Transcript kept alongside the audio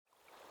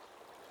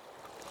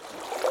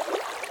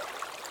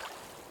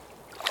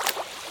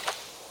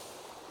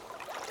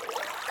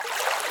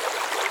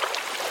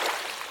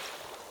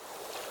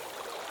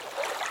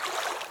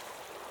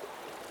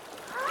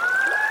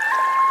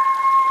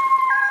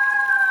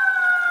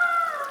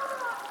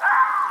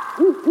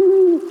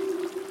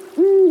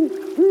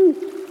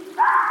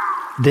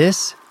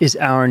This is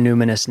Our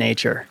Numinous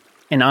Nature,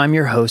 and I'm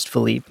your host,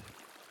 Philippe.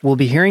 We'll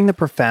be hearing the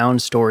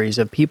profound stories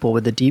of people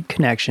with a deep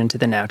connection to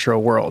the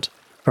natural world,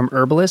 from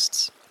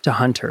herbalists to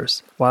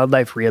hunters,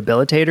 wildlife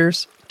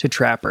rehabilitators to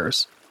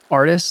trappers,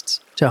 artists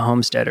to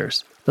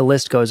homesteaders. The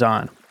list goes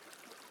on.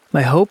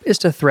 My hope is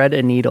to thread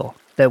a needle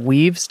that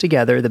weaves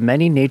together the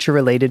many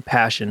nature-related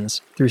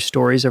passions through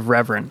stories of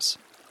reverence.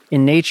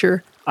 In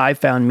nature, I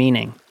found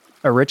meaning,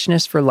 a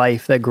richness for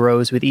life that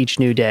grows with each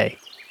new day.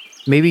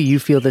 Maybe you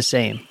feel the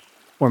same,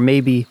 or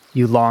maybe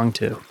you long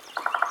to.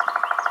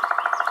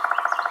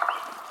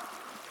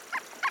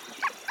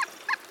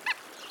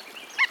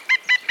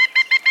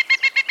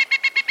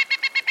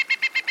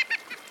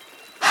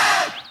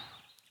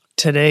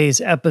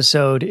 Today's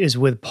episode is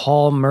with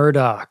Paul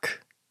Murdoch,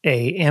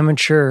 an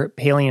amateur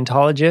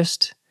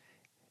paleontologist,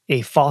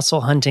 a fossil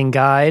hunting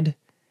guide,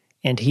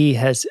 and he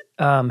has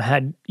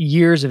had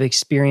years of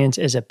experience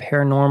as a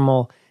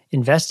paranormal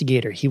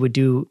investigator. He would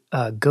do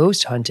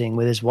ghost hunting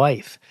with his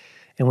wife,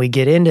 and we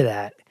get into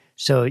that.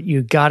 So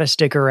you got to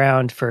stick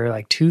around for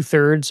like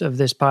 2/3 of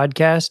this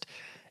podcast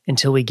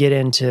until we get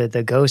into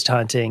the ghost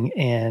hunting.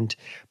 And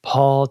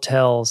Paul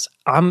tells,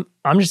 I'm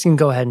just going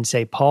to go ahead and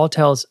say, Paul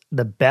tells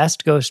the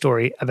best ghost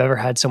story I've ever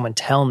had someone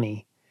tell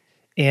me.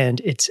 And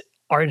it's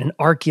an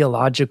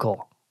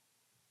archaeological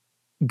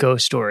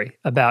ghost story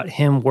about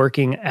him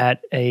working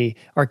at a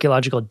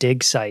archaeological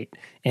dig site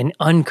and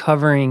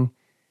uncovering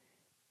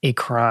a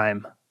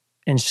crime.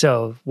 And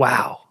so,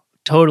 wow,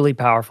 totally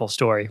powerful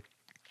story.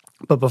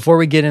 But before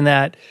we get in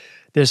that,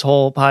 this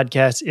whole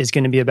podcast is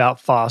going to be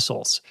about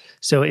fossils.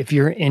 So if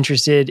you're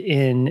interested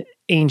in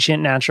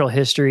ancient natural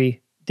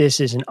history, this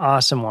is an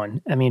awesome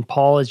one. I mean,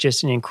 Paul is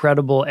just an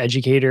incredible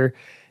educator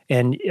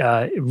and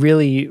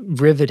really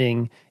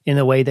riveting in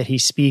the way that he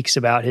speaks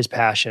about his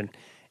passion.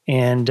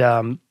 And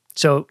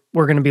so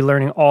we're going to be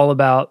learning all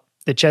about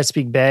the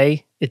Chesapeake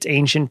Bay, its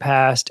ancient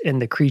past, and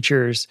the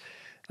creatures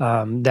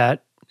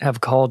that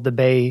have called the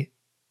bay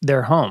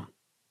their home.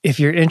 If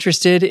you're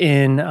interested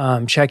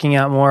in checking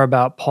out more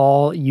about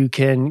Paul, you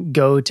can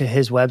go to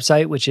his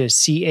website, which is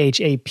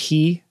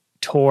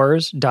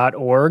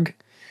chaptours.org.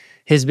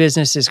 His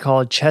business is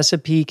called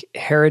Chesapeake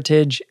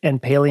Heritage and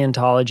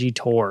Paleontology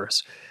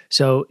Tours.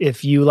 So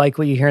if you like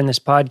what you hear in this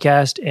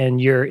podcast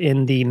and you're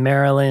in the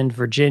Maryland,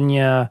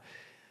 Virginia,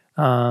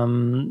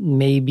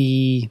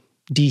 maybe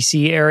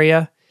DC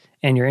area,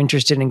 and you're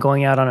interested in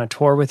going out on a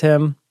tour with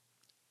him,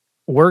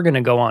 we're going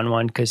to go on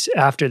one because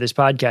after this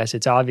podcast,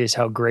 it's obvious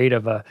how great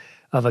of a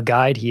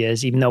guide he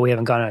is, even though we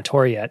haven't gone on a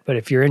tour yet. But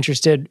if you're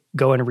interested,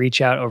 go and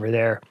reach out over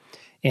there.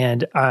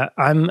 And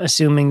I'm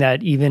assuming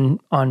that even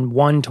on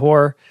one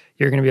tour,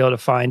 you're going to be able to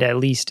find at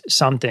least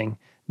something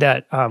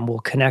that will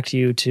connect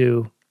you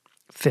to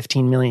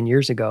 15 million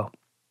years ago.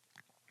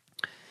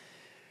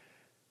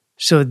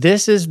 So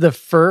this is the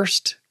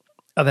first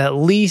of at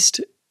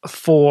least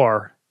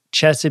 4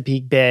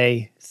 Chesapeake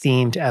Bay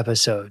themed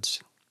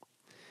episodes.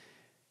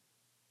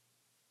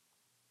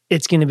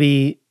 It's going to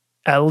be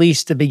at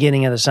least the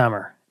beginning of the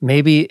summer.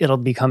 Maybe it'll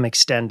become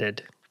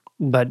extended.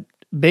 But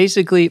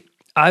basically,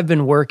 I've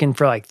been working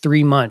for like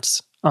 3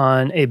 months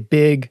on a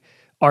big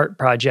art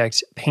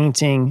project,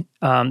 painting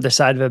the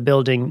side of a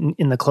building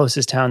in the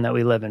closest town that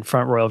we live in,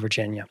 Front Royal,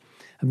 Virginia.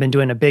 I've been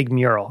doing a big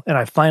mural, and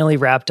I finally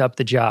wrapped up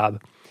the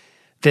job.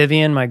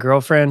 Vivian, my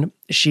girlfriend,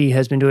 she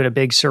has been doing a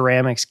big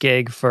ceramics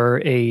gig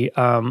for a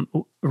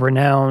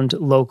renowned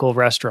local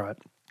restaurant.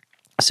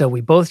 So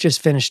we both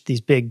just finished these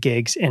big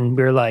gigs and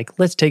we were like,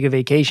 let's take a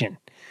vacation.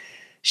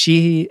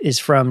 She is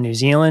from New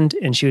Zealand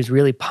and she was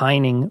really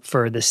pining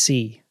for the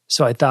sea.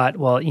 So I thought,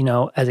 well, you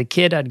know, as a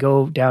kid, I'd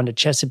go down to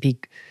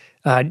Chesapeake.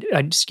 As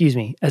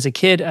a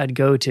kid, I'd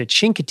go to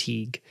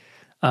Chincoteague,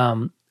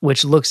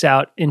 which looks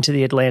out into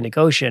the Atlantic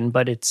Ocean,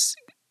 but it's,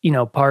 you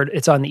know,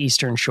 it's on the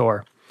eastern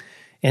shore.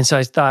 And so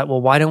I thought,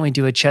 well, why don't we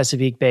do a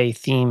Chesapeake Bay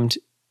themed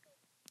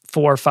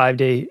 4 or 5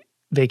 day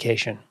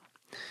vacation?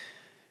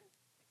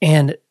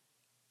 And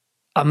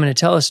I'm going to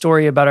tell a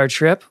story about our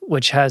trip,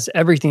 which has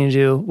everything to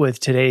do with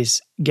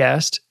today's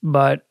guest,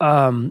 but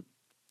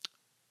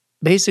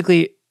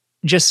basically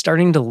just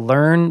starting to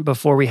learn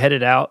before we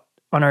headed out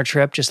on our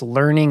trip, just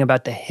learning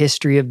about the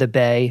history of the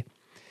bay,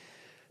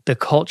 the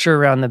culture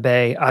around the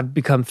bay. I've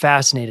become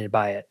fascinated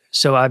by it.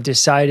 So I've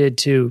decided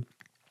to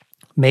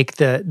make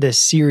this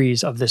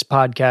series of this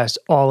podcast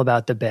all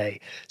about the bay.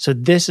 So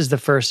this is the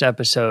first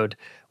episode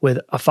with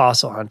a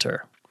fossil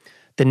hunter.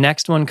 The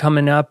next one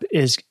coming up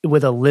is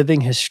with a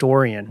living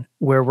historian,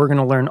 where we're going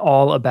to learn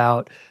all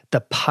about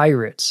the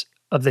pirates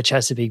of the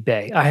Chesapeake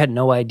Bay. I had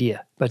no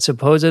idea, but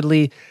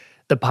supposedly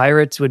the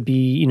pirates would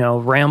be, you know,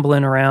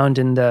 rambling around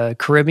in the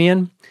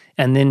Caribbean,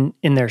 and then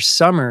in their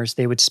summers,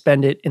 they would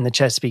spend it in the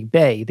Chesapeake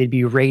Bay. They'd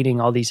be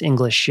raiding all these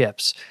English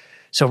ships.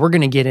 So we're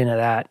going to get into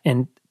that.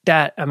 And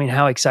that, I mean,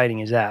 how exciting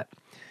is that?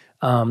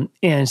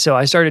 And so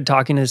I started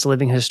talking to this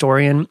living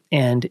historian,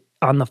 and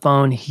on the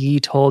phone,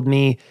 he told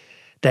me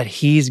that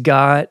he's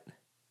got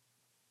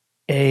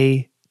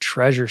a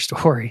treasure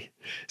story.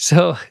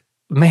 So,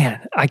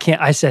 man,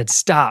 I said,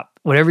 stop.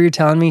 Whatever you're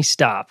telling me,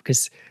 stop,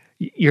 because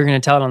you're going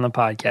to tell it on the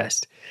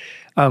podcast.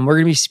 We're going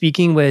to be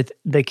speaking with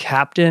the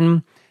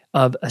captain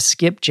of a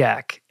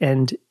skipjack,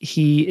 and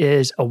he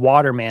is a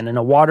waterman. And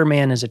a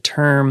waterman is a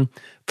term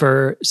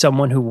for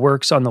someone who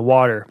works on the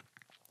water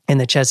in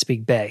the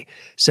Chesapeake Bay.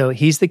 So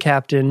he's the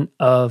captain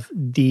of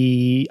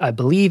I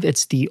believe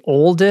it's the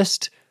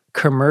oldest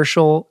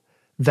commercial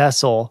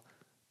vessel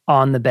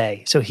on the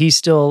bay. So he's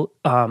still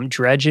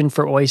dredging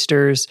for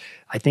oysters.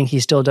 I think he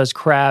still does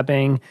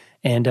crabbing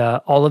and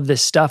all of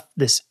this stuff.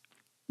 This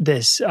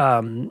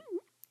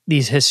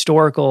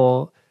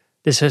historical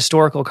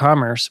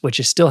commerce,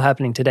 which is still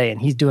happening today,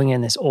 and he's doing it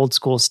in this old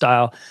school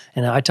style.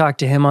 And I talked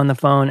to him on the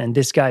phone, and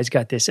this guy's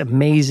got this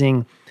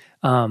amazing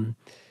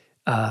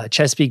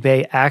Chesapeake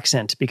Bay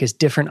accent because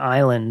different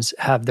islands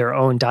have their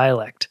own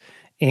dialect.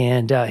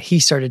 And he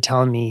started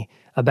telling me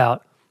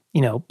about,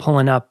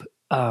 pulling up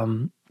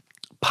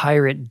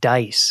pirate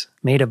dice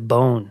made of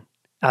bone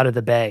out of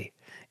the bay.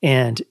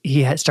 And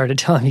he had started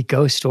telling me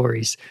ghost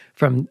stories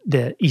from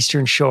the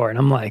Eastern Shore. And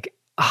I'm like,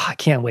 I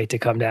can't wait to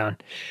come down.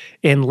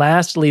 And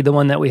lastly, the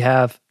one that we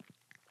have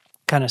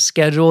kind of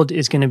scheduled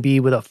is going to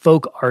be with a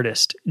folk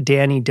artist,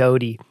 Danny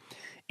Doty.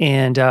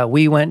 And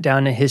we went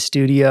down to his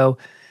studio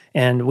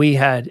and we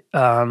had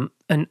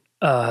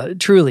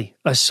truly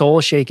a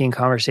soul-shaking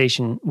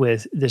conversation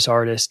with this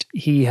artist.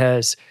 He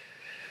has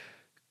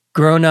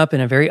grown up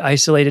in a very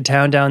isolated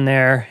town down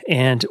there.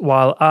 And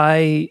while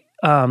I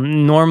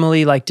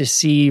normally like to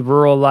see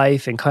rural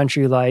life and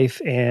country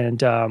life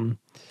and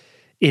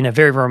in a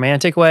very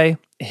romantic way,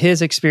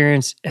 his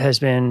experience has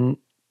been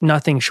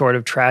nothing short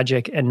of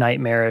tragic and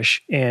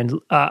nightmarish. And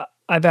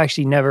I've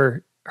actually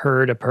never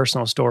heard a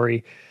personal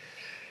story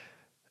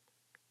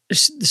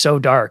so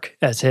dark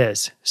as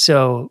his.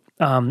 So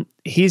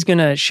he's going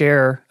to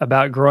share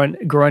about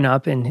growing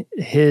up and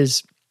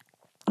his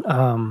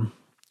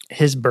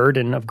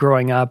burden of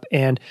growing up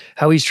and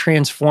how he's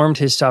transformed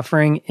his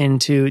suffering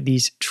into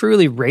these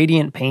truly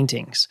radiant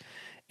paintings.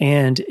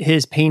 And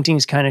his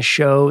paintings kind of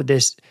show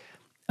this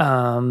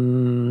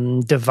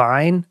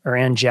divine or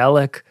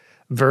angelic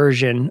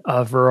version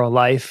of rural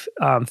life,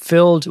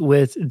 filled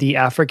with the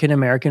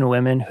African-American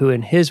women who,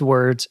 in his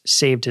words,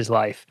 saved his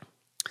life.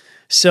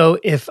 So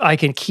if I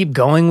can keep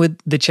going with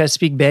the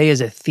Chesapeake Bay as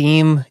a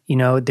theme,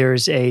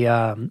 there's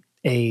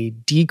a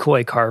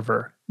decoy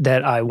carver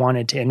that I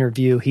wanted to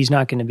interview. He's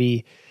not going to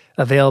be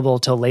available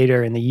till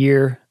later in the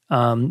year,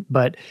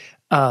 but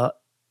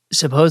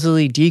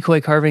supposedly decoy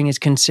carving is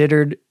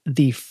considered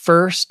the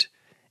first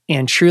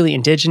and truly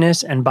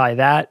indigenous, and by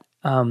that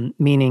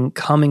meaning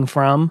coming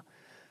from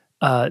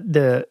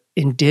the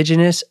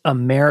indigenous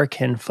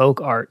American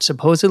folk art.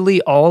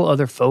 Supposedly all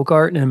other folk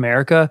art in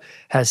America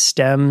has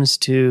stems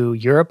to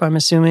Europe, I'm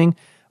assuming,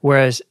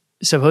 whereas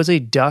supposedly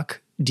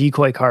duck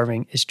decoy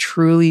carving is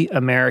truly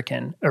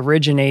American,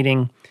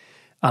 originating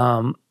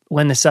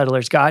when the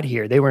settlers got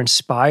here. They were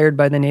inspired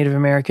by the Native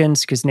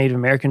Americans because Native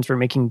Americans were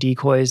making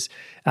decoys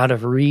out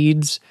of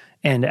reeds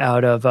and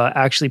out of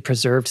actually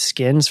preserved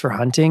skins for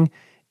hunting.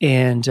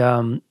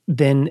 And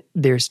then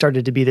there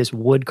started to be this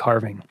wood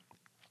carving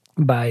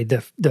by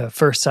the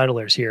first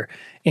settlers here.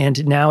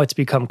 And now it's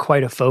become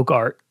quite a folk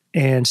art.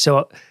 And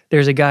so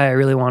there's a guy I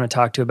really want to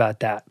talk to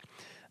about that.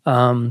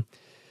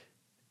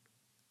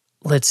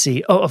 Let's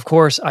see. Oh, of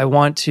course, I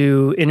want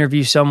to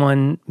interview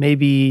someone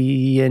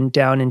maybe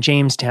down in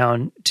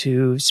Jamestown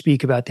to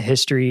speak about the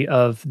history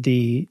of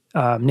the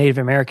Native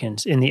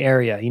Americans in the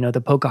area.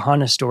 The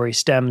Pocahontas story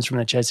stems from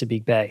the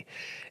Chesapeake Bay.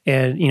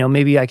 And,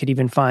 maybe I could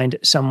even find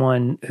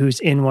someone who's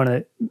in one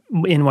of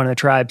the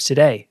tribes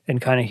today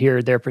and kind of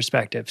hear their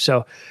perspective.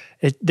 So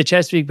the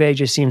Chesapeake Bay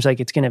just seems like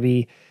it's going to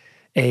be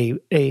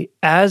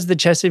as the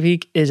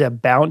Chesapeake is a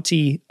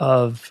bounty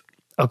of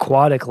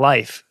aquatic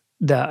life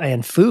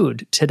and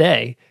food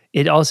today,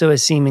 it also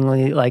is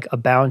seemingly like a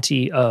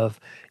bounty of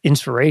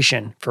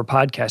inspiration for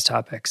podcast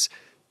topics.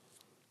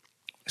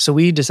 So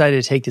we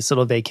decided to take this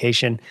little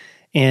vacation,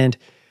 and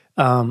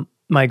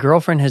my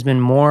girlfriend has been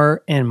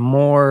more and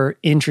more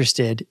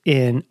interested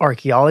in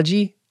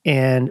archaeology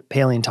and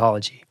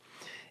paleontology.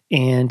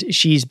 And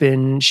she's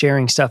been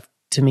sharing stuff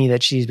to me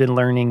that she's been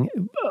learning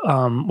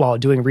while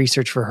doing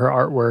research for her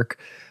artwork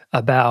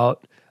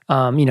about,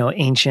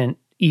 ancient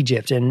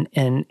Egypt and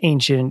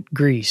ancient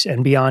Greece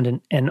and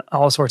beyond and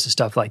all sorts of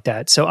stuff like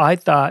that. So I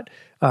thought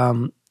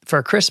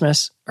for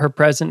Christmas, her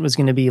present was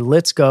going to be,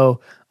 let's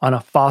go on a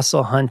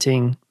fossil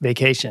hunting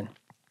vacation.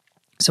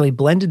 So we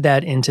blended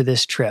that into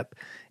this trip.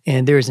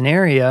 And there's an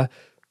area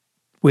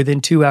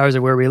within 2 hours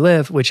of where we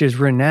live, which is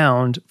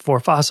renowned for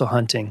fossil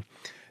hunting.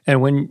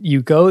 And when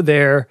you go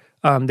there,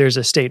 there's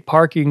a state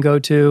park you can go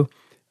to.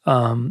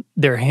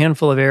 There are a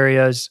handful of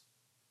areas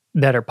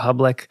that are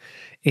public.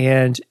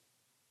 And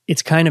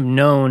it's kind of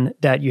known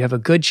that you have a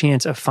good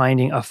chance of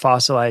finding a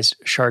fossilized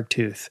shark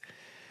tooth.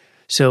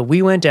 So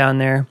we went down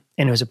there,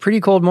 and it was a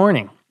pretty cold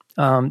morning.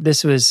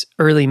 This was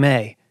early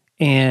May.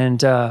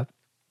 And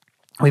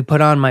we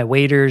put on my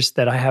waders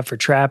that I have for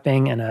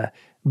trapping and a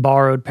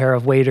borrowed pair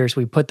of waders.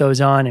 We put those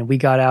on and we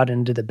got out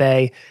into the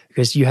bay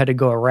because you had to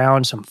go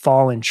around some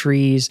fallen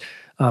trees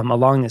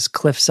along this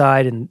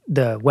cliffside, and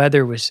the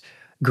weather was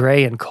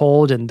gray and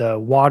cold, and the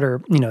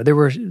water, there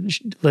were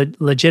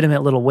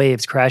legitimate little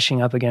waves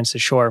crashing up against the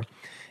shore.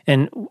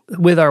 And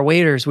with our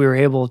waders, we were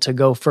able to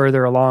go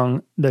further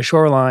along the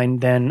shoreline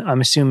than,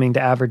 I'm assuming,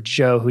 the average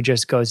Joe who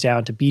just goes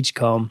down to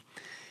Beachcomb.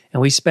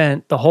 And we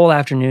spent the whole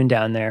afternoon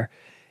down there.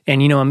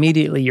 And,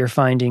 immediately you're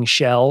finding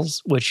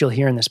shells, which you'll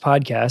hear in this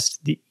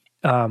podcast.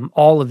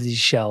 All of these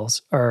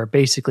shells are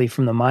basically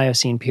from the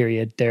Miocene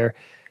period. They're,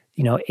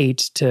 8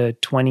 to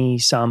 20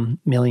 some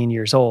million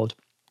years old.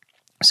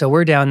 So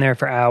we're down there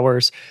for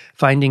hours,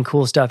 finding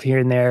cool stuff here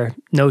and there,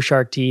 no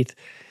shark teeth.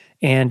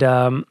 And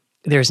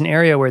there's an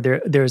area where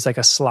there's like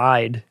a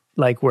slide,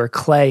 like where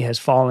clay has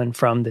fallen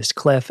from this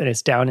cliff and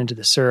it's down into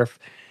the surf.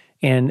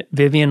 And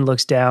Vivian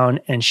looks down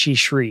and she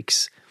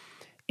shrieks.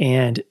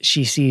 And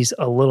she sees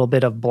a little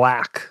bit of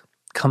black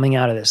coming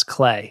out of this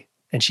clay.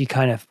 And she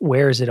kind of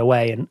wears it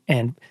away.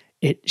 And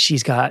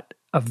she's got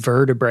a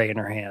vertebrae in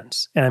her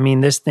hands. And I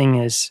mean, this thing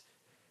is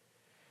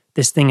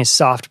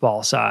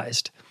softball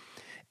sized.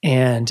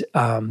 And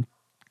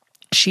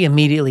she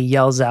immediately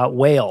yells out,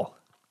 "Whale."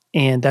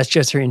 And that's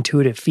just her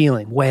intuitive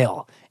feeling,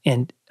 whale.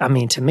 And I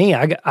mean, to me,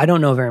 I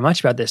don't know very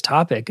much about this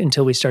topic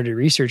until we started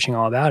researching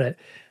all about it.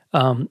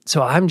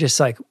 So I'm just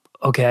like,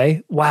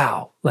 okay,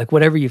 wow. Like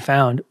whatever you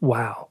found,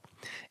 wow.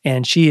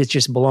 And she is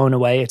just blown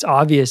away. It's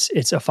obvious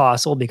it's a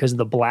fossil because of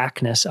the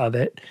blackness of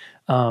it.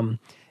 At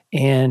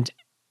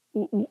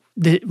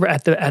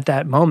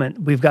that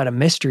moment, we've got a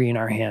mystery in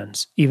our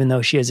hands, even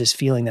though she has this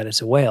feeling that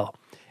it's a whale.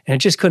 And I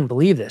just couldn't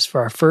believe this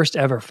for our first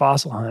ever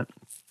fossil hunt.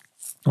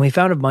 And we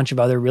found a bunch of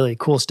other really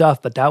cool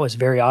stuff, but that was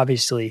very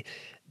obviously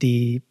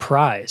the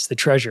prize, the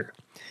treasure.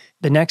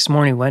 The next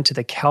morning, we went to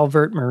the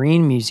Calvert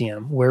Marine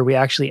Museum, where we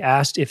actually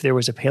asked if there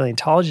was a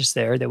paleontologist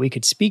there that we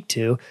could speak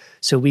to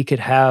so we could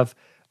have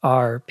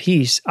our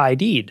piece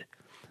ID'd.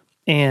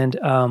 And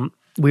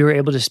we were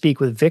able to speak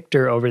with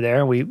Victor over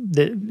there.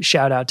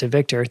 Shout out to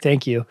Victor,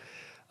 thank you.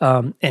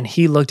 And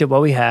he looked at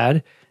what we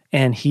had,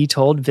 and he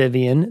told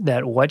Vivian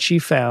that what she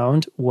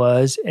found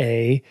was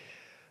a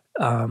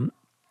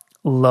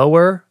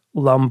lower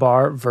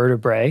lumbar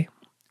vertebrae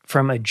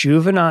from a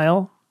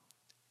juvenile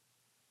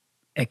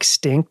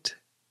extinct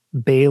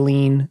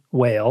baleen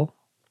whale,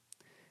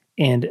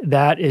 and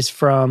that is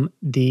from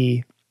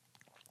the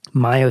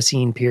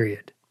Miocene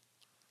period.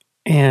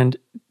 And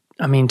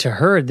I mean, to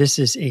her, this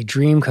is a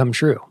dream come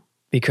true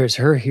because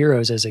her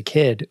heroes as a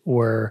kid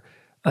were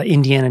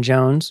Indiana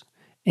Jones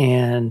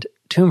and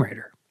Tomb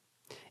Raider.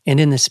 And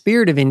in the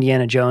spirit of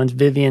Indiana Jones,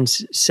 Vivian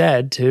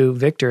said to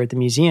Victor at the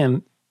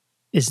museum,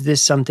 "Is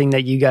this something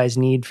that you guys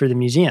need for the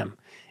museum?"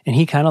 And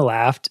he kind of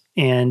laughed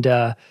and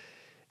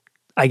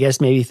I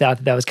guess maybe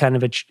thought that was kind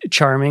of a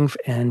charming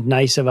and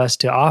nice of us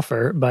to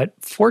offer. But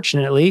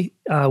fortunately,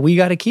 we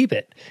got to keep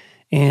it.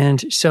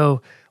 And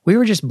so we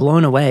were just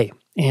blown away.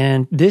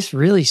 And this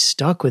really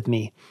stuck with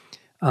me.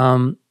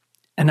 And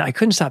I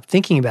couldn't stop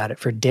thinking about it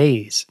for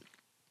days.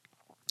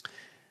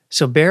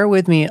 So bear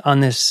with me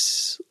on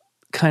this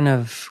kind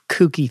of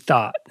kooky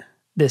thought,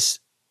 this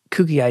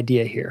kooky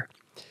idea here.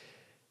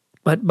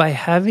 But by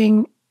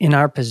having in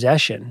our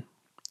possession,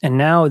 and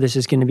now this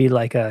is going to be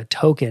like a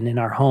token in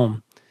our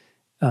home,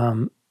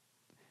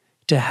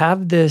 to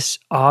have this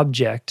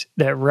object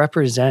that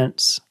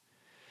represents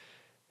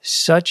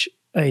such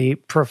a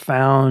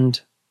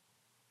profound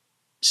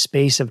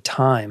space of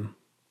time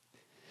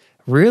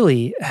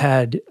really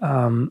had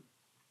a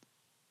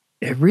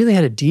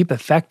deep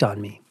effect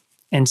on me.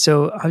 And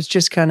so I was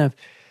just kind of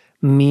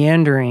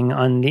meandering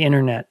on the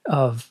internet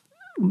of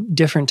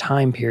different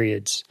time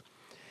periods.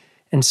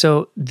 And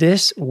so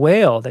this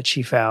whale that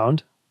she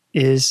found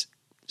is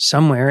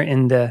somewhere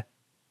in the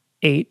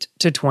 8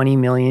 to 20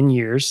 million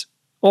years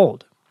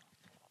old.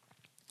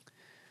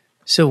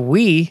 So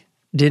we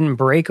didn't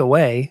break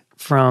away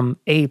from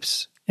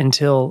apes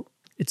until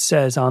it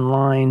says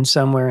online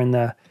somewhere in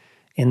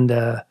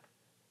the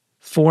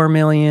 4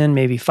 million,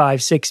 maybe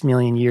 5, 6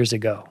 million years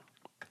ago.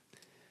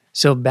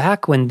 So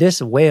back when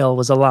this whale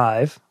was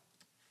alive,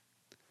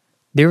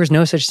 there was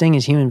no such thing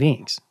as human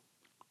beings.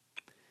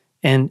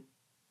 And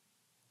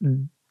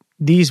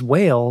these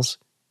whales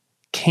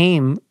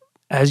came,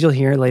 as you'll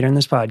hear later in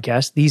this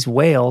podcast, these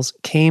whales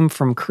came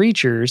from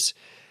creatures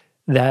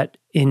that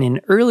in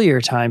an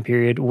earlier time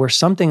period were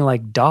something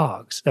like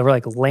dogs, that were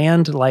like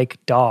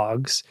land-like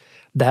dogs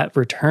that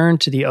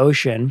returned to the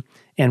ocean.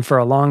 And for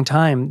a long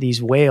time,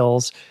 these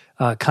whales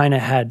kind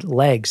of had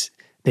legs.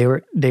 They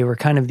were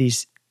kind of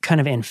these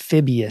kind of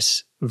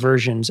amphibious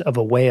versions of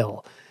a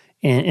whale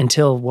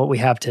until what we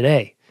have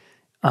today.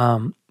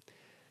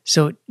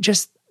 So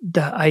just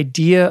the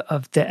idea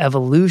of the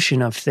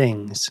evolution of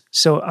things.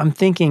 So I'm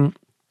thinking,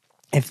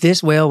 if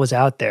this whale was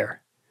out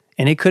there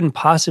and it couldn't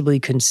possibly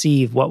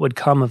conceive what would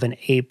come of an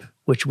ape,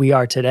 which we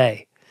are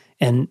today,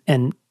 and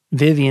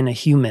Vivian, a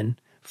human,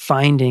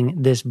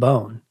 finding this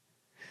bone,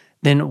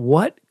 then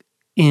what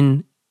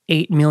in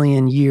 8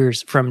 million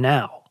years from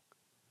now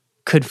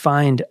could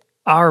find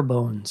our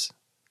bones?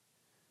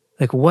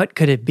 Like, what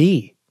could it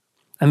be?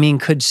 I mean,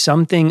 could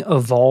something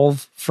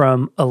evolve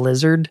from a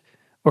lizard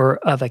or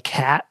of a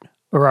cat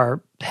or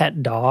our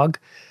pet dog?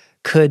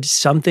 could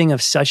something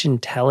of such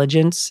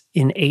intelligence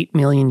in 8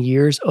 million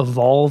years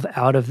evolve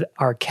out of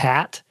our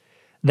cat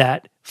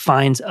that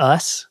finds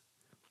us,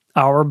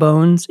 our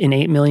bones, in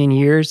 8 million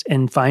years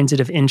and finds it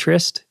of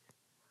interest?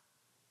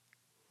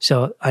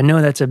 So I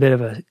know that's a bit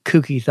of a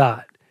kooky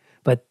thought,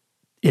 but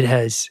it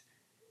has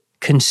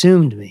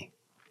consumed me.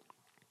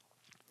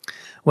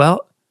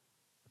 Well,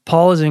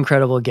 Paul is an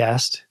incredible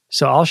guest,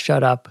 so I'll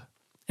shut up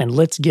and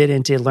let's get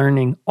into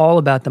learning all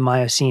about the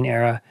Miocene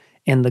era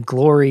and the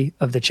glory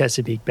of the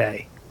Chesapeake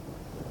Bay.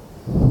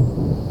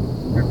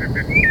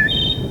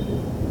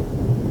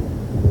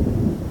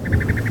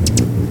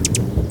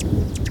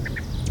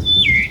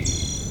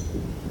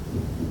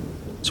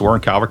 So we're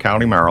in Calvert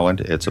County,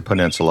 Maryland. It's a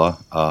peninsula.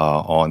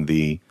 On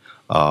the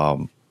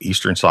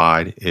eastern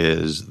side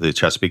is the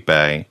Chesapeake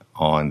Bay.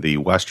 On the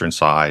western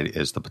side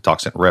is the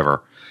Patuxent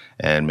River.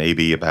 And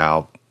maybe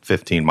about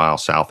 15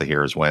 miles south of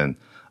here is when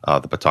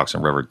the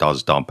Patuxent River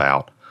does dump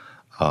out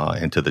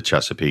into the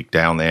Chesapeake.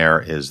 Down there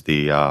is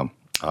the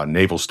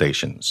naval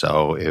station.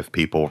 So if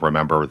people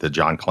remember the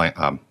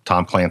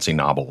Tom Clancy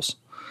novels,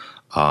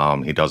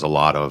 he does a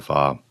lot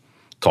of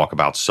talk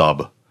about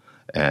sub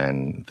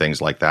and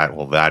things like that.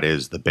 Well, that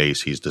is the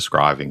base he's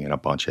describing in a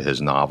bunch of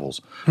his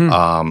novels.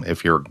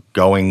 If you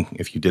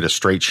did a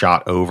straight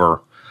shot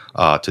over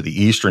to the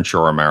eastern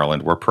shore of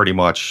Maryland, we're pretty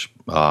much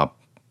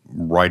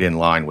right in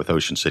line with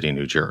Ocean City,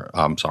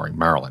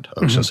 Maryland,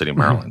 Ocean City,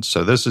 Maryland.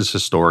 So this has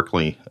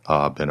historically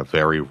been a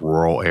very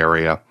rural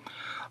area.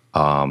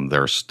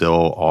 There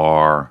still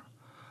are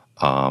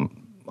a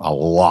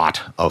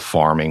lot of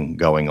farming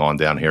going on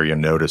down here. You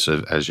notice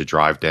as you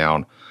drive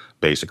down,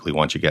 basically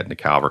once you get into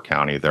Calvert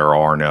County, there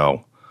are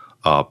no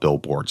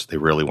billboards. They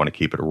really want to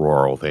keep it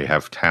rural. They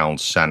have town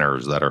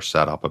centers that are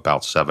set up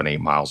about 7-8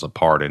 miles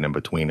apart, and in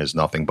between is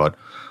nothing but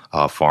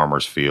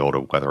farmer's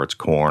field, whether it's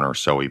corn or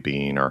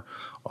soybean or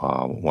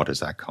what is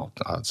that called?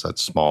 It's that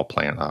small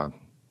plant,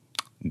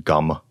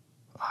 gum.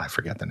 I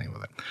forget the name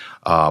of it.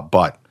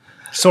 But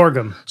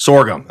Sorghum.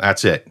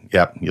 That's it.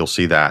 Yep, you'll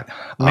see that.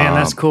 Man,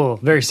 that's cool.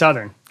 Very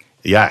southern.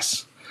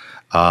 Yes.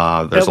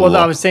 I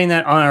was saying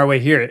that on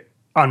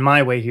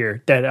my way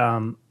here,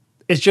 that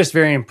it's just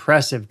very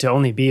impressive to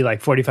only be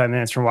like 45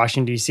 minutes from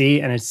Washington, D.C.,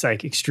 and it's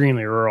like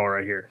extremely rural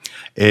right here.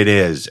 It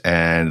is,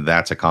 and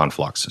that's a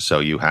conflux. So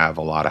you have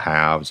a lot of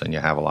haves and you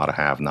have a lot of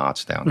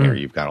have-nots down here.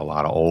 You've got a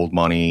lot of old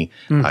money.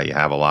 You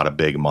have a lot of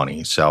big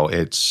money. So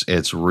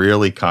it's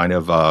really kind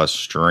of a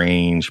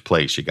strange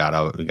place. You got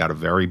a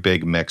very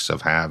big mix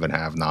of have and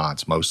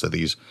have-nots. Most of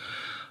these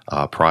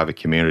private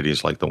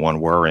communities like the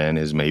one we're in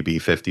is maybe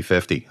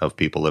 50-50 of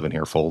people living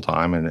here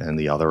full-time and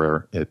the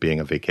other it being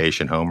a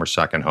vacation home or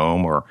second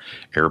home or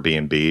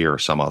Airbnb or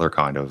some other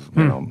kind of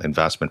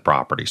investment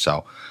property.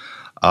 So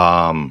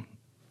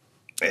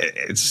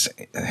it's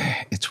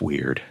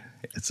weird.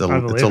 It's a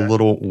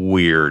little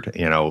weird.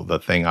 The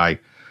thing I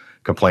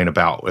complain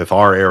about with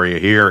our area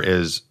here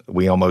is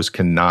we almost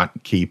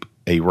cannot keep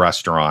a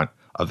restaurant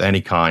of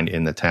any kind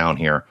in the town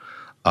here,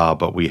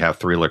 but we have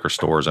 3 liquor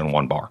stores and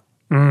 1 bar.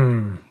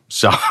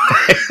 So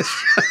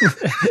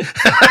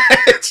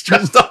it's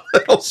just a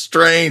little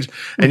strange.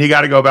 And you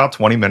got to go about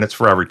 20 minutes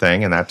for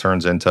everything. And that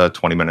turns into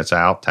 20 minutes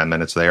out, 10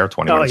 minutes there,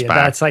 20 minutes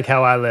back. That's like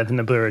how I live in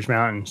the Blue Ridge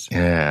Mountains.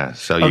 Yeah.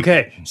 So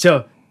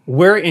so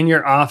we're in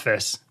your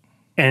office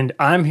and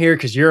I'm here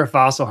because you're a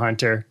fossil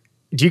hunter.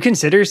 Do you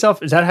consider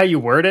yourself, is that how you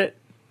word it?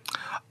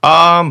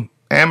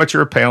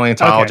 Amateur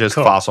paleontologist,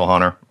 cool. Fossil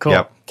hunter. Cool.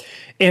 Yep.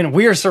 And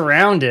we are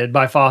surrounded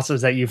by fossils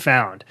that you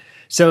found.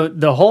 So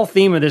the whole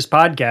theme of this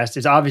podcast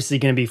is obviously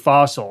going to be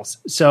fossils.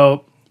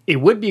 So it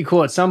would be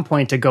cool at some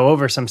point to go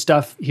over some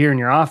stuff here in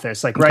your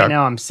office. Like right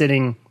now I'm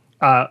sitting,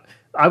 I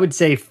would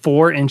say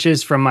 4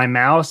 inches from my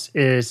mouse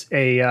is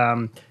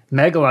a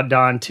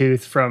megalodon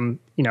tooth from,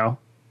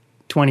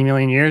 20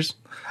 million years.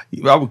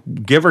 Well,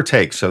 give or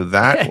take. So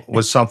that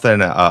was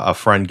something a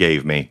friend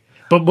gave me.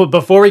 But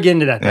before we get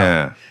into that,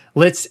 though,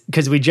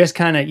 because we just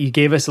you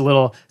gave us a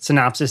little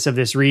synopsis of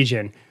this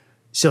region.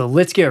 So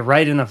let's get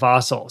right in the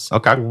fossils.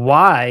 Okay.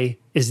 Why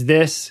is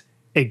this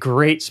a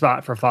great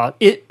spot for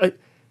fossils?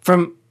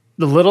 From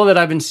the little that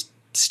I've been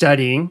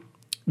studying,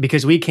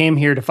 because we came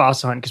here to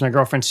fossil hunt because my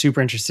girlfriend's super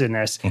interested in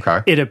this. Okay.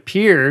 It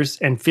appears,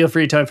 and feel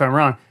free to tell me if I'm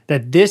wrong,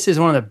 that this is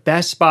one of the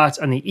best spots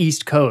on the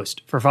East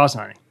Coast for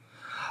fossil hunting.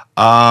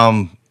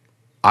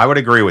 I would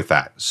agree with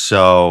that.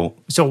 So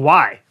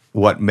why?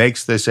 What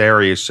makes this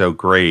area so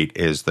great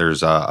is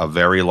there's a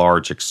very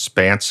large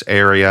expanse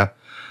area.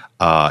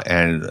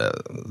 And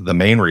the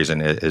main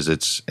reason is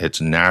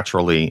it's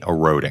naturally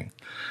eroding.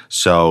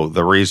 So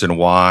the reason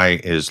why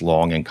is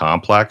long and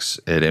complex.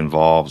 It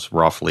involves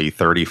roughly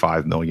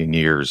 35 million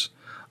years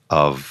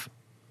of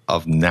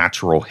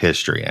natural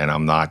history. And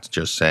I'm not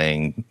just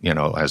saying,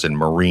 as in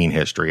marine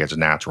history, it's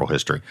natural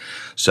history.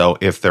 So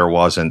if there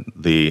wasn't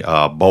the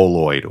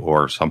boloid,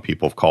 or some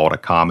people call it a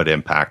comet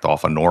impact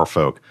off of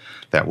Norfolk,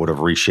 that would have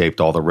reshaped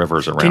all the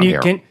rivers around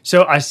here.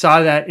 So I saw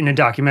that in a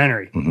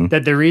documentary,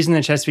 that the reason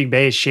the Chesapeake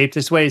Bay is shaped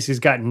this way is it's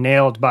got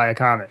nailed by a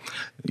comet.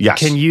 Yes.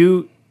 Can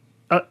you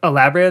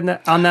elaborate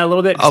on that a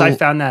little bit? Because I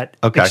found that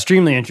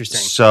extremely interesting.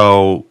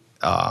 So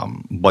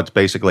what's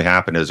basically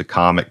happened is a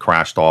comet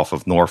crashed off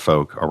of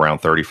Norfolk around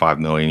 35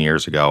 million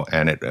years ago,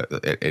 and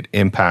it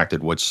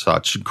impacted with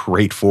such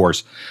great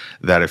force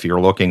that if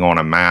you're looking on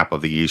a map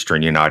of the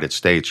eastern United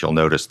States, you'll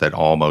notice that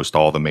almost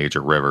all the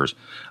major rivers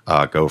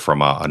go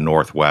from a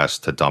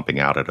northwest to dumping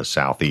out at a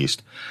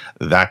southeast.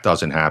 That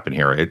doesn't happen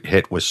here. It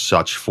hit with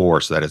such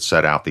force that it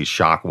set out these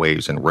shock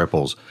waves and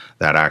ripples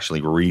that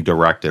actually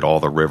redirected all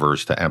the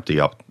rivers to empty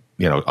up,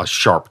 a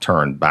sharp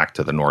turn back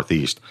to the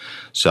northeast.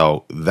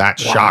 So that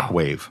shock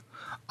wave,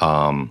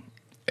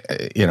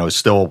 is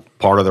still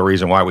part of the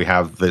reason why we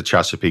have the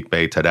Chesapeake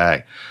Bay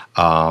today.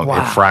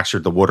 It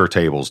fractured the water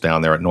tables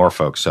down there at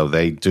Norfolk, so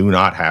they do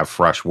not have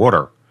fresh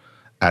water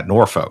at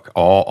Norfolk.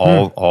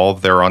 All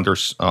their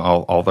underground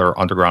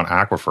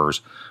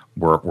aquifers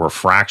were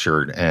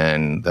fractured,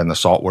 and then the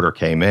salt water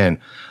came in.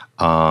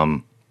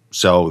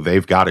 So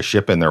they've got to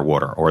ship in their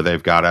water, or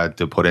they've got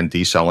to put in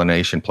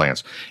desalination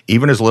plants.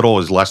 Even as little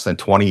as less than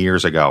 20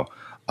 years ago,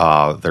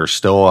 there's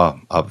still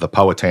the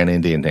Powhatan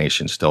Indian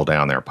Nation still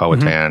down there.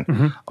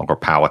 Powhatan, or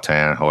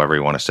Powhatan, however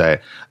you want to say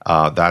it.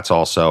 That's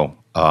also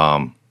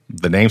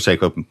the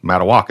namesake of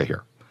Matawaca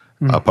here.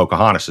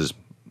 Pocahontas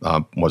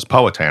was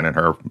Powhatan, and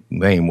her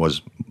name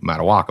was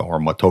Matawaca or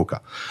Matoka.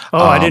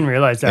 Oh, I didn't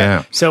realize that.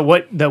 Yeah. So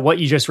what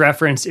you just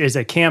referenced is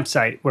a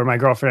campsite where my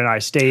girlfriend and I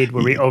stayed,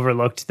 where we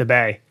overlooked the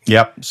bay.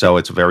 Yep. So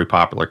it's a very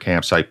popular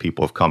campsite.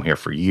 People have come here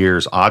for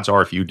years. Odds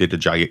are, if you did a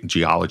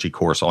geology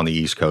course on the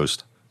East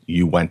Coast,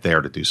 you went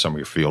there to do some of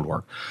your field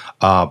work.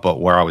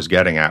 But where I was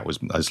getting at was,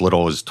 as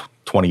little as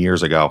 20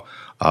 years ago,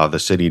 the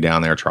city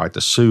down there tried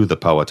to sue the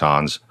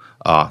Powhatans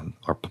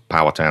or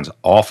Powhatans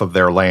off of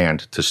their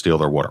land to steal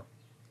their water.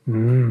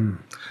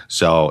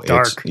 So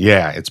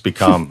it's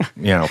become,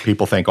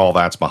 people think all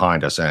that's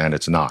behind us, and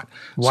it's not.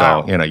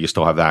 Wow. So, you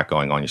still have that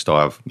going on. You still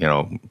have,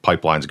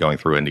 pipelines going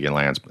through Indian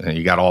lands, and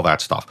you got all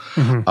that stuff.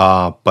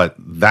 But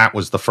that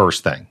was the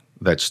first thing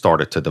that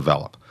started to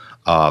develop.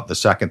 The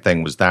second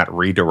thing was that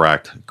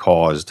redirect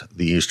caused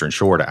the Eastern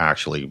Shore to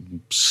actually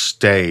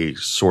stay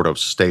sort of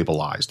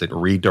stabilized. It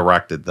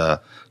redirected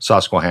the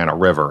Susquehanna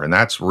River, and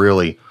that's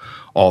really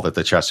all that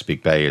the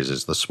Chesapeake Bay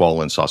is the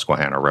swollen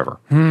Susquehanna River.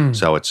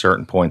 So at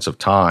certain points of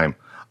time,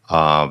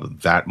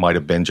 that might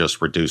have been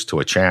just reduced to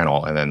a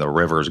channel, and then the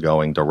river's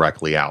going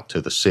directly out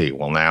to the sea.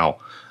 Well, now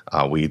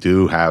we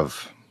do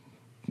have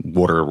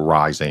water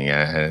rising,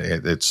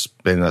 and it's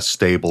been a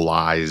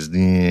stabilized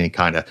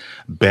kind of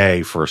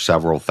bay for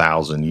several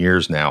thousand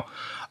years now.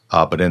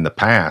 But in the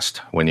past,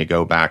 when you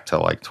go back to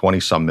like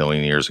 20-some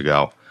million years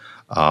ago,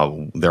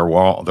 there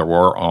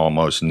were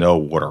almost no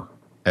water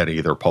at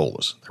either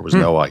poles. There was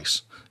no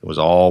ice. It was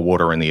all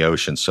water in the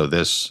ocean. So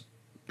this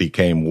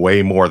became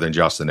way more than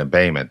just an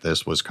embayment.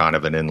 This was kind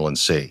of an inland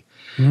sea.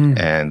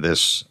 And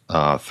this,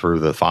 through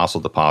the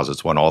fossil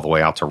deposits, went all the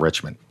way out to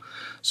Richmond.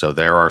 So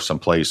there are some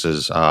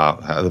places,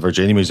 the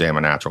Virginia Museum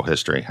of Natural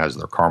History has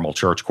their Carmel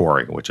Church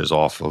Quarry, which is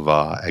off of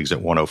exit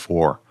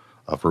 104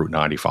 of Route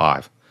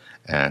 95.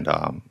 And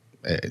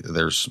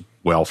there's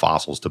whale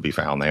fossils to be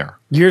found there.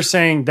 You're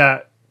saying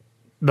that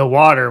the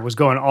water was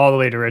going all the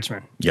way to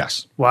Richmond?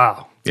 Yes.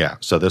 Wow. Yeah.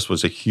 So this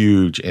was a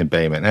huge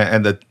embayment.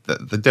 And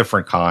the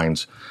different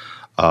kinds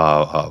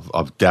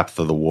of depth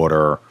of the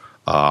water,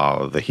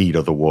 the heat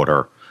of the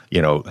water,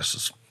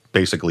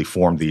 basically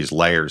formed these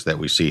layers that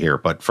we see here.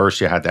 But first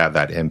you had to have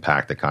that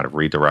impact that kind of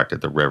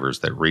redirected the rivers,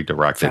 that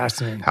redirected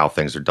how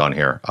things are done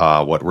here.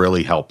 What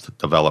really helped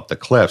develop the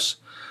cliffs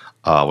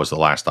was the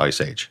last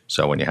ice age.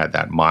 So when you had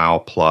that mile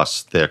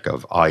plus thick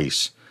of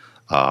ice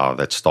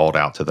that stalled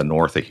out to the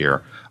north of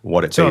here,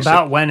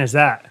 about when is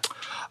that?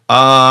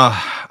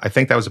 I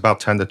think that was about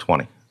 10 to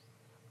 20.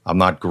 I'm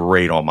not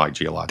great on my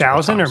geological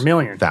 1,000 times. or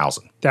million?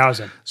 1,000.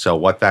 1,000. So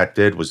what that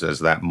did was, as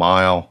that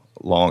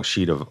mile-long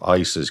sheet of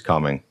ice is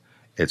coming,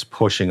 it's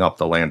pushing up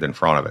the land in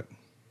front of it.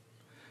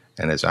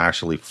 And it's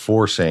actually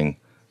forcing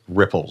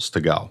ripples to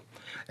go.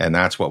 And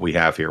that's what we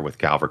have here with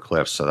Calvert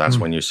Cliffs. So that's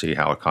when you see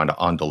how it kind of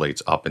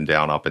undulates up and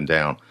down, up and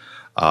down.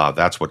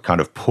 That's what kind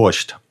of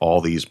pushed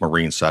all these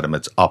marine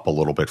sediments up a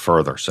little bit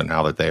further. So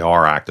now that they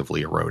are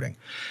actively eroding.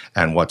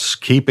 And what's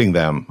keeping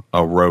them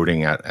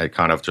eroding at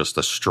kind of just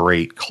a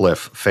straight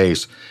cliff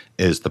face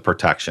is the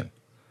protection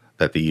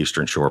that the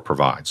Eastern Shore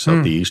provides. So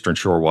if the Eastern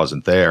Shore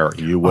wasn't there,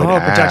 you would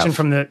have protection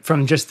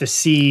from just the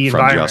sea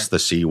environment. From just the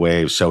sea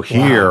waves. So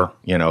here,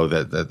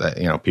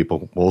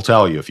 people will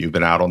tell you, if you've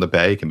been out on the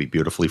bay, it can be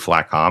beautifully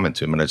flat calm, and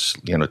 2 minutes,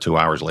 2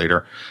 hours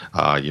later,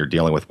 you're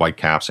dealing with white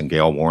caps and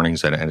gale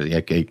warnings, and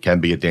it can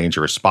be a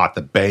dangerous spot.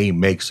 The bay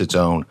makes its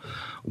own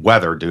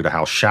weather due to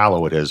how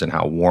shallow it is and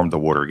how warm the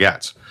water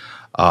gets.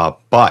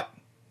 But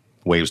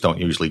waves don't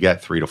usually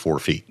get 3 to 4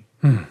 feet.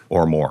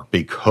 Or more,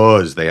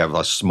 because they have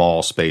a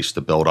small space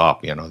to build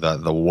up.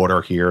 The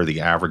water here, the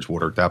average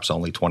water depth's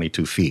only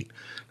 22 feet.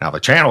 Now,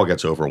 the channel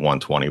gets over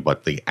 120,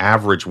 but the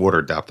average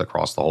water depth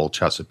across the whole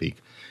Chesapeake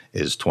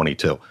is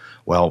 22.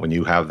 Well, when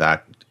you have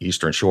that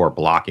Eastern Shore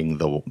blocking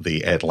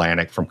the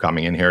Atlantic from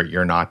coming in here,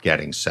 you're not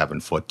getting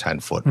 7-foot,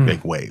 10-foot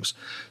big waves.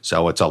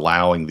 So it's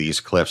allowing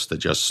these cliffs to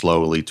just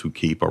slowly to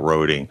keep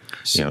eroding,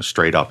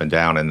 straight up and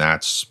down, and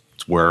that's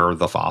where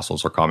the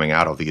fossils are coming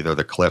out of, either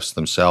the cliffs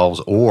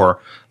themselves or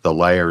the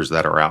layers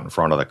that are out in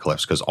front of the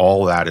cliffs, because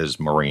all that is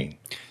marine.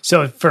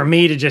 So for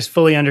me to just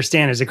fully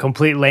understand as a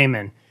complete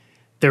layman,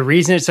 the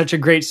reason it's such a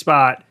great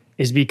spot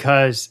is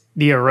because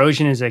the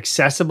erosion is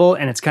accessible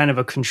and it's kind of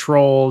a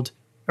controlled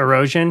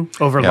erosion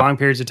over long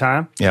periods of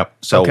time. Yep.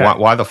 So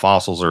why the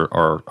fossils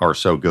are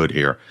so good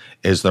here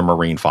is they're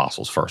marine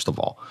fossils, first of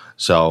all.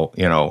 So,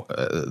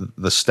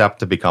 the step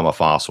to become a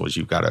fossil is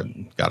you've got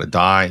to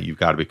die, you've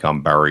got to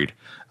become buried,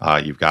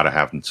 you've got to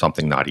have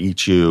something not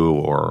eat you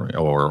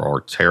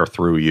or tear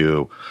through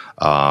you.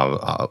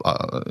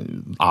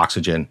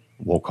 Oxygen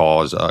will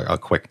cause a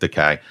quick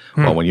decay.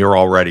 But when you're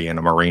already in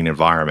a marine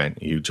environment,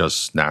 you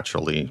just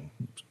naturally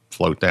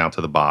float down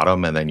to the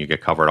bottom, and then you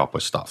get covered up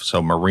with stuff.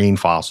 So marine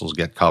fossils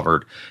get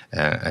covered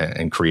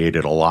and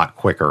created a lot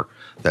quicker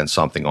than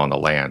something on the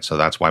land. So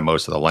that's why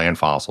most of the land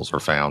fossils are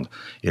found,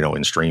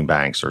 in stream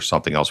banks or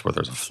something else where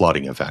there's a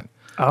flooding event.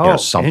 Oh,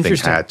 something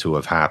had to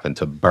have happened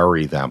to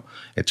bury them.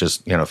 It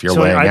just, if you're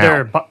laying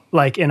either out,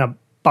 like in a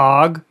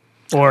bog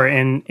or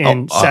in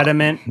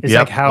sediment, it's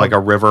like a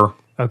river,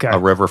 a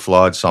river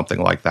flood, something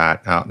like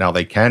that. Now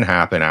they can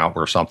happen out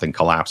where something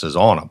collapses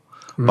on them.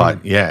 But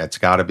it's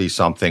got to be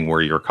something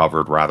where you're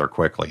covered rather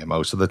quickly, and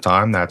most of the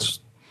time that's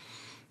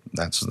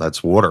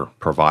water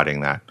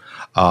providing that.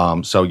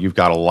 So you've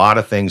got a lot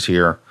of things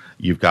here.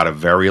 You've got a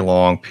very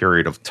long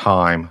period of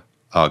time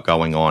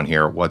going on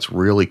here. What's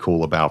really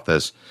cool about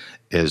this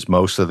is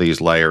most of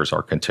these layers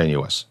are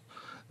continuous,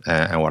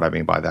 and what I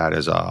mean by that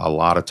is a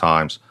lot of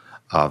times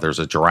there's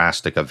a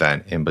drastic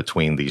event in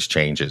between these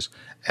changes,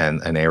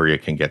 and an area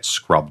can get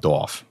scrubbed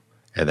off.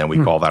 And then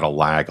we call that a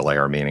lag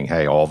layer, meaning,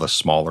 hey, all the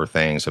smaller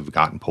things have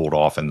gotten pulled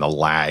off and the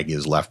lag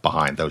is left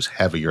behind, those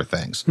heavier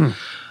things.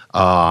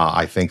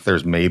 I think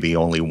there's maybe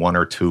only one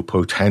or two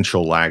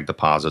potential lag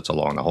deposits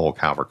along the whole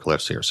Calvert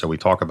Cliffs here. So we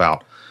talk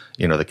about,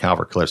 the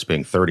Calvert Cliffs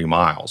being 30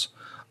 miles.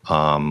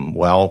 As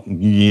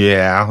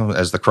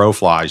the crow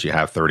flies, you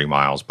have 30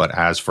 miles. But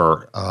as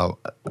for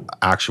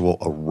actual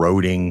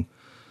eroding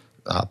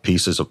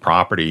pieces of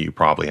property, you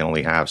probably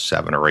only have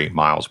 7 or 8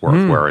 miles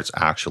worth where it's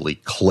actually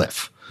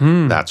cliff.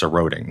 That's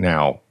eroding.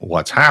 Now,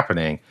 what's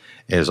happening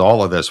is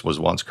all of this was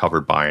once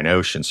covered by an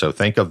ocean. So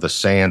think of the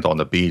sand on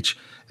the beach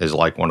as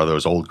like one of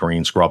those old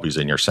green scrubbies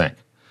in your sink.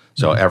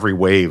 So every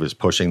wave is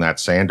pushing that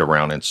sand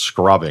around and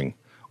scrubbing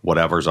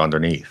whatever's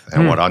underneath.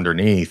 And what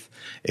underneath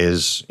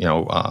is,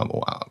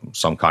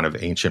 some kind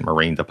of ancient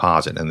marine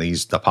deposit. And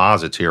these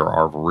deposits here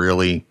are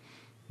really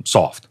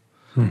soft.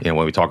 When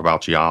we talk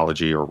about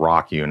geology or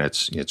rock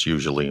units, it's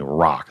usually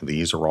rock.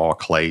 These are all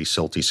clay,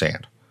 silty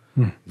sand.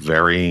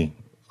 Very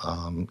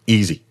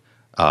easy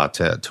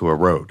to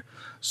erode.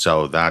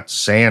 So that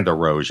sand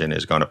erosion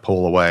is going to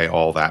pull away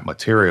all that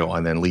material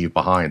and then leave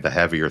behind the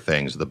heavier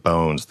things, the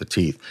bones, the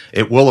teeth.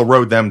 It will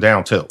erode them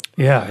down too.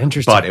 Yeah,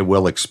 interesting. But it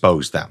will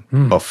expose them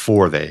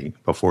before they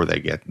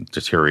get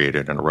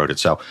deteriorated and eroded.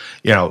 So,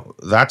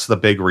 that's the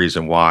big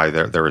reason why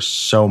there is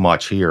so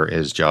much here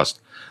is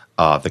just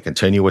the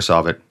continuous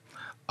of it.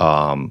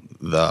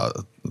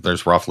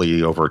 There's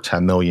roughly over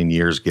 10 million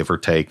years, give or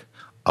take,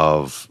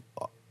 of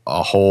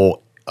a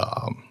whole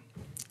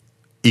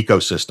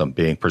ecosystem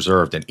being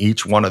preserved, and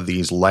each one of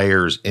these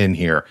layers in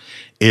here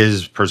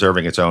is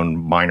preserving its own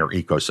minor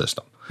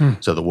ecosystem.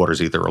 So the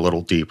water's either a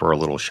little deeper, a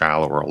little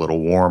shallower, a little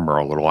warmer,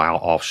 a little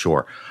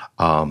offshore.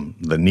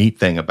 The neat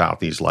thing about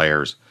these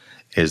layers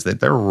is that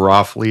they're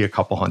roughly a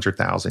couple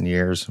 100,000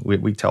 years.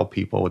 We tell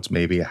people it's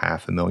maybe a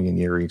 500,000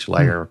 year each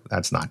layer.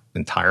 That's not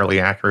entirely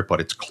accurate,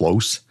 but it's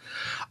close.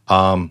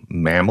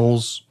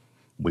 Mammals,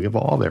 we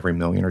evolve every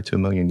 1 or 2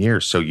 million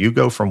years. So you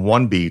go from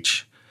one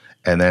beach,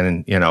 and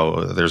then,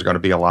 there's going to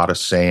be a lot of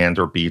sand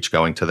or beach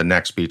going to the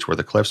next beach where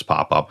the cliffs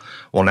pop up.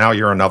 Well, now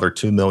you're another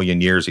 2 million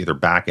years either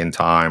back in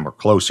time or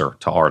closer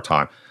to our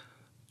time.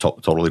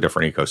 Totally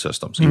different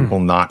ecosystems. You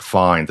will not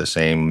find the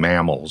same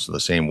mammals,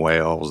 the same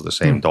whales, the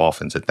same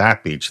dolphins at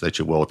that beach that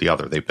you will at the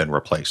other. They've been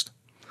replaced.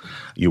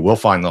 You will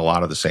find a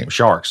lot of the same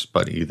sharks,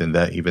 but even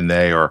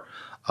they are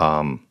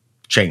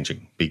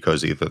changing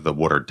because either the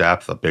water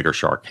depth, a bigger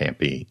shark can't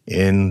be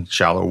in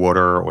shallow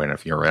water, or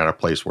if you're at a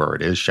place where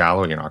it is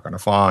shallow, you're not going to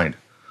find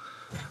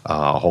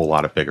a whole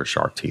lot of bigger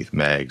shark teeth,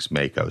 megs,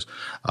 makos.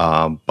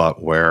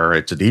 But where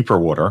it's a deeper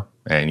water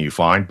and you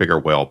find bigger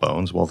whale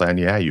bones, well, then,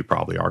 you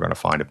probably are going to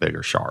find a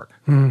bigger shark.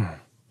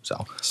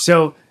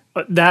 So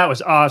that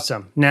was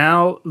awesome.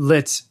 Now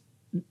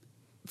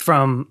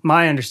from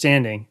my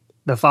understanding,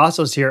 the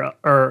fossils here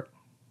are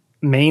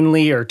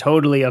mainly or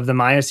totally of the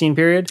Miocene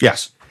period?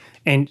 Yes.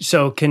 And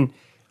so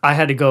I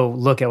had to go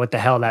look at what the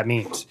hell that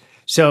means.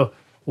 So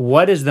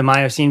what is the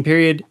Miocene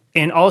period?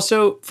 And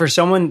also for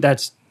someone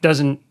that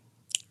doesn't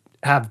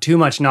have too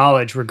much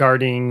knowledge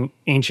regarding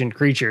ancient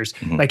creatures,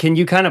 like, can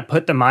you kind of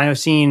put the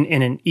Miocene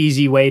in an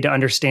easy way to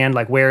understand,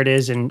 like, where it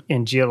is in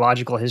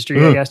geological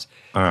history, I guess?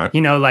 All right.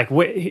 Like,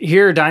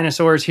 here are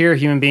dinosaurs, here are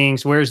human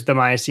beings. Where's the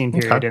Miocene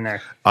period in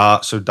there?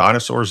 So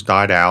dinosaurs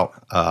died out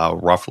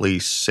roughly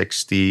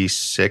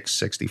 66,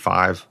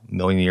 65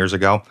 million years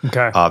ago.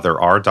 Okay. There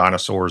are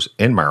dinosaurs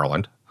in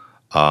Maryland.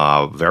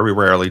 Very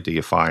rarely do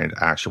you find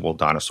actual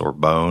dinosaur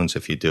bones.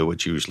 If you do,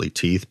 it's usually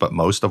teeth. But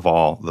most of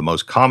all, the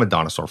most common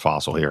dinosaur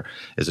fossil here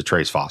is a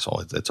trace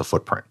fossil. It's a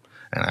footprint.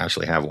 And I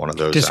actually have one of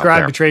those.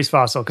 Describe a trace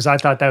fossil, because I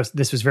thought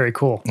this was very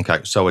cool.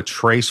 Okay, so a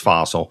trace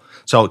fossil.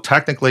 So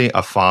technically,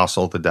 a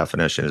fossil, the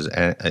definition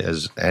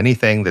is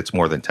anything that's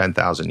more than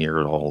 10,000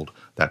 years old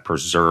that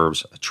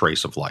preserves a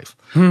trace of life.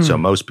 So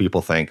most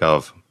people think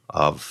of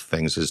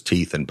things as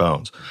teeth and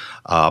bones,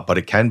 but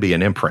it can be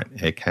an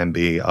imprint. It can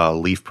be a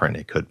leaf print.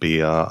 It could be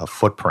a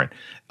footprint.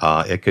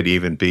 It could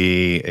even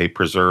be a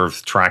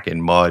preserved track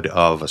in mud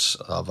of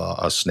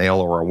a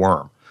snail or a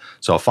worm.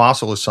 So a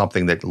fossil is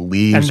something that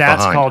leaves behind.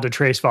 And that's called a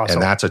trace fossil.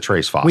 And that's a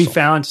trace fossil. We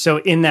found, so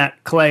in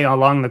that clay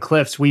along the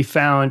cliffs,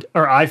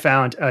 I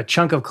found a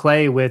chunk of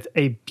clay with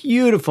a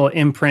beautiful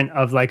imprint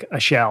of like a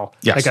shell,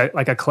 yes.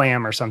 like a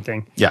clam or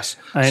something. Yes.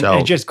 And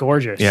it's just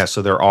gorgeous. Yeah,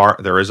 so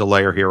there is a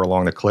layer here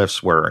along the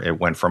cliffs where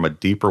it went from a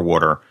deeper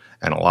water,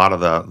 and a lot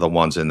of the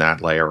ones in that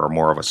layer are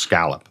more of a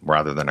scallop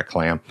rather than a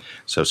clam.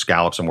 So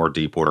scallops are more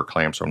deep water,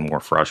 clams are more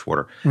fresh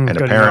water. And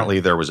apparently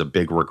there was a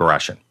big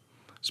regression,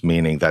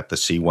 meaning that the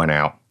sea went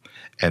out,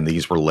 and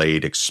these were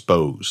laid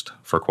exposed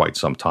for quite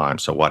some time.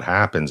 So what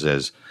happens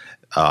is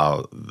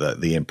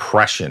the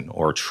impression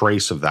or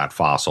trace of that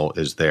fossil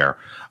is there,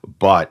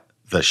 but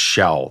the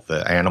shell,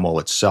 the animal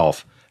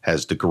itself,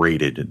 has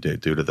degraded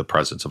due to the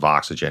presence of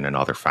oxygen and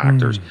other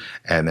factors.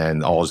 And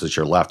then all that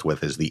you're left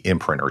with is the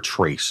imprint or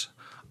trace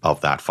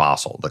of that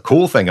fossil. The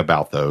cool thing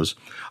about those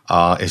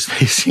is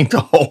they seem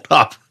to hold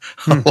up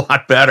a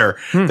lot better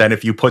than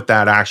if you put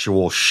that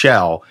actual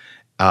shell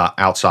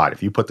outside.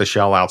 If you put the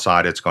shell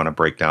outside, it's going to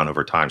break down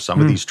over time. Some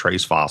of these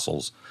trace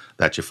fossils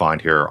that you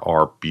find here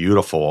are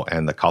beautiful,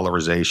 and the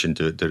colorization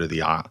due to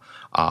the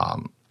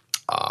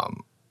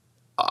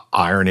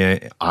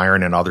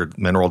iron and other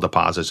mineral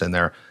deposits in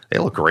there, they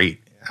look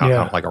great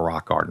out like a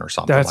rock garden or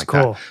something. That's like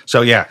cool. That. So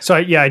yeah. So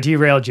I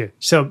derailed you.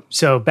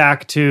 So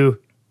back to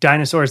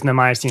dinosaurs in the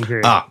Miocene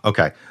period.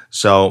 Okay.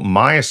 So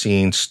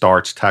Miocene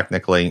starts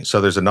technically. So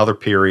there's another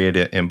period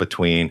in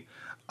between.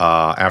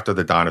 After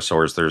the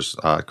dinosaurs, there's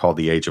called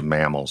the Age of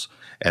Mammals,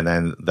 and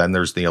then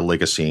there's the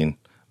Oligocene,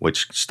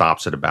 which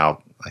stops at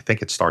about, I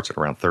think it starts at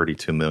around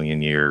 32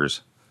 million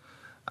years.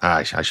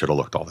 I should have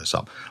looked all this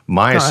up.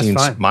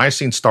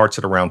 Miocene starts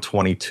at around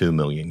 22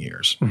 million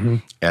years,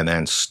 and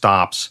then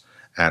stops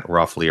at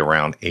roughly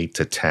around 8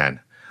 to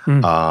 10.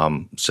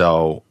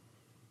 So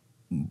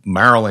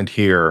Maryland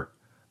here,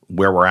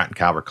 where we're at in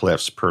Calvert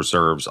Cliffs,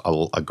 preserves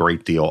a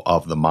great deal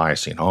of the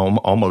Miocene,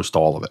 almost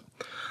all of it.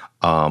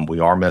 We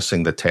are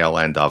missing the tail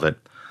end of it.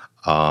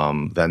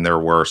 Then there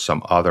were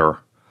some other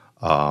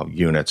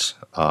units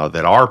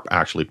that are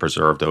actually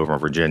preserved over in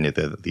Virginia.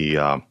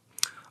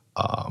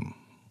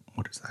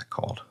 What is that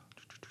called?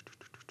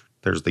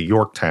 There's the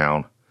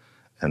Yorktown,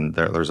 and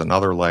there's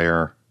another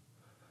layer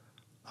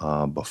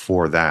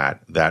before that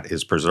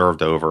is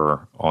preserved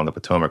over on the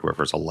Potomac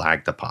River. It's a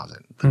lag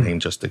deposit. The name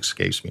just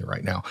escapes me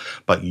right now.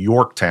 But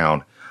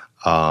Yorktown,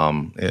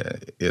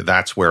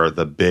 that's where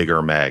the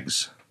bigger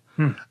megs.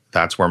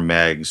 That's where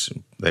megs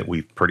that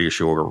we're pretty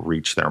sure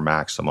reach their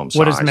maximum size.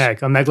 What is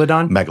meg? A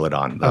megalodon?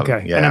 Megalodon.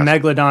 Okay. Yeah. And a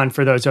megalodon,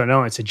 for those who don't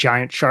know, it's a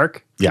giant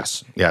shark?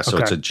 Yes. Yeah. So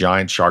it's a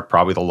giant shark,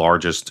 probably the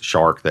largest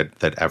shark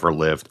that ever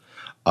lived.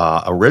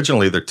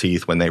 Originally, their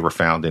teeth, when they were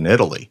found in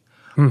Italy,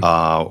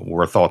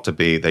 were thought to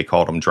be, they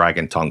called them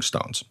dragon tongue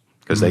stones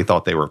because they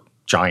thought they were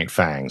giant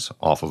fangs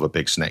off of a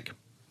big snake.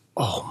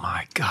 Oh,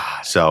 my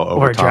God. So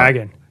over or a time,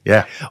 dragon.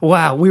 Yeah.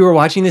 Wow. We were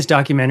watching this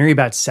documentary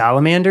about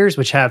salamanders,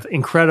 which have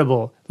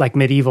incredible like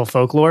medieval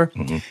folklore.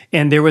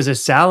 And there was a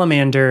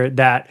salamander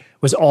that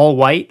was all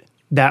white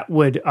that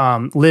would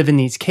live in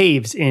these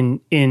caves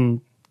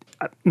in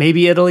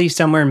maybe Italy,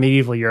 somewhere in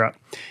medieval Europe.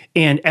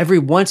 And every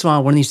once in a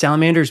while, one of these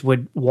salamanders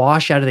would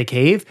wash out of the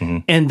cave,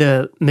 and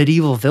the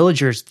medieval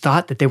villagers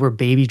thought that they were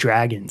baby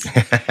dragons.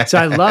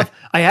 So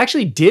I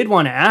actually did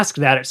want to ask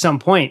that at some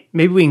point.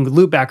 Maybe we can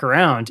loop back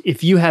around.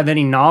 If you have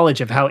any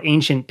knowledge of how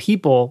ancient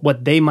people,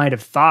 what they might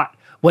have thought,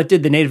 what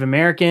did the Native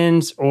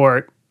Americans,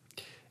 or,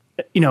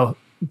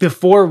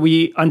 before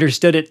we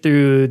understood it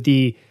through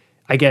the,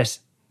 I guess,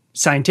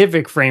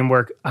 scientific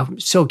framework, I'm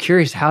so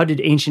curious, how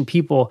did ancient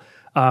people,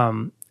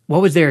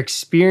 what was their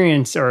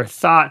experience or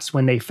thoughts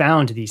when they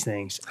found these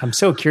things? I'm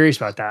so curious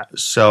about that.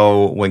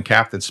 So when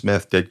Captain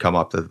Smith did come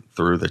up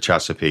through the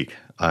Chesapeake,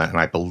 and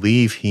I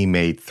believe he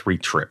made 3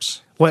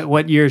 trips.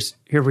 What years?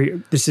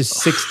 This is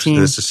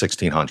 16. This is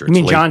 1600s. You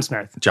mean John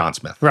Smith? John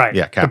Smith. Right.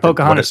 Yeah. The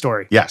Pocahontas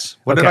story. Yes.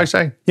 What did I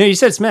say? No, you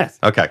said Smith.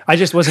 Okay. I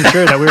just wasn't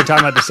sure that we were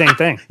talking about the same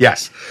thing.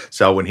 Yes.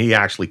 So when he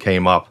actually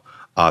came up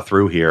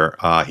through here,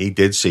 he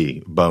did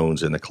see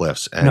bones in the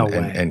cliffs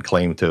and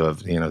claimed to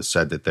have,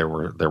 said that there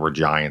were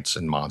giants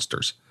and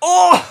monsters.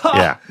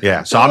 Oh,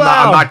 yeah. So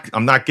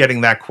I'm not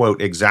getting that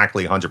quote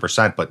exactly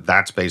 100%, but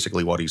that's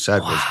basically what he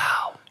said was,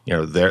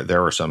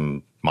 there were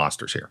some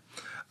monsters here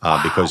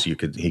because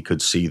he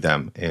could see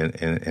them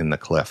in the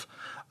cliff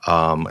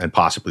and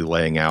possibly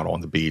laying out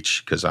on the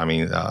beach because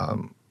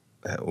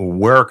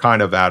we're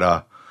kind of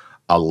at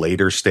a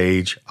later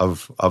stage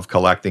of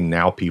collecting.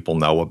 Now people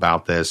know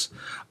about this.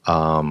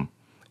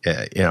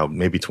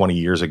 Maybe 20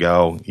 years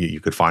ago, you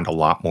could find a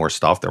lot more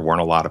stuff. There weren't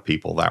a lot of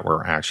people that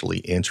were actually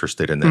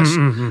interested in this.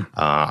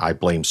 I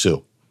blame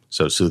Sue.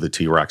 So Sue the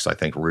T-Rex, I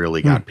think,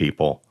 really got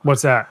people.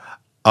 What's that?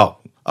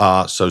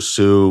 So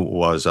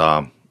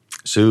Sue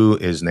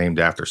is named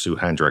after Sue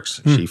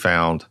Hendricks. She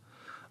found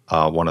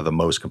one of the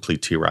most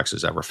complete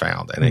T-Rexes ever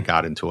found, and it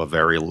got into a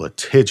very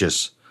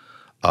litigious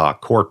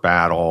court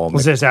battle.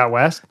 Was this out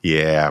west?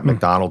 Yeah,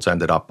 McDonald's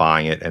ended up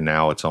buying it, and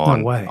now it's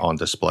on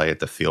display at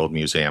the Field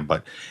Museum.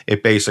 But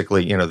it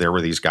basically, there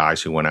were these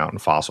guys who went out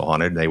and fossil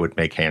hunted, and they would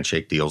make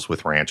handshake deals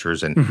with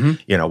ranchers and,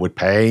 would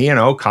pay,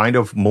 kind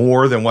of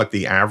more than what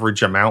the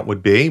average amount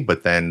would be.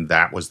 But then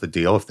that was the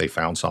deal if they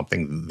found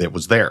something that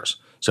was theirs.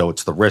 So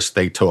it's the risk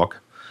they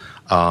took.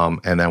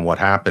 And then what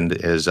happened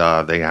is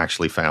they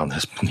actually found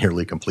this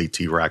nearly complete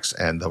T-Rex,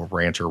 and the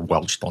rancher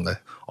welched on the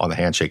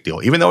handshake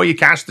deal, even though he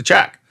cashed the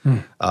check.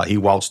 He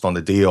welched on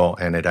the deal,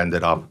 and it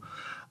ended up.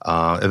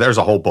 There's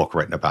a whole book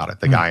written about it.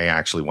 The guy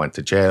actually went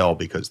to jail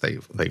because they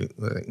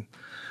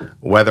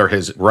whether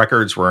his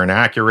records were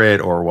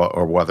inaccurate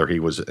or whether he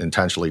was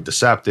intentionally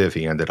deceptive.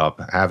 He ended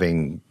up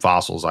having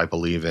fossils, I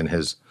believe, in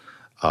his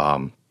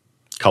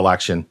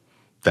collection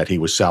that he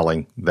was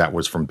selling that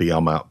was from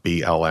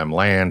BLM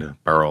land,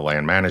 Bureau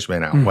Land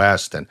Management out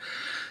west. And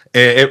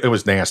it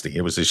was nasty.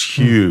 It was this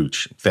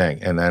huge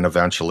thing. And then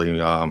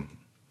eventually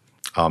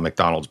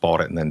McDonald's bought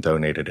it and then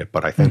donated it.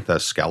 But I think the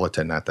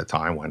skeleton at the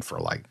time went for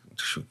I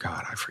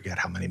forget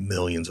how many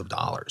millions of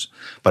dollars.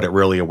 But it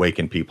really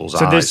awakened people's eyes.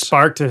 So this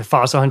sparked a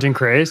fossil hunting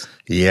craze?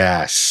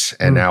 Yes.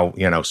 And now,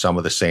 some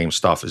of the same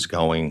stuff is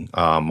going.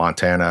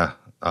 Montana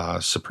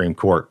Supreme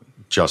Court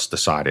just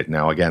decided.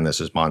 Now, again, this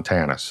is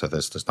Montana, so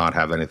this does not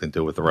have anything to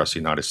do with the rest of the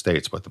United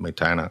States, but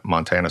the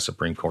Montana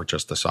Supreme Court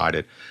just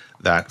decided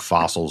that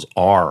fossils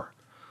are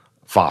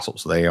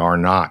fossils. They are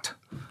not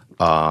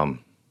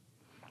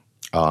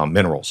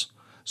minerals.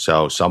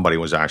 So somebody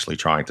was actually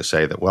trying to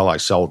say that, well, I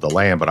sold the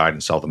land, but I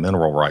didn't sell the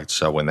mineral rights.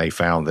 So when they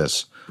found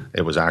this,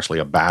 it was actually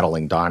a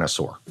battling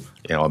dinosaur,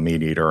 a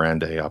meat eater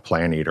and a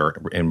plant eater,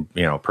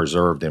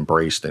 preserved,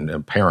 embraced in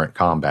apparent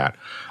combat.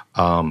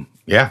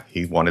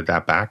 He wanted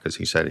that back because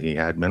he said he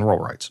had mineral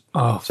rights.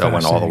 So it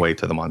went all the way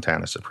to the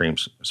Montana Supreme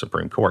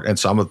Court. And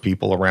some of the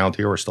people around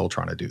here are still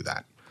trying to do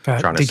that.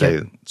 Trying to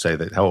say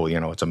that,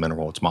 it's a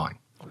mineral, it's mine.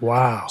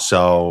 Wow.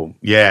 So,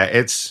 yeah,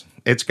 it's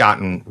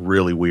gotten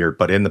really weird.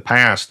 But in the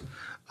past,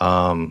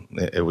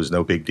 it was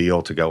no big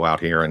deal to go out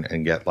here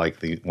and get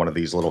one of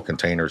these little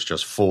containers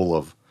just full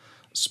of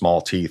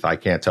small teeth. I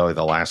can't tell you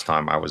the last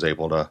time I was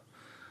able to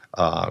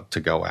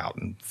go out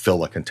and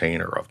fill a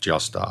container of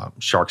just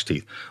shark's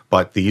teeth.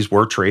 But these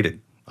were traded.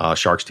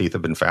 Shark's teeth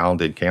have been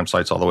found in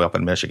campsites all the way up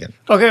in Michigan.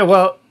 Okay,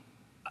 well,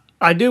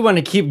 I do want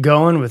to keep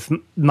going with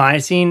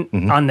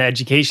Miocene on the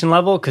education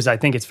level because I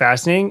think it's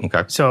fascinating.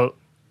 Okay. So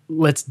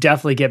let's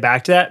definitely get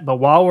back to that. But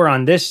while we're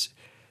on this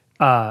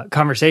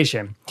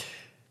conversation,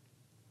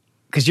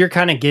 because you're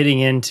kind of getting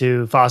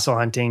into fossil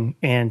hunting,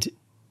 and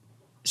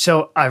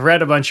so I've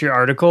read a bunch of your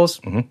articles.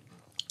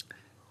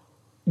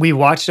 We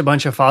watched a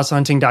bunch of fossil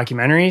hunting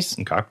documentaries.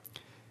 Okay.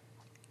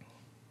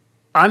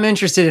 I'm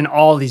interested in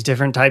all these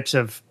different types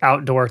of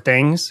outdoor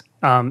things.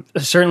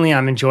 Certainly,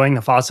 I'm enjoying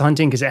the fossil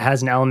hunting because it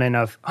has an element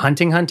of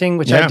hunting,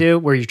 which I do,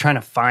 where you're trying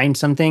to find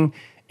something,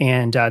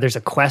 and there's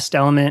a quest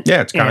element.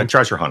 Yeah, it's kind of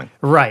treasure hunting.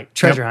 Right,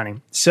 treasure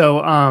hunting.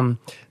 So,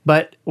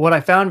 but what I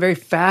found very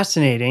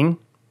fascinating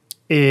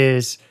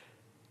is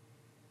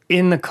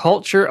in the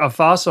culture of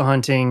fossil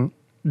hunting,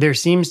 there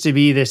seems to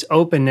be this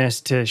openness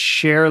to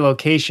share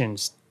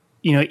locations.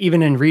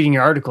 Even in reading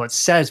your article, it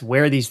says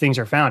where these things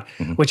are found,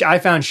 which I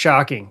found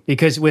shocking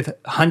because with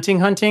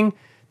hunting,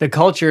 the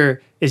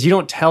culture is you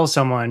don't tell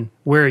someone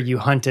where you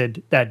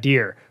hunted that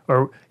deer.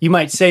 Or you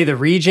might say the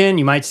region,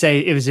 you might say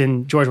it was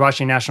in George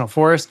Washington National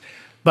Forest,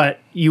 but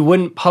you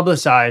wouldn't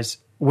publicize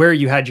where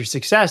you had your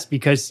success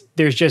because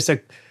there's just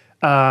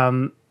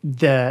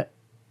the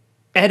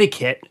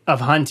etiquette of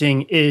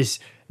hunting is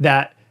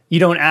that you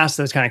don't ask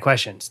those kind of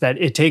questions,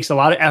 that it takes a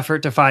lot of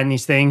effort to find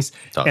these things.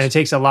 And it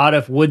takes a lot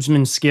of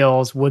woodsman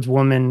skills,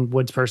 woodswoman,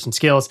 woodsperson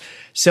skills.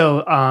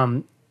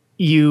 So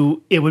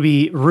it would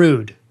be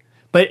rude.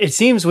 But it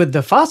seems with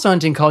the fossil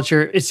hunting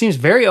culture, it seems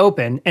very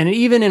open. And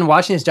even in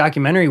watching this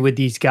documentary with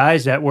these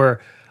guys that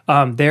were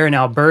there in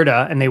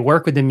Alberta and they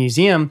work with the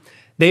museum,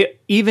 they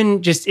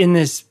even just in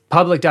this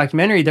public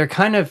documentary,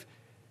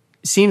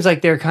 seems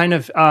like they're kind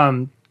of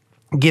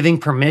giving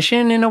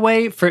permission in a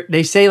way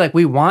they say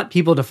we want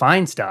people to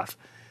find stuff.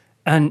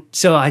 And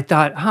so I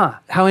thought,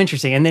 how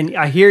interesting. And then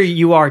I hear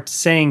you are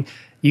saying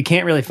you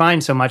can't really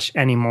find so much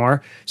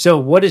anymore. So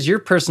what is your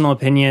personal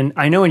opinion?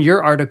 I know in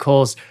your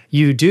articles,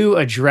 you do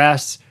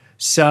address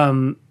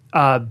some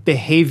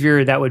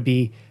behavior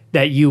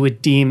that you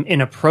would deem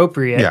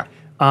inappropriate. Yeah.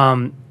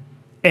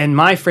 And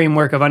my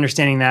framework of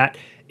understanding that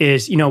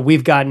is,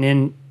 we've gotten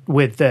in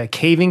with the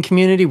caving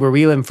community where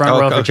we live in Front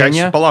Royal,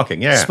 Virginia.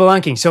 Spelunking, yeah.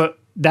 Spelunking. So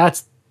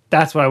that's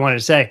what I wanted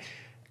to say.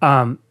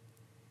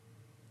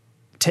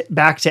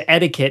 back to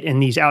etiquette in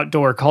these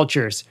outdoor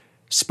cultures.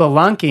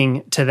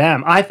 Spelunking to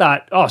them, I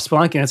thought, oh,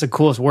 spelunking, that's the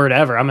coolest word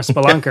ever. I'm a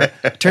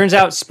spelunker. Turns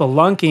out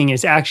spelunking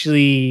is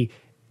actually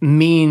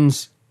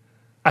means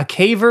a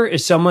caver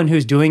is someone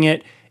who's doing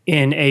it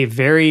in a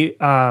very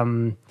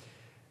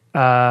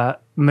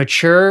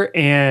mature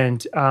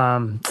and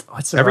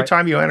what's the Every right?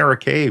 time you enter a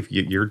cave,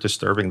 you're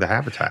disturbing the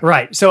habitat.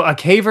 Right. So a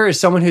caver is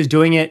someone who's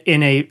doing it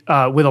in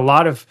a with a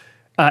lot of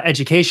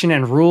education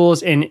and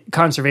rules and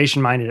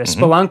conservation minded. A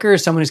spelunker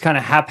is someone who's kind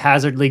of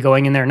haphazardly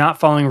going in there, not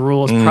following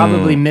rules,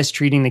 probably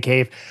mistreating the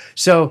cave.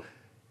 So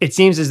it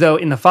seems as though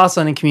in the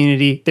fossil hunting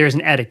community, there's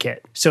an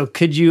etiquette. So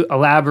could you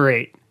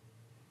elaborate?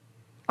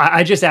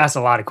 I just asked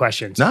a lot of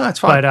questions. No, that's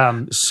fine.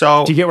 But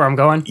So do you get where I'm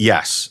going?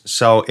 yes,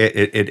 so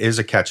it is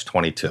a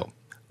catch-22.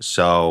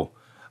 So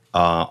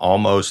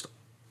almost,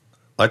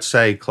 let's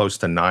say, close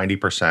to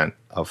 90%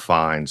 of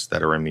finds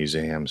that are in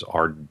museums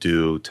are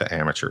due to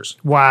amateurs.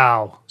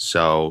 Wow.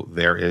 So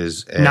there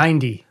is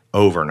 90.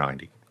 over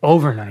 90.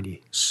 Over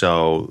 90.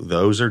 So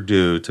those are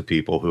due to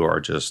people who are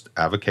just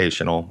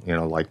avocational,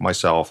 like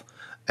myself.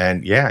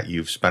 And yeah,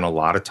 you've spent a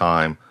lot of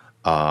time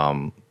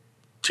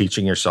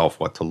teaching yourself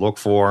what to look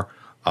for,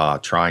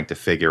 trying to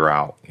figure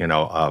out,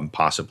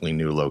 possibly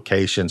new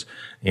locations.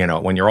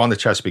 When you're on the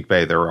Chesapeake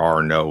Bay, there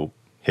are no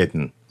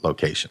hidden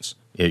locations.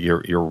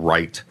 You're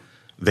right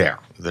there.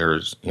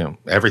 There's,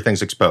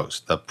 everything's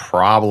exposed. The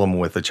problem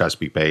with the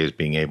Chesapeake Bay is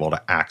being able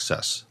to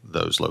access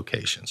those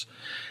locations.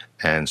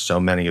 And so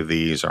many of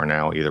these are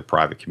now either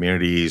private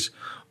communities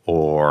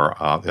or,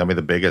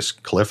 the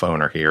biggest cliff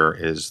owner here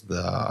is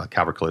the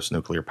Calvert Cliffs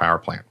Nuclear Power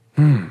Plant.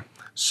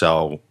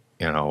 So,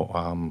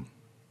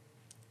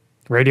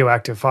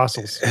 Radioactive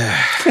fossils.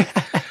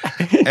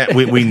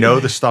 we know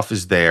the stuff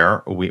is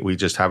there. We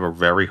just have a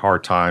very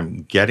hard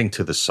time getting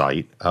to the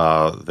site.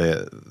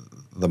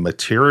 The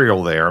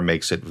material there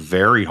makes it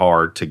very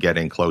hard to get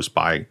in close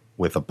by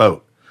with a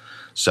boat.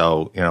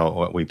 So,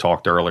 we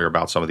talked earlier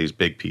about some of these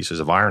big pieces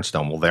of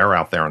ironstone. Well, they're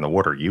out there in the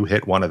water. You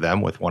hit one of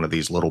them with one of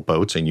these little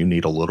boats, and you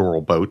need a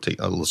literal boat,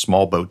 a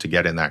small boat to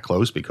get in that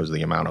close because of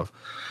the amount of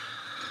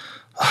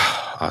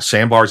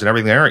sandbars and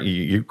everything there.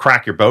 You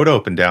crack your boat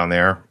open down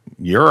there,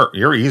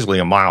 you're easily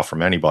a mile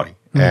from anybody.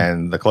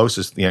 And the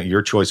closest,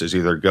 your choice is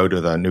either go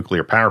to the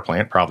nuclear power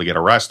plant, probably get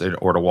arrested,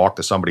 or to walk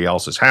to somebody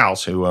else's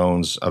house who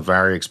owns a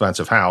very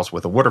expensive house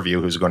with a water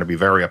view, who's going to be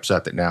very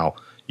upset that now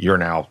you're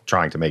now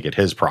trying to make it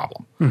his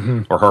problem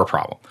or her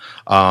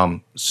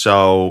problem.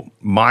 So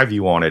my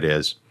view on it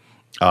is,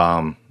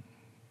 and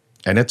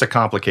it's a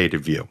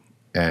complicated view,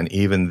 and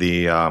even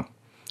the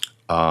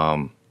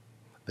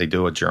they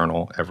do a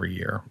journal every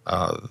year.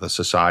 The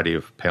Society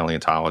of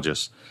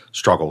Paleontologists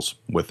struggles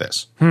with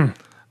this.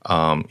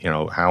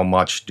 How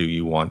much do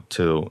you want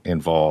to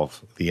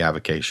involve the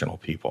avocational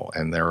people?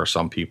 And there are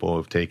some people who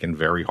have taken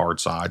very hard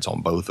sides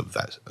on both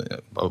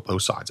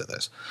sides of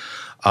this.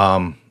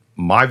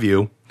 My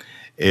view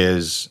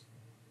is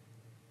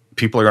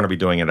people are going to be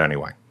doing it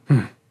anyway.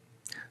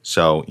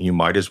 So you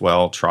might as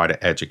well try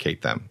to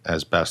educate them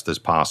as best as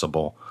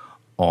possible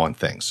on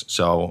things.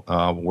 So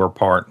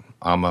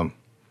I'm a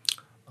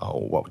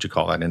what would you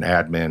call that? An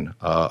admin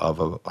of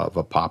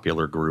a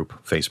popular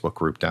group, Facebook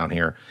group down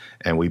here,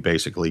 and we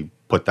basically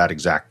put that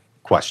exact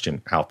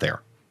question out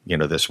there.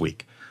 This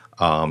week,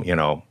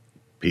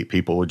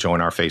 people would join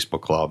our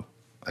Facebook club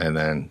and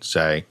then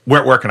say,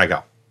 "Where can I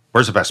go?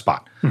 Where's the best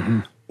spot?"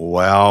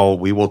 Well,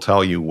 we will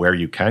tell you where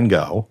you can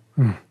go,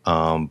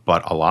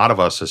 but a lot of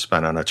us have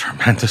spent a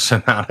tremendous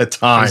amount of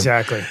time,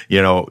 Exactly.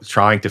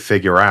 Trying to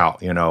figure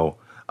out,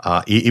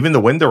 even the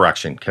wind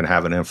direction can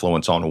have an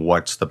influence on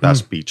what's the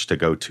best beach to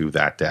go to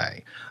that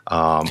day.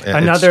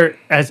 Another,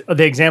 as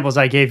the examples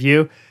I gave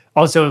you,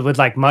 also with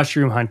like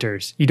mushroom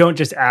hunters, you don't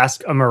just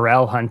ask a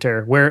morel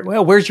hunter,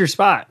 where's your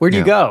spot? Where'd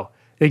you go?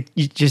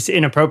 You just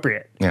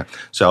inappropriate. Yeah.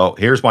 So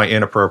here's my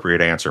inappropriate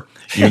answer.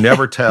 You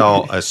never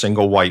tell a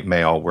single white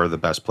male where the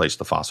best place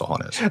to fossil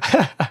hunt is.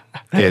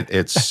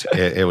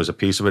 It was a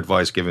piece of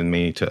advice given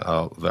me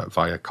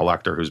by a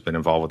collector who's been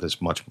involved with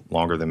this much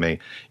longer than me.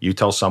 You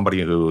tell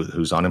somebody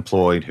who's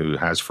unemployed, who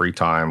has free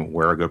time,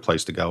 where a good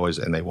place to go is,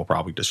 and they will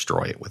probably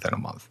destroy it within a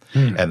month.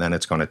 And then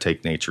it's going to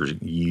take nature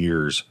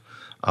years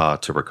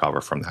to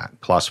recover from that,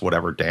 plus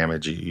whatever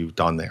damage you've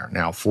done there.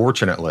 Now,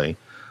 fortunately,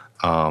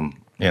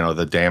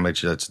 the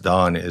damage that's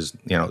done is,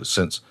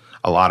 since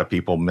a lot of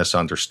people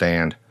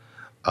misunderstand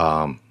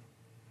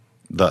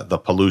the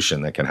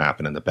pollution that can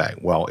happen in the bay.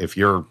 Well, if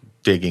you're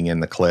digging in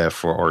the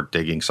cliff or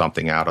digging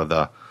something out of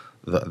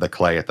the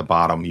clay at the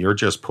bottom, you're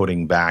just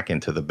putting back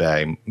into the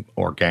bay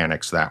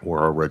organics that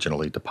were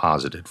originally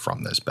deposited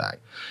from this bay.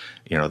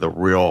 The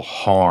real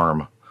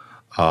harm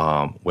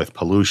with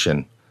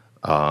pollution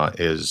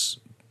is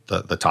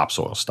the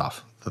topsoil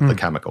stuff, the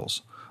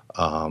chemicals,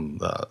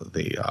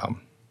 the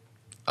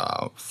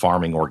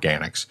farming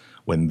organics.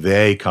 When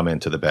they come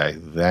into the bay,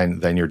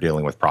 then you're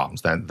dealing with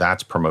problems.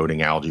 That's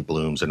promoting algae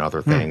blooms and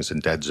other things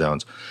and dead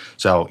zones.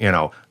 So,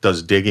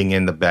 does digging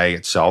in the bay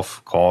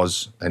itself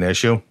cause an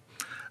issue?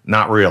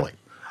 Not really.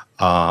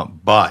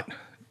 But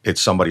it's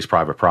somebody's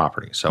private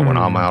property. So when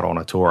I'm out on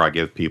a tour, I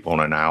give people an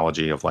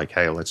analogy of like,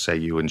 hey, let's say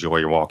you enjoy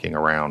your walking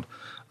around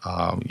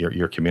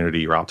your community,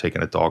 you're out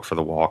taking a dog for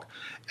the walk,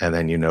 and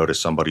then you notice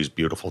somebody's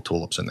beautiful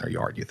tulips in their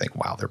yard. You think,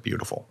 wow, they're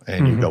beautiful.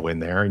 And you go in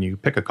there and you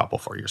pick a couple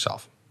for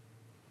yourself.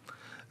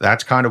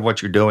 That's kind of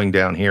what you're doing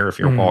down here if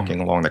you're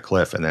walking along the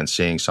cliff and then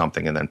seeing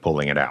something and then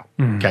pulling it out.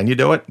 Can you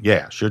do it?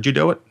 Yeah. Should you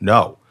do it?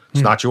 No.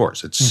 It's not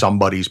yours. It's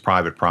somebody's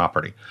private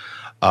property.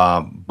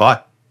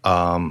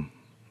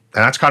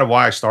 And that's kind of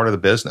why I started the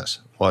business,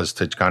 was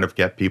to kind of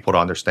get people to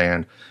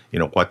understand,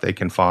 what they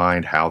can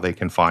find, how they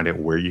can find it,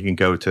 where you can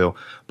go to,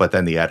 but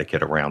then the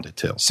etiquette around it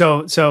too.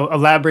 So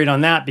elaborate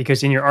on that,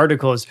 because in your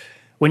articles,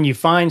 when you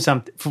find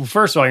something,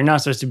 first of all, you're not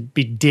supposed to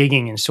be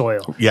digging in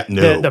soil. Yeah,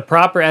 no. The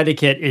proper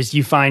etiquette is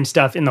you find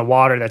stuff in the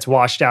water that's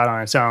washed out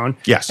on its own.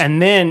 Yes.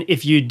 And then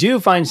if you do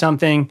find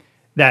something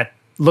that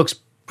looks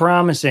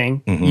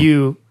promising,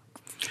 you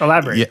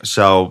elaborate. Yeah.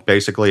 So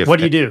basically, what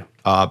do you do?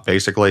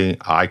 Basically,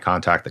 I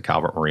contact the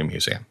Calvert Marine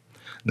Museum.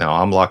 Now,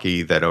 I'm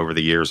lucky that over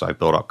the years I've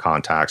built up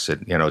contacts that,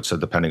 so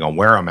depending on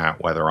where I'm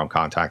at, whether I'm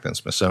contacting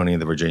Smithsonian,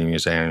 the Virginia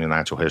Museum of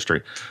Natural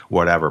History,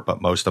 whatever,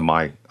 but most of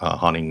my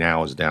hunting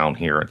now is down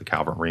here at the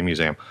Calvert Marine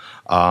Museum.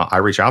 I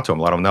reach out to them,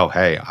 let them know,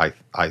 hey,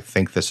 I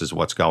think this is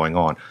what's going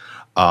on.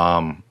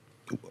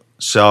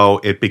 So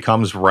it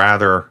becomes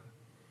rather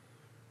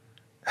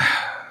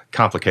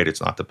complicated.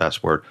 It's not the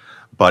best word,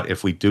 but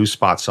if we do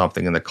spot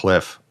something in the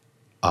cliff,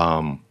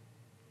 the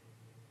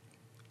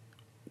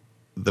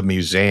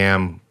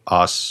museum,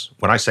 us,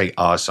 when I say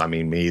us, I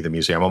mean me, the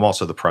museum. I'm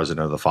also the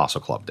president of the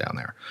Fossil Club down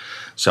there.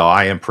 So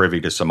I am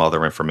privy to some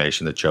other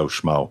information that Joe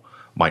Schmo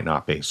might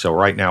not be. So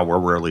right now we're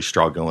really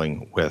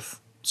struggling with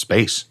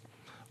space.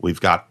 We've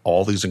got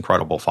all these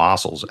incredible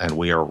fossils and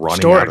we are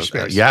running storage out of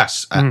space.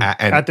 Yes.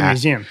 At the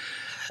museum.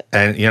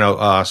 And,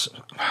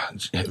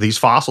 these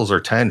fossils are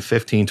 10,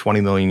 15,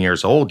 20 million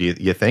years old.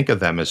 You think of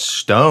them as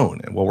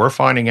stone. Well, we're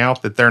finding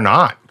out that they're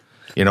not.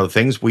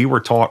 Things we were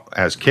taught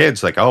as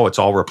kids, like, oh, it's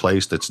all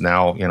replaced. It's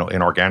now,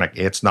 inorganic.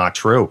 It's not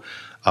true.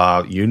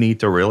 You need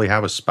to really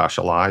have a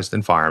specialized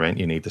environment.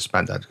 You need to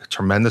spend a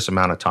tremendous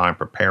amount of time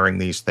preparing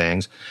these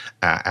things,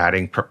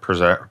 adding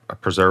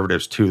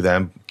preservatives to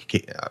them,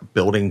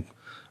 building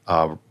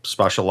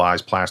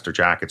specialized plaster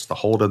jackets to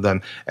hold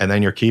them, and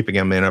then you're keeping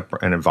them in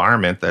an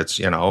environment that's,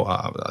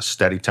 a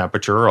steady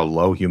temperature, a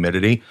low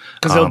humidity.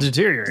 Because they'll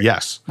deteriorate.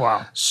 Yes.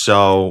 Wow.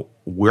 So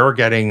we're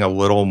getting a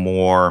little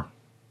more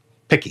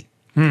picky.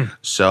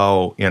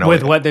 So,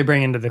 with what they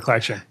bring into the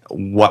collection,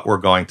 what we're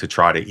going to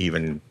try to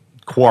even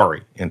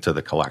quarry into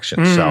the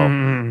collection. So,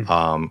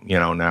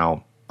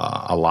 now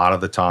a lot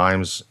of the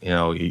times,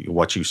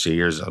 what you see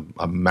is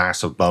a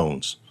mass of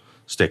bones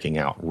sticking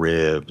out,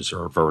 ribs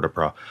or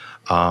vertebra.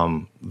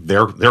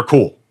 They're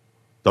cool.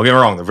 Don't get me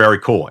wrong. They're very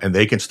cool and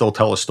they can still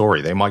tell a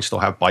story. They might still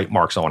have bite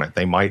marks on it.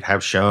 They might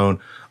have shown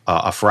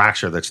a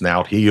fracture that's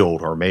now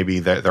healed, or maybe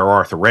they're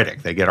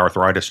arthritic. They get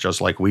arthritis just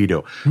like we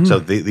do. So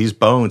these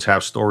bones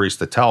have stories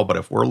to tell. But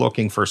if we're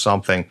looking for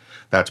something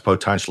that's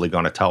potentially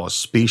going to tell a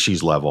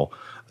species level,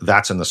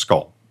 that's in the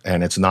skull.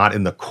 And it's not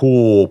in the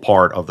cool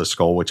part of the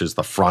skull, which is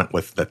the front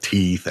with the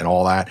teeth and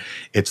all that.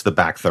 It's the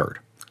back third.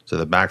 So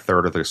the back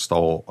third of the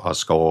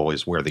skull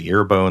is where the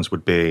ear bones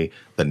would be,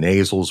 the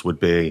nasals would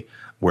be,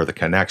 where the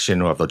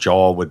connection of the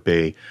jaw would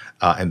be,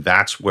 and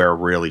that's where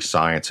really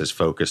science is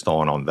focused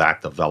on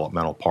that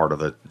developmental part of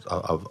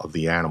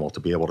the animal to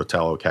be able to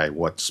tell, okay,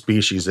 what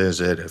species is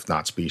it, if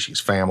not species,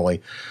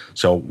 family.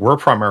 So we're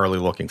primarily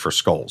looking for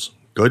skulls.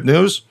 Good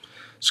news,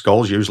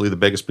 skull's usually the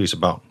biggest piece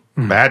of bone.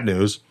 Bad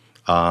news,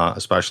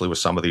 especially with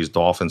some of these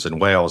dolphins and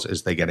whales,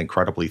 is they get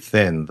incredibly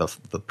thin, the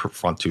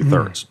front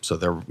two-thirds. So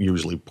they're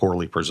usually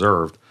poorly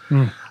preserved.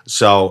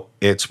 So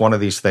it's one of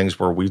these things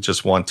where we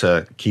just want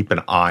to keep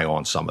an eye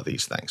on some of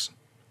these things.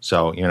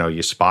 So,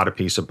 you spot a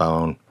piece of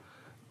bone,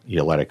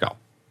 you let it go.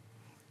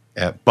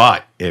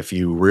 But if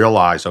you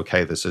realize,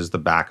 okay, this is the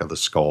back of the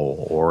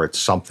skull, or it's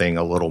something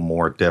a little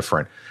more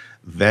different,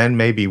 then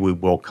maybe we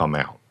will come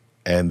out.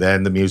 And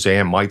then the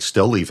museum might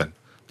still even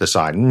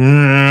decide,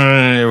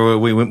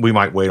 we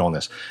might wait on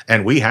this.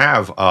 And we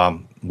have,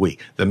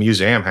 the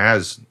museum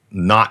has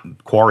not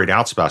quarried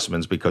out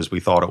specimens because we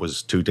thought it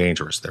was too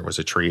dangerous. There was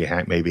a tree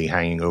maybe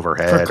hanging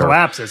overhead. For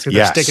collapses, because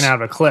they're sticking out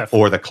of a cliff.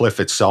 Or the cliff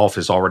itself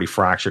is already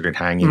fractured and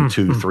hanging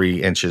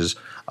 2-3 inches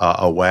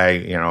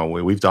away.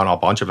 We've done a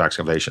bunch of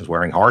excavations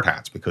wearing hard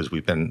hats because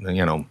we've been,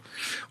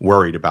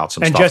 worried about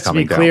some stuff coming down. And just to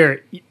be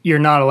clear, you're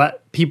not allowed,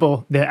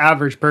 the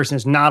average person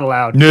is not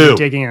allowed to be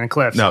digging in a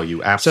cliff. No,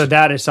 you absolutely. So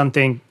that is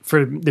something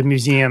for the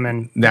museum.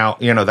 And now,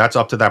 that's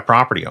up to that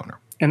property owner.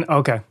 And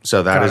okay.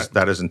 So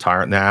that is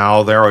entire.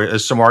 Now there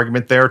is some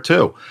argument there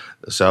too.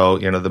 So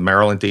the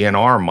Maryland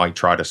DNR might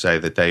try to say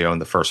that they own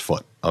the first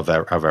foot of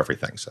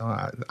everything. So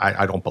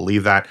I don't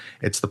believe that.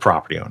 It's the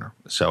property owner.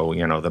 So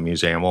the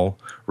museum will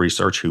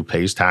research who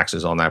pays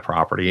taxes on that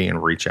property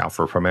and reach out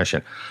for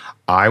permission.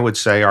 I would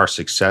say our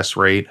success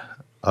rate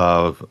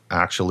of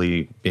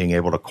actually being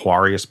able to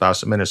quarry a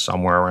specimen is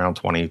somewhere around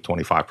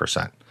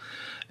 20-25%,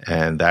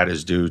 and that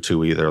is due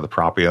to either the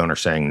property owner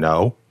saying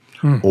no,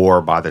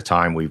 or by the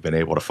time we've been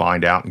able to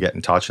find out and get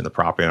in touch and the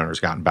property owner's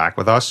gotten back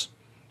with us,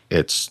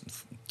 it's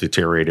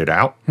deteriorated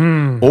out.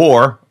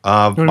 Or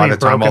by the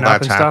time all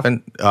that's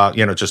happened,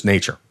 just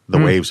nature. The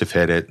waves have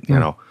hit it,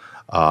 it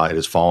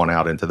has fallen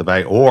out into the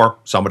bay, or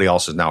somebody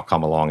else has now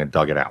come along and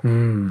dug it out.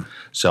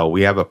 So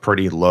we have a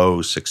pretty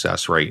low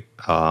success rate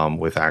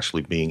with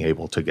actually being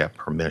able to get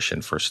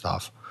permission for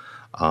stuff.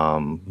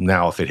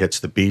 Now, if it hits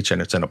the beach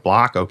and it's in a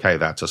block, okay,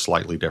 that's a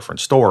slightly different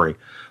story.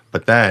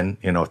 But then,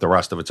 if the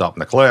rest of it's up in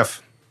the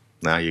cliff,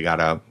 now you got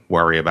to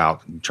worry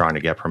about trying to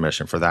get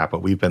permission for that.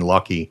 But we've been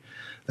lucky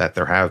that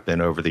there have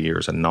been over the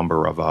years a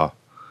number of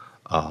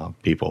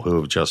people who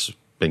have just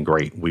been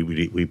great.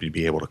 We'd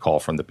be able to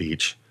call from the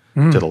beach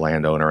to the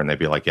landowner, and they'd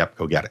be like, "Yep,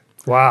 go get it."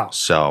 Wow.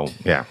 So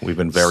yeah, we've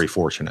been very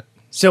fortunate.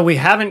 So we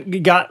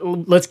haven't got.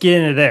 Let's get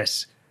into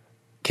this.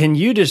 Can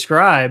you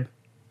describe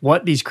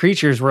what these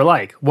creatures were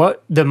like?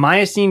 What the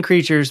Miocene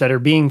creatures that are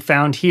being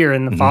found here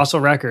in the fossil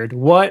record?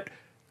 What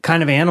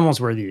kind of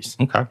animals were these?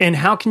 Okay. And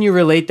how can you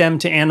relate them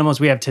to animals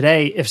we have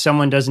today if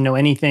someone doesn't know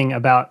anything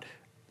about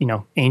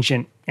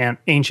ancient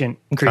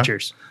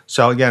creatures?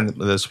 So again,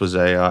 this was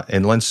a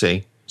inland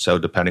sea. So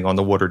depending on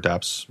the water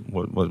depths,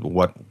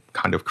 what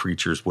kind of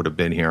creatures would have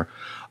been here.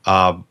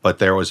 But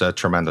there was a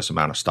tremendous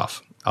amount of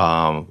stuff.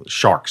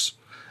 Sharks.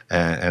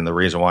 And the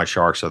reason why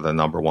sharks are the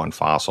number one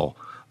fossil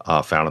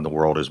found in the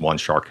world is one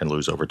shark can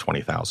lose over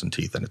 20,000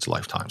 teeth in its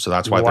lifetime. So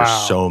that's why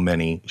there's so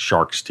many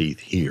shark's teeth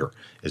here,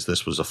 is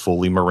this was a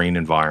fully marine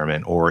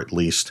environment, or at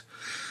least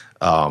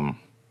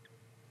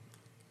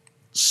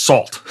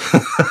salt.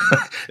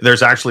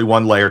 There's actually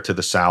one layer to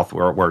the south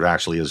where it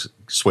actually is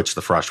switched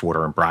to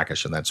freshwater and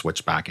brackish and then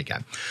switched back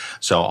again.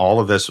 So all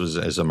of this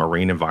is a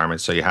marine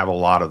environment. So you have a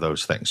lot of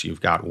those things.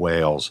 You've got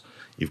whales.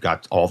 You've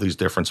got all these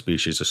different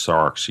species of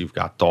sharks. You've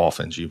got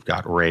dolphins. You've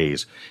got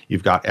rays.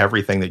 You've got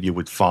everything that you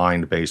would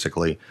find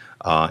basically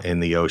in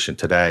the ocean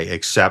today,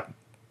 except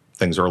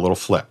things are a little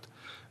flipped.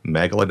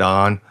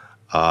 Megalodon,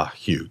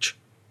 huge.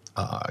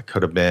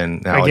 Could have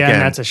been. Now again,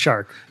 that's a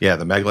shark. Yeah,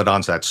 the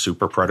megalodon's that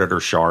super predator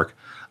shark.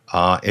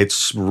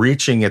 It's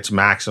reaching its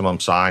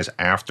maximum size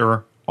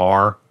after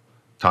our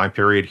time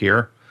period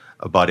here,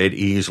 but it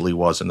easily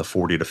was in the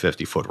 40 to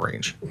 50 foot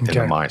range in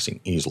the Miocene,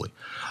 easily.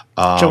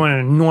 So an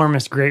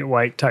enormous great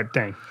white type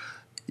thing.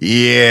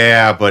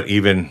 Yeah, but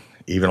even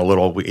a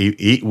little,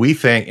 we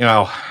think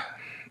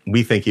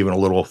even a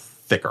little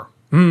thicker.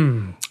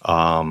 And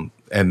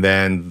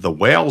then the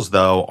whales,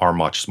 though, are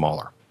much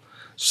smaller.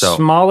 So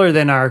smaller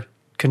than our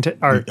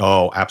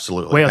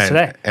absolutely. whales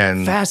today.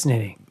 And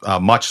fascinating.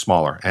 Much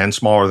smaller, and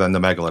smaller than the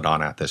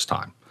megalodon at this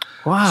time.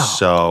 Wow.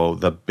 So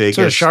the biggest.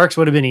 So the sharks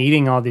would have been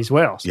eating all these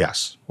whales.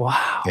 Yes.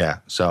 Wow. Yeah.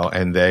 So,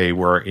 and they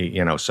were,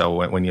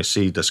 so when you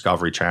see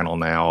Discovery Channel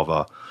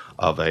now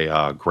of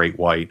a great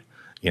white,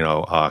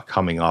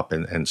 coming up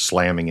and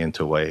slamming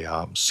into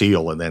a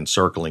seal and then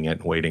circling it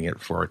and waiting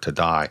for it to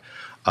die,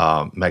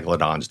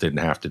 megalodons didn't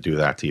have to do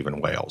that to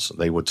even whales.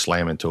 They would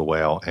slam into a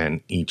whale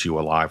and eat you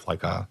alive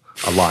like a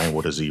lion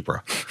would a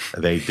zebra.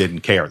 They didn't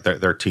care.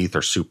 Their teeth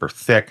are super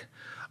thick.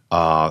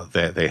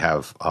 They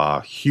have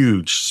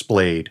huge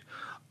splayed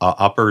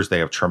uppers. They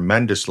have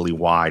tremendously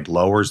wide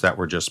lowers that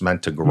were just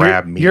meant to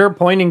grab meat. You're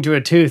pointing to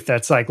a tooth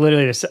that's like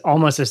literally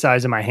almost the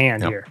size of my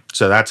hand here.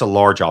 So that's a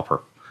large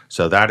upper.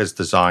 So that is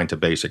designed to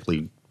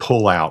basically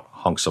pull out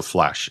hunks of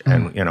flesh.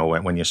 And,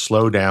 when you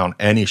slow down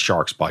any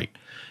shark's bite,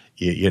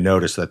 you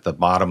notice that the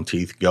bottom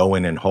teeth go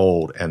in and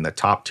hold, and the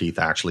top teeth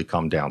actually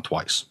come down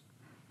twice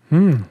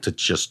to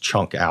just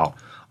chunk out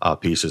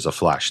pieces of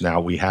flesh. Now,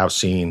 we have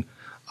seen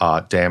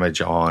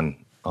damage on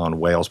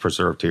whales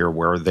preserved here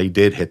where they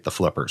did hit the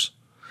flippers.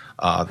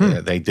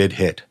 They did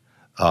hit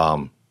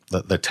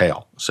the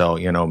tail. So,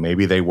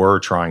 maybe they were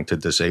trying to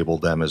disable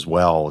them as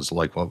well as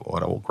like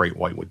what a great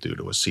white would do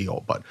to a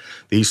seal. But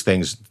these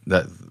things,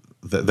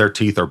 their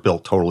teeth are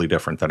built totally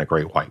different than a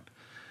great white.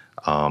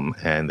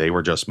 And they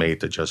were just made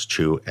to just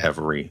chew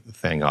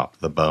everything up,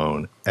 the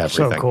bone,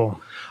 everything. So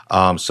cool.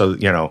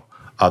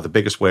 The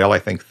biggest whale I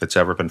think that's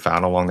ever been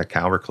found along the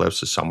Calvert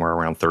Cliffs is somewhere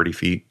around 30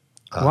 feet.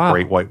 Wow.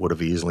 Great white would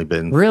have easily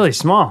been really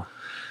small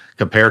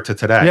compared to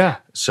today. Yeah.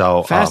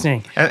 So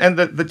fascinating. And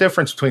the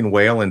difference between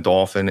whale and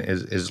dolphin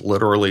is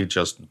literally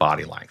just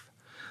body length.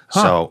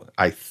 Huh. So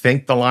I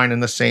think the line in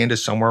the sand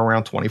is somewhere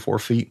around 24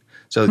 feet.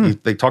 So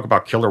they talk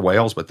about killer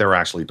whales, but they're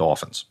actually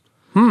dolphins.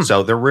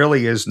 So there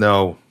really is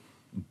no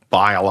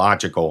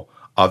biological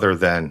other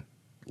than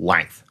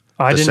length.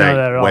 I didn't know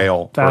that at all.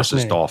 Whale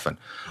versus dolphin.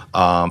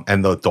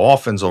 And the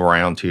dolphins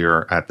around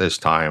here at this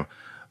time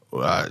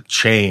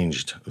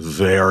changed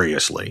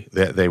variously.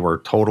 They were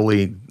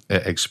totally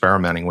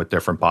experimenting with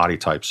different body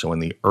types. So in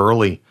the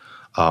early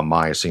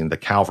Miocene, the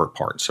Calvert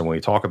part. So when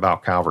we talk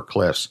about Calvert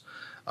Cliffs,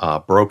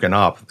 broken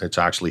up, it's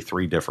actually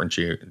three different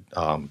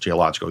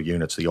geological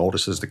units. The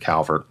oldest is the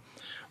Calvert.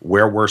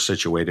 Where we're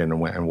situated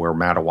and where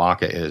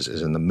Madawaska is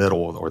in the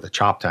middle, or the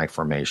Choptank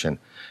Formation.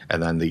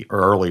 And then the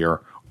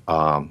earlier,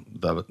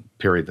 the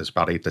period that's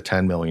about 8 to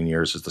 10 million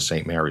years, is the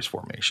St. Mary's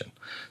Formation.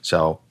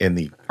 So in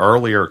the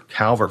earlier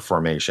Calvert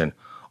Formation,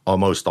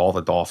 almost all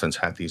the dolphins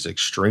had these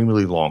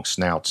extremely long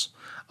snouts.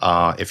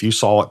 If you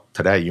saw it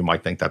today, you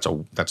might think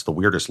that's the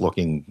weirdest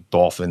looking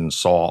dolphin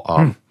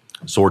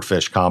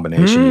swordfish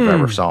combination you've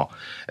ever saw.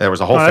 There was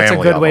a whole family. That's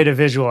a good of way them. to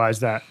visualize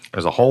that.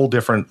 There's a whole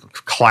different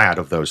clade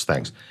of those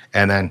things,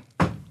 and then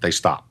they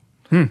stop.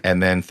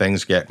 And then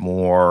things get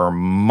more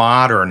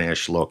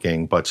modern-ish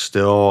looking, but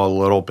still a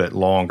little bit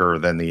longer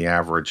than the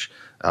average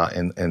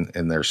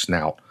in their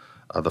snout,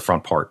 the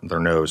front part, their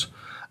nose.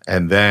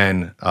 And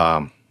then,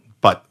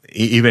 but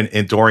even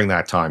during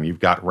that time, you've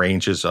got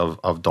ranges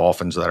of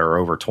dolphins that are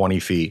over 20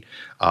 feet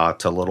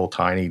to little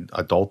tiny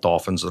adult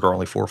dolphins that are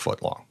only 4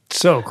 foot long.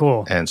 So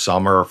cool. And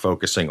some are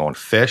focusing on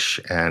fish,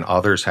 and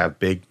others have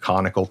big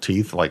conical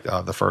teeth. Like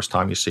the first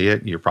time you see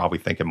it, you're probably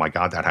thinking, my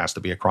God, that has to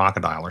be a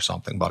crocodile or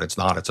something, but it's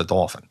not. It's a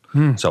dolphin.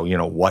 So,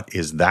 what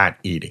is that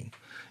eating?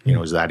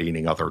 Is that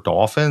eating other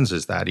dolphins?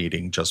 Is that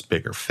eating just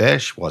bigger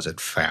fish? Was it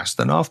fast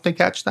enough to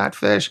catch that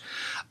fish?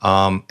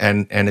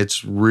 And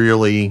it's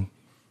really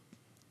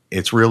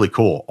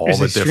cool. It's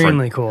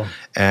extremely cool.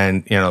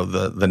 And,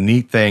 the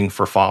neat thing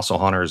for fossil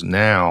hunters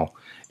now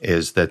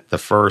is that the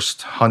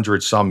first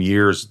 100-some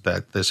years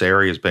that this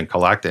area has been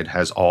collected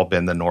has all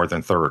been the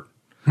northern third.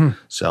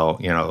 So,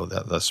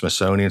 the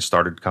Smithsonian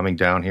started coming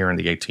down here in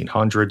the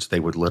 1800s. They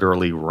would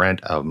literally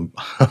rent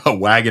a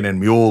wagon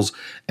and mules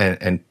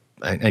and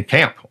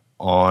camp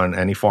on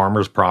any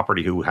farmer's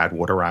property who had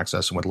water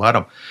access and would let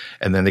them.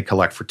 And then they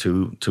collect for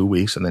two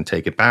weeks and then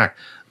take it back.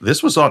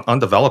 This was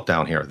undeveloped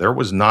down here. There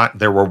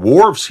were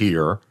wharves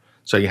here.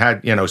 So you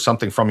had,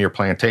 something from your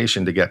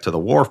plantation to get to the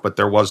wharf, but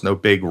there was no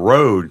big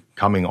road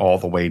coming all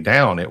the way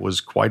down. It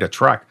was quite a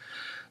trek.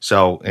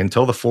 So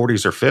until the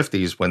 40s or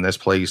 50s, when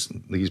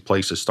these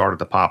places started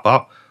to pop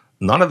up,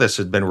 none of this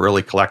had been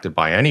really collected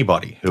by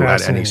anybody who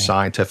had any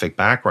scientific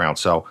background.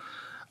 So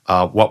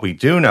what we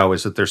do know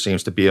is that there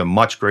seems to be a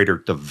much greater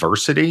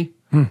diversity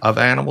of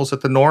animals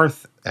at the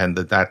north, and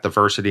that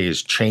diversity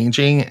is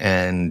changing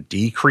and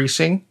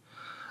decreasing.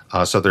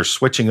 So they're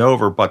switching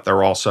over, but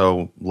they're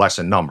also less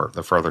in number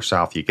the further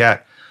south you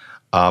get.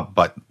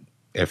 But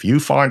if you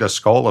find a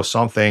skull of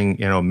something,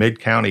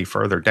 mid-county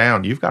further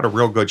down, you've got a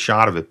real good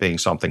shot of it being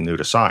something new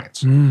to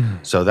science.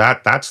 So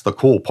that's the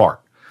cool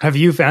part. Have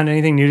you found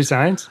anything new to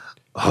science?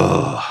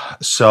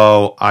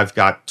 So I've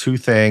got 2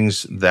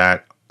 things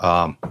that,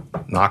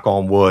 knock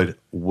on wood,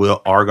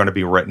 are going to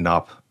be written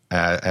up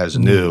as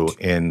new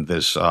in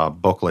this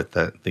booklet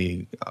that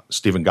the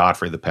Stephen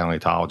Godfrey, the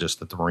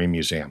paleontologist at the Marine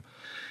Museum,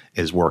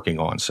 is working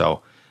on.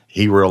 So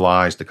he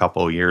realized a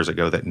couple of years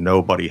ago that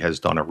nobody has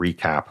done a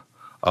recap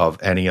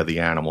of any of the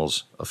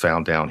animals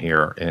found down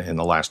here in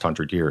the last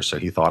 100 years. So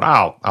he thought,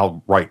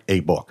 I'll write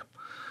a book.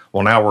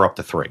 Well, now we're up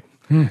to 3.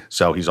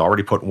 So he's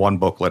already put 1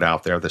 booklet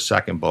out there. The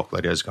second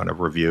booklet is going to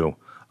review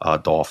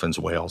dolphins,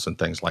 whales, and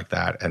things like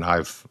that. And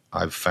I've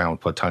found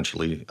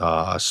potentially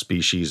a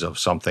species of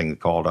something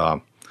called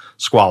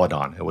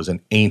Squalodon. It was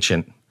an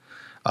ancient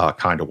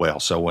kind of whale.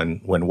 So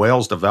when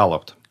whales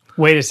developed...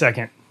 Wait a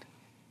second.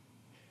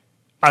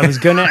 I was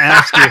going to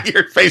ask you...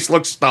 Your face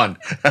looks stunned.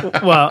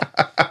 Well,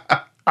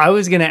 I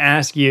was going to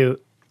ask you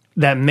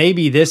that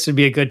maybe this would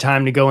be a good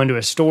time to go into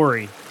a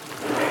story.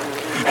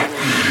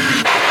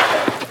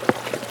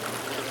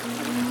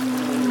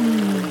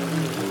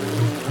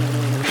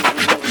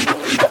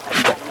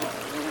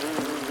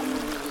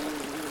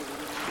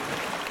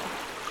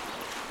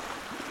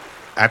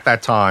 At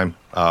that time,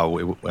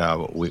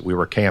 we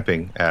were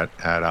camping at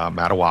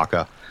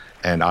Matawaka,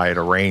 and I had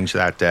arranged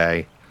that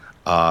day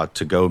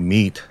to go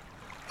meet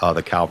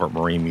the Calvert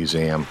Marine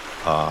Museum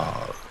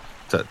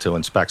to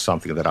inspect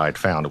something that I had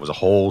found. It was a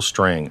whole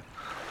string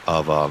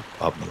of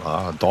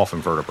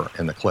dolphin vertebrae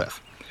in the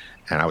cliff.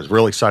 And I was